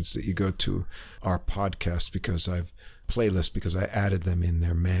Transfigurations that you go to our podcast because I added them in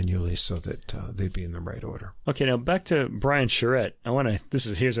there manually so that they'd be in the right order. Okay, now back to Brian Charette.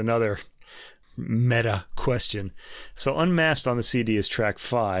 Here's another meta question. So Unmasked on the CD is track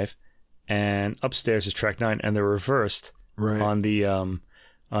 5 and Upstairs is track 9, and they're reversed on the on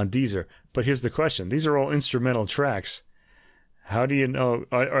Deezer. But here's the question. These are all instrumental tracks. How do you know,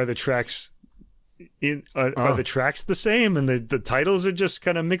 are the tracks are the tracks the same and the titles are just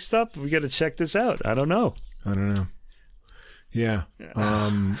kind of mixed up? We got to check this out. I don't know. Yeah.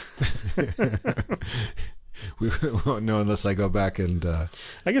 We won't know unless I go back and.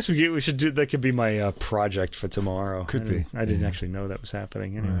 I guess we should do. That could be my project for tomorrow. Could be. I didn't actually know that was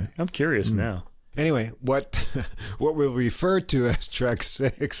happening. Anyway, right. I'm curious now. Anyway, what we'll refer to as track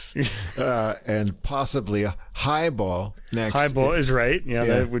 6, and possibly a highball next. Highball is right. Yeah,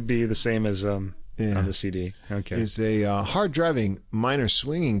 that would be the same as on the CD. Okay. Is a hard-driving, minor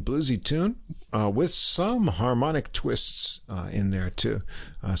swinging, bluesy tune with some harmonic twists in there too.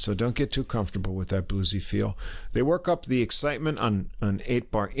 So don't get too comfortable with that bluesy feel. They work up the excitement on an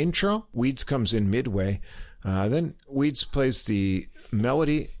 8-bar intro. Weeds comes in midway. Then Weeds plays the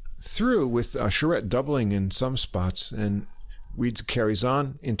melody through with Charette doubling in some spots, and Weeds carries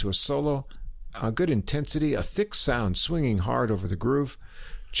on into a solo. A good intensity, a thick sound swinging hard over the groove.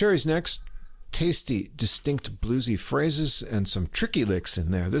 Cherry's next. Tasty, distinct bluesy phrases and some tricky licks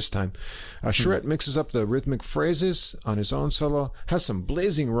in there this time. Charette mixes up the rhythmic phrases on his own solo, has some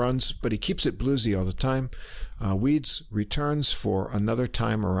blazing runs, but he keeps it bluesy all the time. Weeds returns for another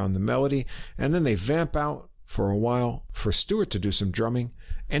time around the melody, and then they vamp out for a while for Stewart to do some drumming,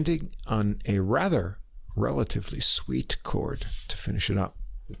 ending on a relatively sweet chord to finish it up.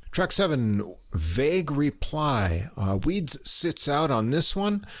 Track 7, Vague Reply. Weeds sits out on this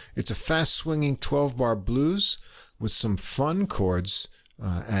one. It's a fast-swinging 12-bar blues with some fun chords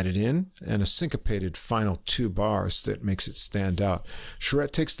added in and a syncopated final 2 bars that makes it stand out.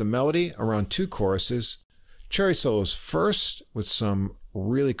 Charette takes the melody around 2 choruses. Cherry solos first with some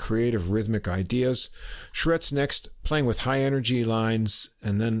really creative rhythmic ideas. Charette's next, playing with high-energy lines,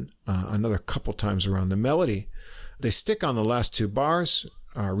 and then another couple times around the melody. They stick on the last 2 bars,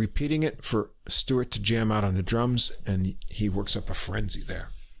 repeating it for Stewart to jam out on the drums, and he works up a frenzy there.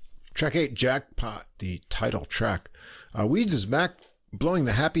 Track 8, Jackpot, the title track. Weeds is back, blowing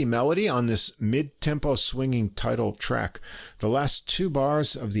the happy melody on this mid-tempo swinging title track. The last 2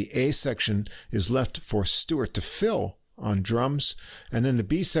 bars of the A section is left for Stewart to fill on drums, and then the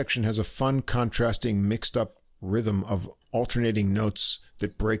B section has a fun, contrasting, mixed-up rhythm of alternating notes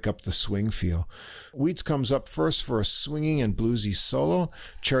that break up the swing feel. Weeds comes up first for a swinging and bluesy solo.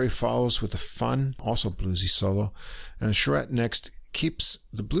 Cherry follows with a fun, also bluesy solo. And Charette next keeps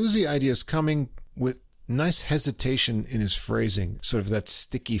the bluesy ideas coming with nice hesitation in his phrasing, sort of that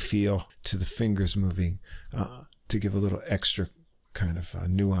sticky feel to the fingers moving to give a little extra kind of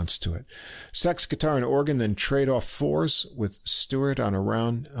nuance to it. Sax, guitar, and organ then trade off 4s with Stewart on a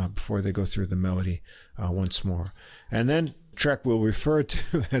round before they go through the melody once more. And then track we'll refer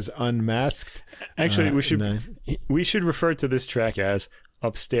to as Unmasked. Actually, we should refer to this track as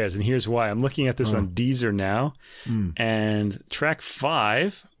Upstairs, and here's why. I'm looking at this on Deezer now, and track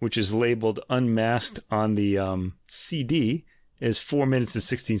 5, which is labeled Unmasked on the CD, is 4 minutes and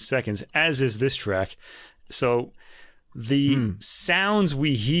 16 seconds, as is this track. So the sounds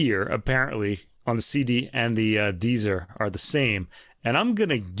we hear, apparently, on the CD and the Deezer are the same, and I'm going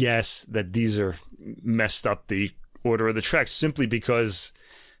to guess that Deezer messed up the order of the tracks simply because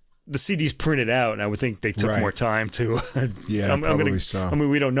the CD's printed out, and I would think they took more time to. Probably so. I mean,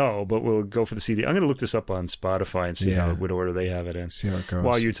 we don't know, but we'll go for the CD. I'm going to look this up on Spotify and see what order they have it in. See how it goes.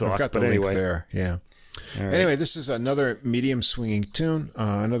 While you talk. I've got the link there. Yeah. Right. Anyway, this is another medium swinging tune,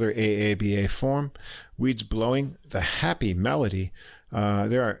 another AABA form. Weeds blowing the happy melody.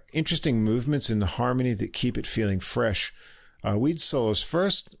 There are interesting movements in the harmony that keep it feeling fresh. Weeds solos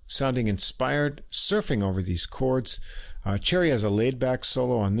first, sounding inspired, surfing over these chords. Cherry has a laid-back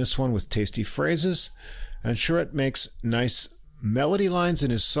solo on this one with tasty phrases, and Charette makes nice melody lines in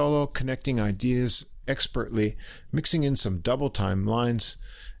his solo, connecting ideas expertly, mixing in some double-time lines,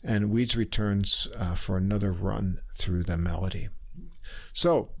 and Weeds returns for another run through the melody.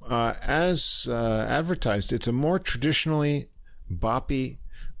 So, as advertised, it's a more traditionally boppy,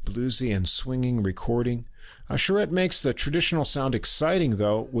 bluesy, and swinging recording. Charette makes the traditional sound exciting,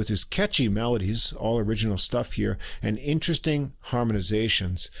 though, with his catchy melodies, all original stuff here, and interesting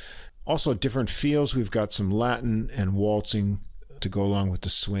harmonizations. Also different feels. We've got some Latin and waltzing to go along with the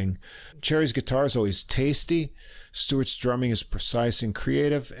swing. Cherry's guitar is always tasty. Stewart's drumming is precise and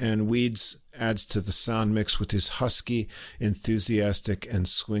creative, and Weeds adds to the sound mix with his husky, enthusiastic, and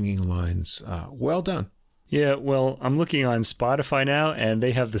swinging lines. Well done. Yeah, well, I'm looking on Spotify now, and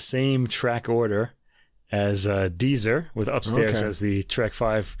they have the same track order as Deezer, with Upstairs as the track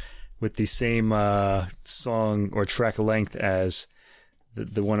 5, with the same song or track length as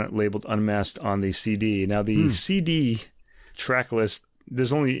the one labeled Unmasked on the CD. Now, the CD track list,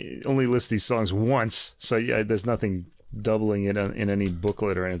 there's only lists these songs once, so yeah, there's nothing doubling it in any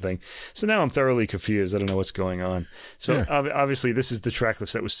booklet or anything. So now I'm thoroughly confused. I don't know what's going on. So Yeah. obviously this is the track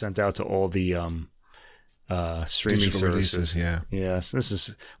list that was sent out to all the streaming Digital services. releases, yeah.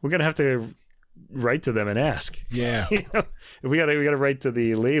 Yes, we're gonna have to write to them and ask. Yeah. You know, we gotta write to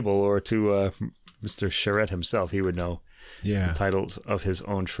the label or to Mr. Charette himself. He would know Yeah. the titles of his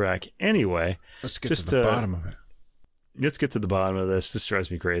own track. Anyway, Let's get just to the bottom of it. let's get to the bottom of this. This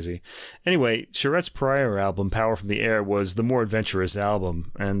drives me crazy. Anyway, Charette's prior album, Power from the Air, was the more adventurous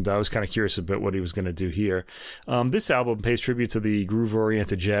album, and I was kind of curious about what he was going to do here. This album pays tribute to the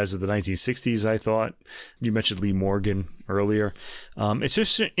groove-oriented jazz of the 1960s, I thought. You mentioned Lee Morgan earlier. It's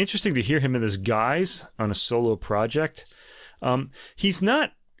just interesting to hear him in this guise on a solo project. He's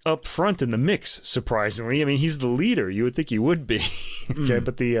not up front in the mix, surprisingly. I mean, he's the leader. You would think he would be. Okay,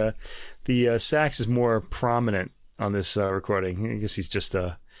 but the sax is more prominent on this recording. I guess he's just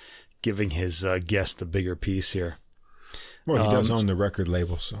giving his guest the bigger piece here. Well, he does own the record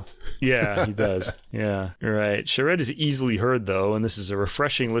label, so. Yeah, he does. Yeah, right. Charette is easily heard, though, and this is a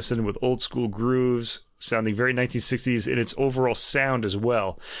refreshing listen with old school grooves, sounding very 1960s in its overall sound as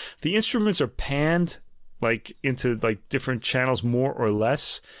well. The instruments are panned into different channels more or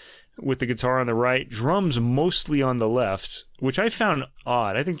less, with the guitar on the right, drums mostly on the left, which I found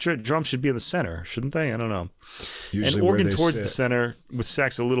odd. I think drums should be in the center, shouldn't they? I don't know. Usually and organ where they towards sit. the center, with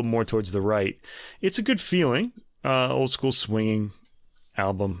sax a little more towards the right. It's a good feeling. Old school swinging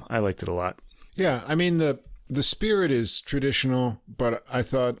album. I liked it a lot. Yeah, I mean, the spirit is traditional, but I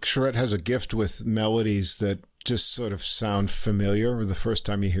thought Charette has a gift with melodies that just sort of sound familiar the first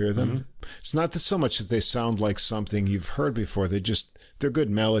time you hear them. Mm-hmm. It's not so much that they sound like something you've heard before. They're good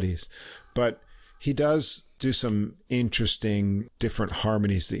melodies. But he does do some interesting different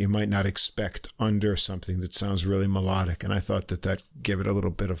harmonies that you might not expect under something that sounds really melodic. And I thought that gave it a little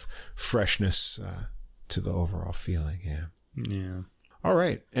bit of freshness to the overall feeling. Yeah. Yeah. All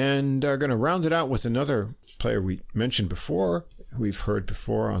right. And are going to round it out with another player we mentioned before, who we've heard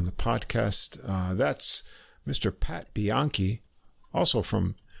before on the podcast. That's Mr. Pat Bianchi, also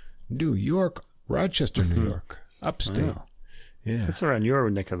from New York, Rochester, New York, upstate. Wow. Yeah. It's around your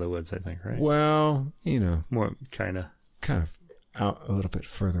neck of the woods, I think, right? Well, More kind of out a little bit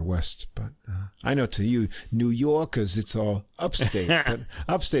further west, but I know to you New Yorkers, it's all upstate, but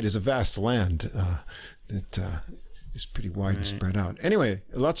upstate is a vast land that is pretty wide and spread out. Anyway,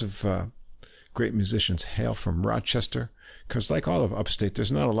 lots of great musicians hail from Rochester, because like all of upstate,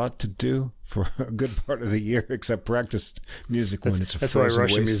 there's not a lot to do for a good part of the year except practice music when it's a That's why frozen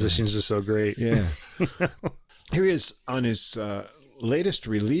Russian wasteland. musicians are so great. Yeah. Here he is on his latest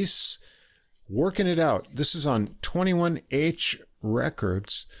release, Working It Out. This is on 21H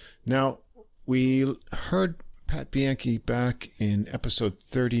Records. Now, we heard Pat Bianchi back in episode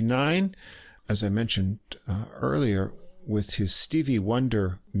 39, as I mentioned earlier, with his Stevie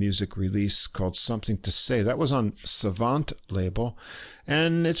Wonder music release called Something to Say. That was on Savant label.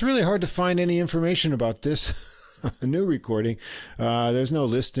 And it's really hard to find any information about this new recording. There's no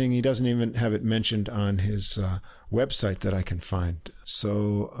listing. He doesn't even have it mentioned on his website that I can find.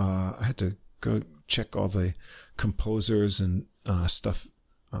 So I had to go check all the composers and stuff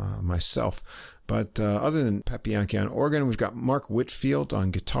myself. But other than Pat Bianchi on organ, we've got Mark Whitfield on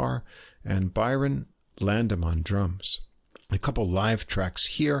guitar and Byron Landam on drums. A couple live tracks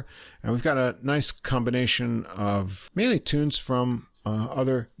here, and we've got a nice combination of mainly tunes from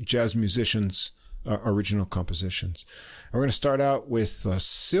other jazz musicians' original compositions. And we're going to start out with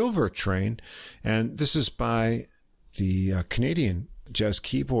Silver Train, and this is by the Canadian jazz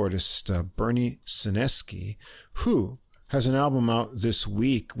keyboardist Bernie Sineski, who has an album out this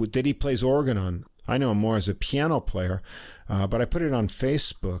week that he plays organ on. I know him more as a piano player, but I put it on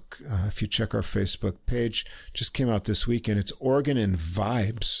Facebook. If you check our Facebook page, just came out this week, and it's Organ and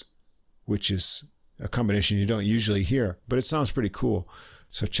Vibes, which is a combination you don't usually hear, but it sounds pretty cool.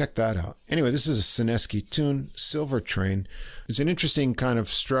 So check that out. Anyway, this is a Sineski tune, Silver Train. It's an interesting kind of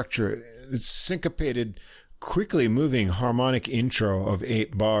structure. It's syncopated, quickly moving harmonic intro of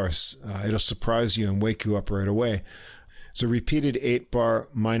 8 bars. It'll surprise you and wake you up right away. It's a repeated 8-bar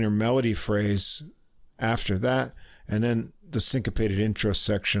minor melody phrase after that, and then the syncopated intro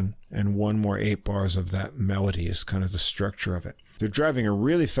section and one more 8 bars of that melody is kind of the structure of it. They're driving a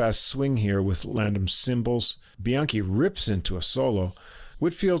really fast swing here with Landam's cymbals. Bianchi rips into a solo.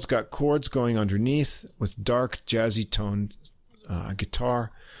 Whitfield's got chords going underneath with dark, jazzy toned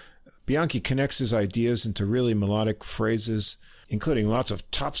guitar. Bianchi connects his ideas into really melodic phrases, including lots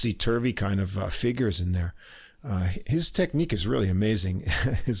of topsy-turvy kind of figures in there. His technique is really amazing.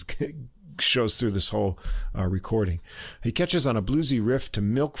 His shows through this whole recording. He catches on a bluesy riff to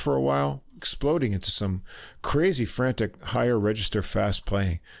Milk for a while, exploding into some crazy, frantic, higher register fast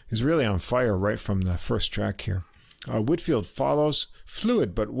playing. He's really on fire right from the first track here. Whitfield follows,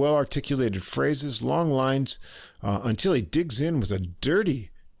 fluid but well-articulated phrases, long lines, until he digs in with a dirty,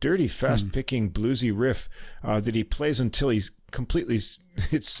 fast-picking bluesy riff that he plays until he's completely,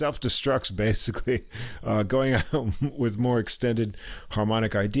 it self-destructs basically, going out with more extended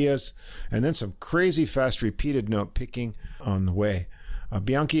harmonic ideas, and then some crazy fast repeated note picking on the way.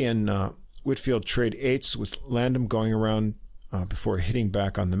 Bianchi and Whitfield trade eights with Landham going around before hitting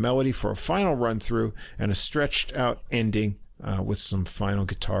back on the melody for a final run through and a stretched out ending with some final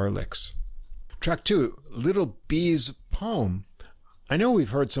guitar licks. Track 2, Little Bee's Poem. I know we've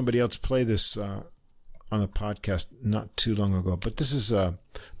heard somebody else play this on a podcast not too long ago, but this is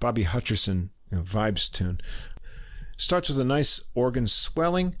Bobby Hutcherson vibes tune. Starts with a nice organ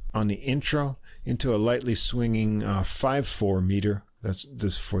swelling on the intro into a lightly swinging 5/4 meter. That's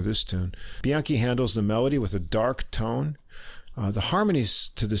this for this tune. Bianchi handles the melody with a dark tone. The harmonies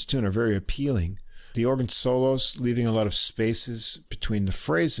to this tune are very appealing. The organ solos leaving a lot of spaces between the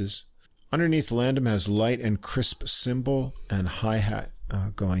phrases. Underneath, Landham has light and crisp cymbal and hi-hat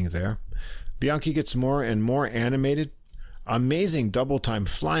going there. Bianchi gets more and more animated. Amazing double-time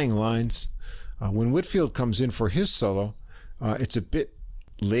flying lines. When Whitfield comes in for his solo, it's a bit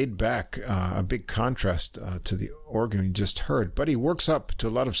laid back, a big contrast to the organ we just heard. But he works up to a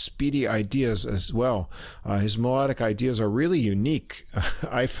lot of speedy ideas as well. His melodic ideas are really unique,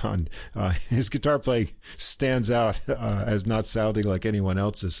 I found. His guitar playing stands out as not sounding like anyone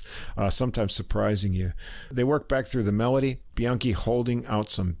else's, sometimes surprising you. They work back through the melody, Bianchi holding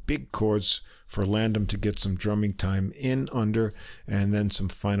out some big chords for Landham to get some drumming time in under, and then some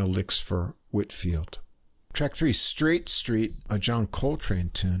final licks for Whitfield. Track 3, Straight Street, a John Coltrane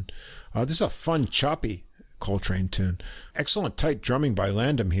tune. This is a fun, choppy Coltrane tune. Excellent tight drumming by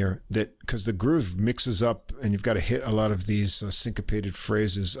Landham here, that because the groove mixes up and you've got to hit a lot of these syncopated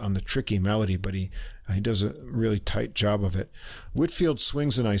phrases on the tricky melody, but he does a really tight job of it. Whitfield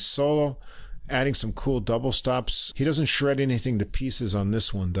swings a nice solo, adding some cool double stops. He doesn't shred anything to pieces on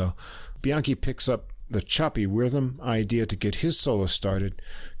this one, though. Bianchi picks up the choppy rhythm idea to get his solo started,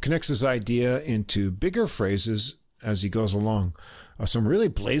 connects his idea into bigger phrases as he goes along. Some really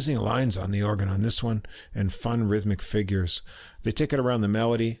blazing lines on the organ on this one, and fun rhythmic figures. They take it around the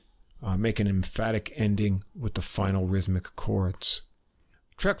melody, make an emphatic ending with the final rhythmic chords.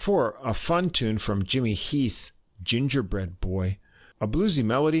 Track 4, a fun tune from Jimmy Heath, Gingerbread Boy. A bluesy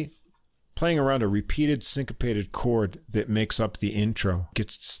melody, playing around a repeated syncopated chord that makes up the intro.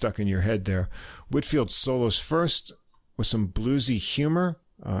 Gets stuck in your head there. Whitfield solos first with some bluesy humor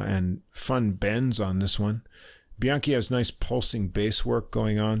and fun bends on this one. Bianchi has nice pulsing bass work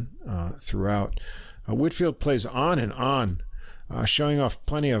going on throughout. Whitfield plays on and on, showing off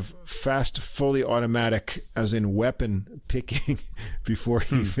plenty of fast, fully automatic, as in weapon picking before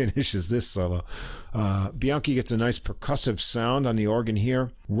he finishes this solo. Bianchi gets a nice percussive sound on the organ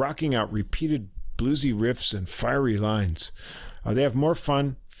here, rocking out repeated bluesy riffs and fiery lines. They have more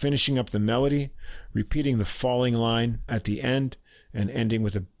fun finishing up the melody, repeating the falling line at the end, and ending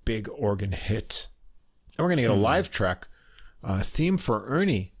with a big organ hit. And we're going to get a live track, Theme for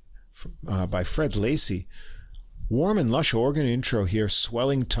Ernie by Fred Lacey. Warm and lush organ intro here,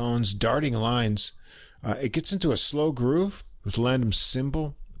 swelling tones, darting lines. It gets into a slow groove with Landham's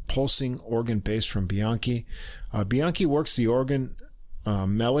cymbal, pulsing organ bass from Bianchi. Bianchi works the organ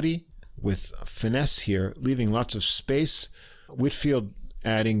melody with finesse here, leaving lots of space. Whitfield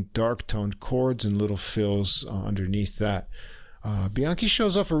adding dark-toned chords and little fills underneath that. Bianchi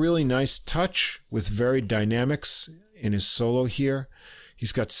shows off a really nice touch with varied dynamics in his solo here.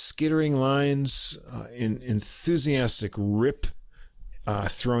 He's got skittering lines, enthusiastic rip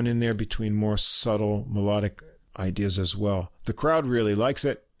thrown in there between more subtle melodic ideas as well. The crowd really likes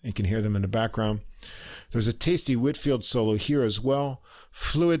it. You can hear them in the background. There's a tasty Whitfield solo here as well.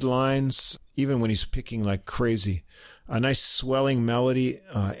 Fluid lines, even when he's picking like crazy. A nice swelling melody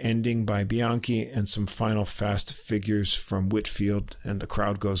ending by Bianchi, and some final fast figures from Whitfield, and the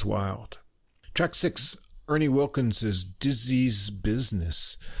crowd goes wild. Track 6, Ernie Wilkins' Dizzy's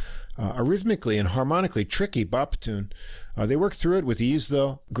Business. A rhythmically and harmonically tricky bop tune. They work through it with ease,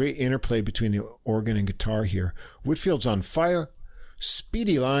 though. Great interplay between the organ and guitar here. Whitfield's on fire.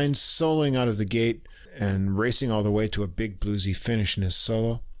 Speedy lines, soloing out of the gate, and racing all the way to a big bluesy finish in his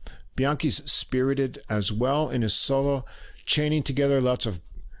solo. Bianchi's spirited as well in his solo, chaining together lots of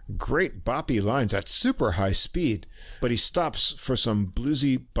great boppy lines at super high speed, but he stops for some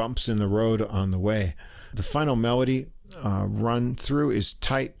bluesy bumps in the road on the way. The final melody run through is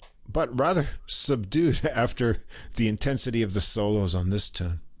tight, but rather subdued after the intensity of the solos on this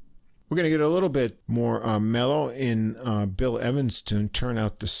tune. We're going to get a little bit more mellow in Bill Evans' tune, Turn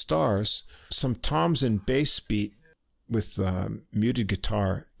Out the Stars. Some toms and bass beat with muted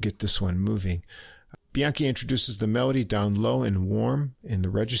guitar get this one moving. Bianchi introduces the melody down low and warm in the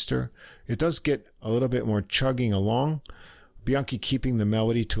register. It does get a little bit more chugging along, Bianchi keeping the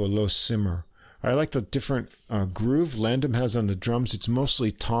melody to a low simmer. I like the different groove Landum has on the drums. It's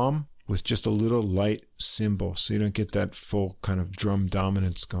mostly tom with just a little light cymbal, so you don't get that full kind of drum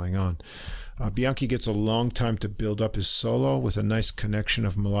dominance going on. Bianchi gets a long time to build up his solo with a nice connection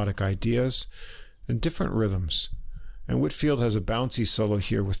of melodic ideas and different rhythms. And Whitfield has a bouncy solo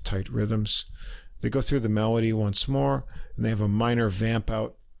here with tight rhythms. They go through the melody once more, and they have a minor vamp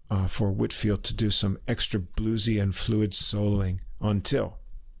out for Whitfield to do some extra bluesy and fluid soloing until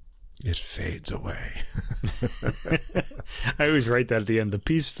it fades away. I always write that at the end. The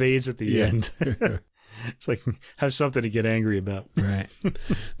piece fades at the end. It's like, have something to get angry about. Right.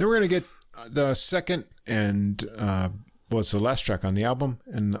 Then we're going to get the second and, it's the last track on the album,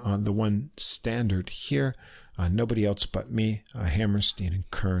 and the one standard here, Nobody Else But Me, Hammerstein and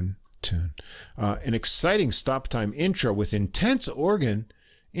Kern tune. An exciting stop time intro with intense organ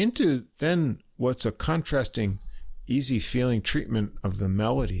into then what's a contrasting, easy feeling treatment of the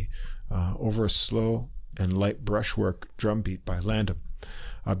melody over a slow and light brushwork drum beat by Landum.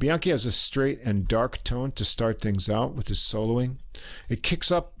 Bianchi has a straight and dark tone to start things out with his soloing. It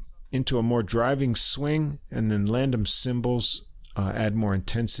kicks up into a more driving swing, and then Landum's cymbals add more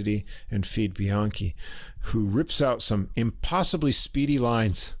intensity and feed Bianchi, who rips out some impossibly speedy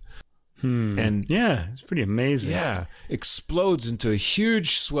lines. And yeah, it's pretty amazing. Yeah, explodes into a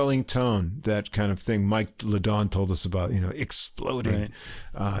huge swelling tone. That kind of thing Mike Ledon told us about, exploding.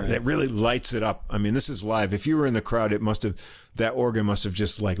 Right. That really lights it up. I mean, this is live. If you were in the crowd, that organ must have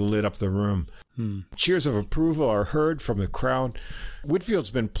just like lit up the room. Cheers of approval are heard from the crowd.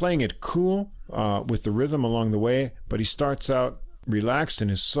 Whitfield's been playing it cool with the rhythm along the way, but he starts out relaxed in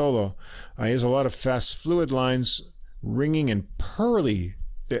his solo. He has a lot of fast, fluid lines, ringing and pearly.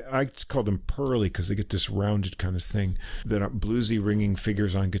 I call them pearly because they get this rounded kind of thing that are bluesy ringing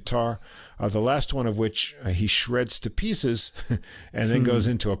figures on guitar. The last one of which he shreds to pieces and then goes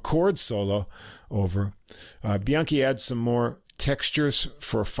into a chord solo over. Bianchi adds some more textures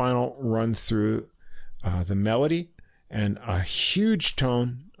for a final run through the melody and a huge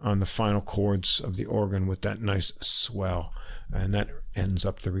tone on the final chords of the organ with that nice swell. And that ends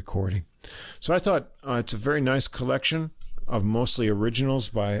up the recording. So I thought it's a very nice collection of mostly originals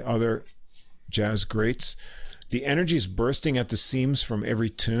by other jazz greats. The energy's bursting at the seams from every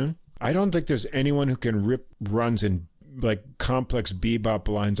tune. I don't think there's anyone who can rip runs in like complex bebop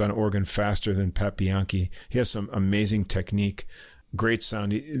lines on organ faster than Pat Bianchi. He has some amazing technique, great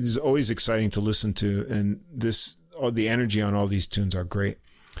sound. It is always exciting to listen to, and the energy on all these tunes are great.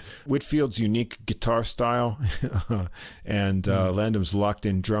 Whitfield's unique guitar style and Landum's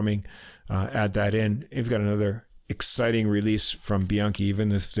locked-in drumming add that in. You've got another exciting release from Bianchi,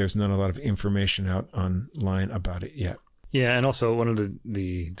 even if there's not a lot of information out online about it yet. Yeah, and also one of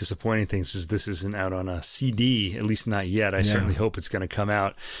the disappointing things is this isn't out on a CD, at least not yet. I certainly hope it's going to come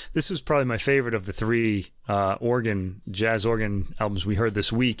out. This was probably my favorite of the three jazz organ albums we heard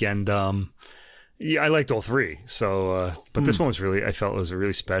this week, and I liked all three. So, but this one was I felt it was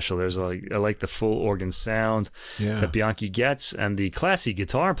really special. I like the full organ sound that Bianchi gets, and the classy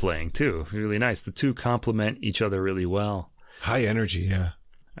guitar playing too. Really nice. The two complement each other really well. High energy, yeah.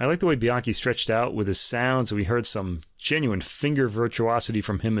 I like the way Bianchi stretched out with his sounds. We heard some genuine finger virtuosity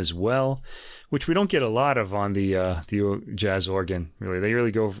from him as well, which we don't get a lot of on the jazz organ. Really, they really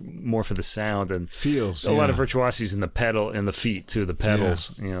go more for the sound and feels. A lot of virtuosities in the pedal and the feet too. The pedals,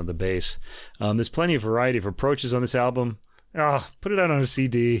 the bass. There's plenty of variety of approaches on this album. Put it out on a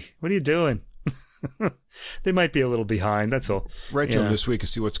CD. What are you doing? They might be a little behind. That's all. Write to them this week and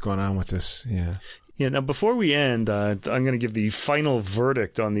see what's going on with this. Yeah. Yeah, now before we end, I'm going to give the final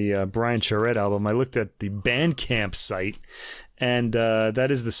verdict on the Brian Charette album. I looked at the Bandcamp site, and that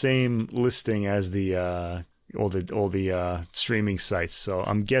is the same listing as the all the streaming sites. So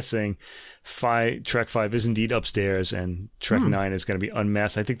I'm guessing track 5 is indeed upstairs, and track 9 is going to be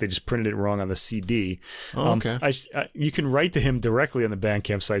unmasked. I think they just printed it wrong on the CD. Oh, okay. You can write to him directly on the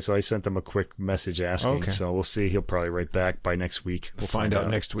Bandcamp site, so I sent him a quick message asking. Okay. So we'll see. He'll probably write back by next week. We'll find out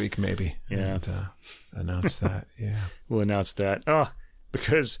next week, maybe. Yeah. And, announce that. Yeah. We'll announce that.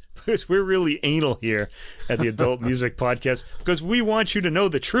 Because we're really anal here at the Adult Music Podcast, because we want you to know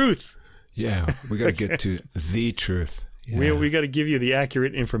the truth. Yeah, we got to get to the truth. Yeah. We got to give you the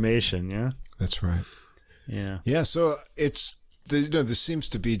accurate information. Yeah, that's right. Yeah. So it's there seems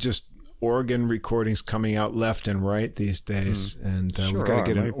to be just organ recordings coming out left and right these days, and we've got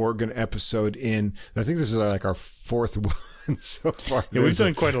to get an organ episode in. I think this is like our fourth one so far. Yeah, we've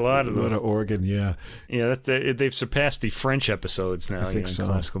done quite a lot of them. A lot of organ, yeah. Yeah, they've surpassed the French episodes now. I think so. In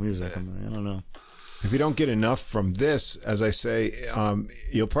classical music. I don't know. If you don't get enough from this, as I say,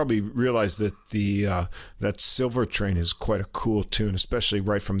 you'll probably realize that that Silver Train is quite a cool tune, especially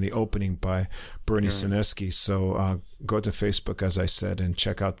right from the opening by Bernie Sineski. So go to Facebook, as I said, and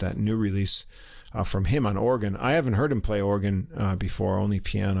check out that new release from him on organ. I haven't heard him play organ before, only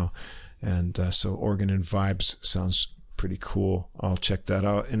piano. And so Organ and Vibes sounds pretty cool. I'll check that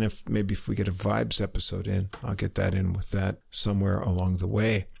out. And if we get a Vibes episode in, I'll get that in with that somewhere along the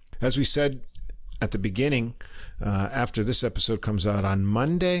way. As we said at the beginning, after this episode comes out on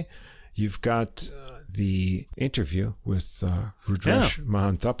Monday, you've got the interview with Rudresh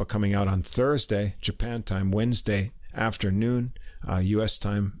Mahanthappa coming out on Thursday, Japan time, Wednesday afternoon, U.S.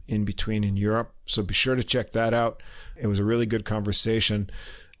 time in between in Europe. So be sure to check that out. It was a really good conversation.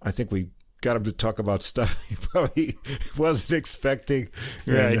 I think we got him to talk about stuff he probably wasn't expecting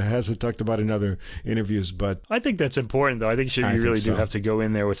and hasn't talked about in other interviews. But I think that's important, though. I think you really do have to go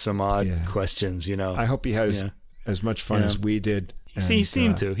in there with some odd questions, I hope he has as much fun as we did. And, he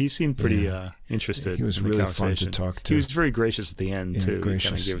seemed to. He seemed pretty interested. He was in really the fun to talk to. He was very gracious at the end, too. Gracious. He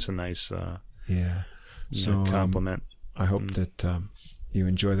kind of gave us a nice compliment. I hope that you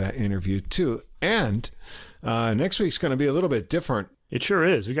enjoy that interview, too. And next week's going to be a little bit different. It sure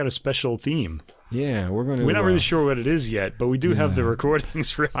is. We got a special theme. Yeah, we're not really sure what it is yet, but we do have the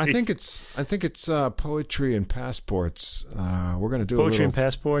recordings ready. I think it's poetry and passports. We're going to do poetry and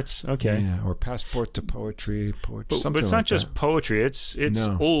passports. Okay. Yeah, or passport to poetry, something. But it's like not just poetry. It's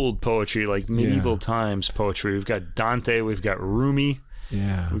old poetry, like medieval times poetry. We've got Dante. We've got Rumi.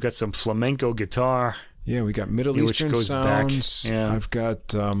 Yeah. We've got some flamenco guitar. Yeah, we got Middle Eastern sounds. Back. Yeah. I've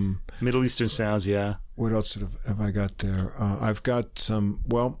got Middle Eastern sounds. Yeah. What else have I got there? I've got some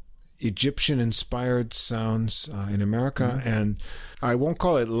Egyptian-inspired sounds in America, and I won't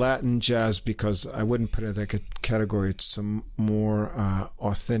call it Latin jazz because I wouldn't put it like a category. It's some more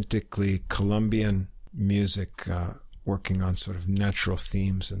authentically Colombian music, working on sort of natural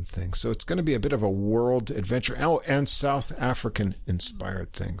themes and things. So it's going to be a bit of a world adventure. Oh, and South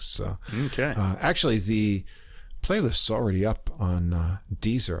African-inspired things. So, actually, the playlist's already up on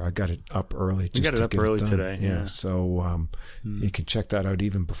Deezer. I got it up early. You got it up early today. Yeah. So you can check that out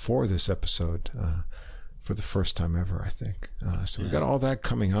even before this episode for the first time ever, I think. So we got all that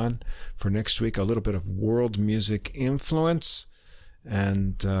coming on for next week. A little bit of world music influence.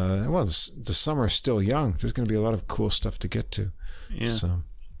 And, the summer is still young. There's going to be a lot of cool stuff to get to. Yeah. So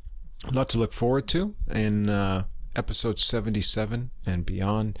a lot to look forward to in episode 77 and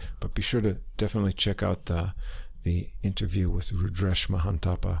beyond. But be sure to definitely check out the interview with Rudresh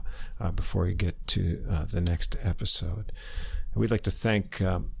Mahanthappa before you get to the next episode. And we'd like to thank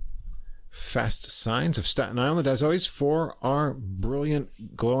Fast Signs of Staten Island, as always, for our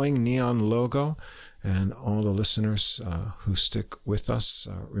brilliant glowing neon logo. And all the listeners who stick with us,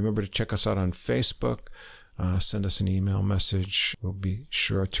 remember to check us out on Facebook. Send us an email message. We'll be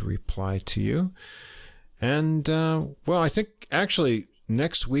sure to reply to you. And, I think actually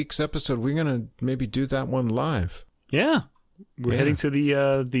next week's episode, we're going to maybe do that one live. Yeah. We're heading to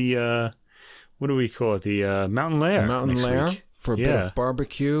the what do we call it? The Mountain Lair. Mountain Lair for a bit of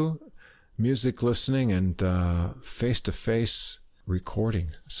barbecue, music listening, and face-to-face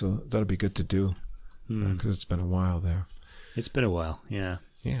recording. So that'll be good to do. Because it's been a while there. It's been a while, yeah.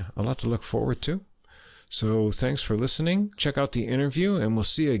 Yeah, a lot to look forward to. So thanks for listening. Check out the interview, and we'll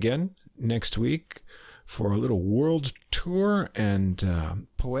see you again next week for a little world tour and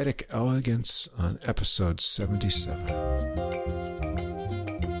poetic elegance on episode 77.